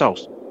sacrificing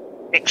Solst,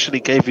 actually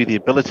gave you the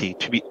ability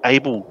to be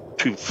able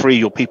to free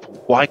your people?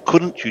 Why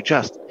couldn't you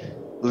just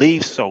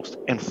leave Solst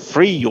and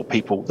free your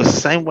people the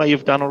same way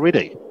you've done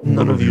already?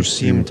 None of you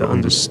seem to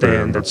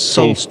understand that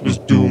Solst was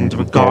doomed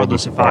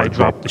regardless if I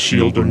dropped the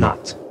shield or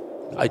not.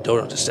 I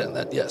don't understand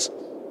that, yes.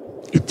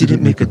 It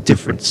didn't make a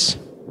difference.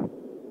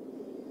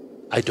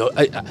 I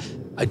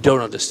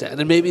don't understand.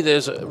 And maybe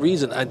there's a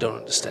reason I don't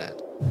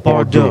understand.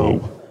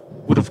 Bardot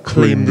would have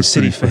claimed the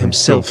city for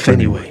himself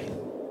anyway.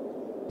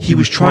 He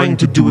was trying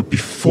to do it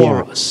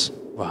before us.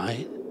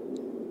 Right.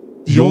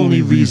 The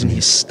only reason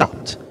he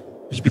stopped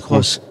was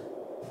because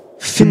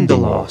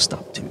Findalar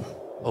stopped him.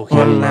 Okay.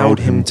 Or allowed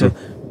him to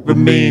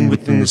remain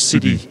within the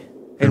city.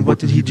 And what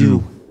did he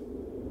do?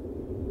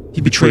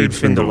 He betrayed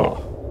Findalar.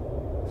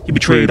 He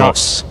betrayed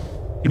us.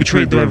 He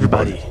betrayed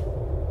everybody.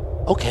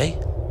 Okay.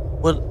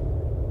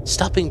 Well,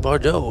 stopping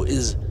Bardot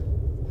is...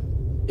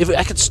 If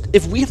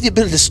we have the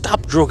ability to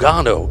stop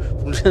Drogano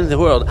from the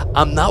world,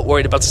 I'm not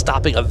worried about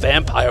stopping a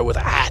vampire with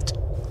a hat.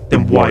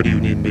 Then why do you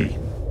need me?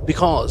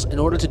 Because in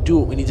order to do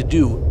what we need to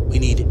do, we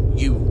need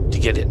you to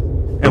get in.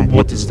 And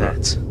what is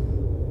that?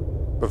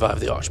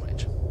 Revive the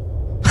Archmage.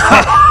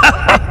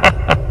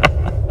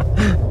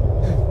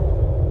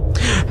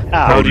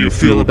 How do you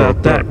feel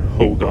about that,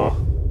 Hogar?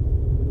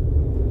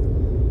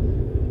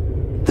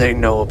 They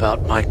know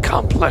about my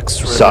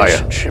complex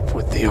relationship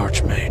with the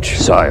Archmage.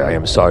 Sire, I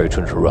am sorry to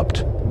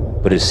interrupt,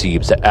 but it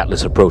seems that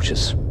Atlas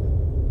approaches.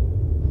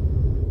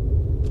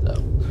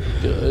 Oh,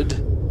 good.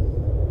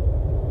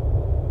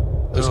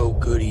 Oh,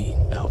 goody.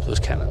 I hope those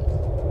cannon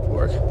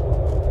work.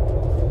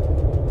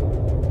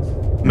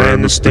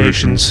 Man the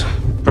stations.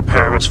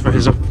 Prepare us for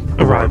his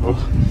arrival.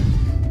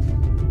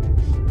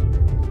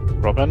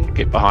 Robin,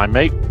 get behind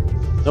me.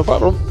 No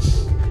problem.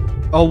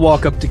 I'll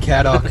walk up to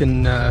Kadok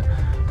and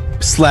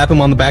slap him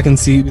on the back and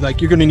see,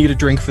 like, you're gonna need a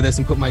drink for this,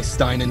 and put my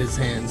stein in his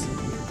hands.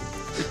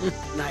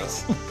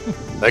 Nice.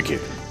 Thank you.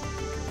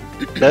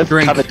 Liv,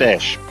 Drink. cover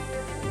dash.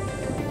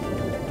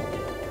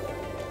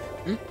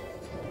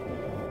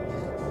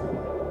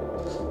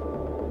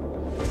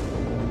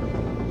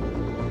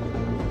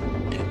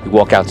 You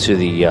walk out to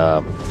the,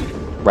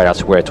 right out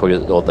to where I told you,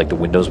 like the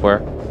windows were,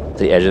 to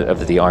the edge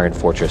of the Iron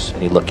Fortress,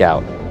 and you look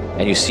out,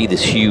 and you see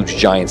this huge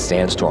giant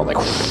sandstorm, like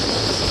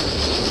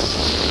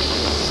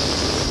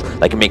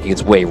making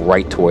its way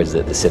right towards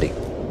the city.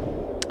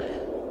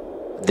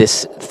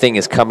 This thing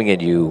is coming at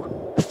you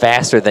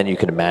faster than you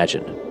can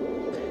imagine,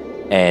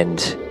 and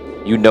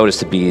you notice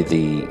to be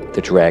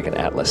the dragon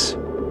Atlas.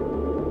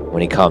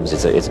 When he comes,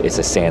 it's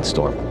a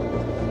sandstorm,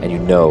 and you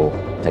know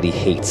that he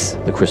hates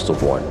the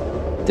Crystalborn.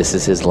 This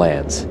is his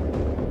lands.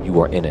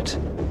 You are in it.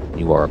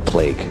 You are a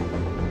plague,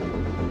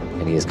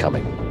 and he is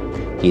coming.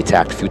 He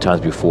attacked a few times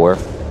before,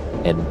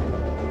 and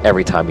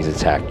every time he's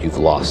attacked, you've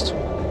lost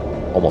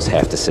almost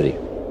half the city.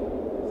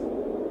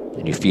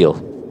 And you feel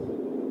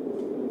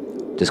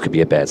this could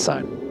be a bad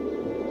sign.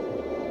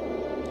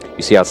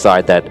 You see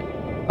outside that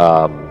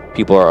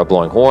people are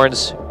blowing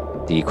horns.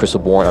 The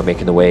Crystalborn are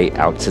making the way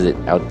out to the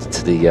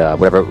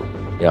whatever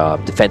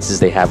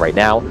defenses they have right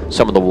now.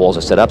 Some of the walls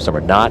are set up, some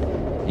are not.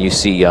 You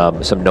see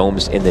some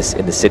gnomes in the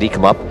city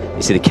come up.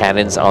 You see the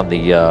cannons on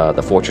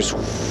the fortress.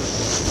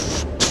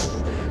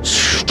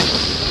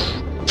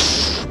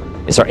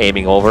 They start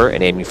aiming over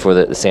and aiming for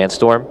the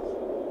sandstorm.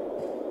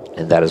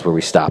 And that is where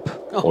we stop.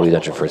 Holy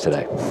Dungeon for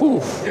today.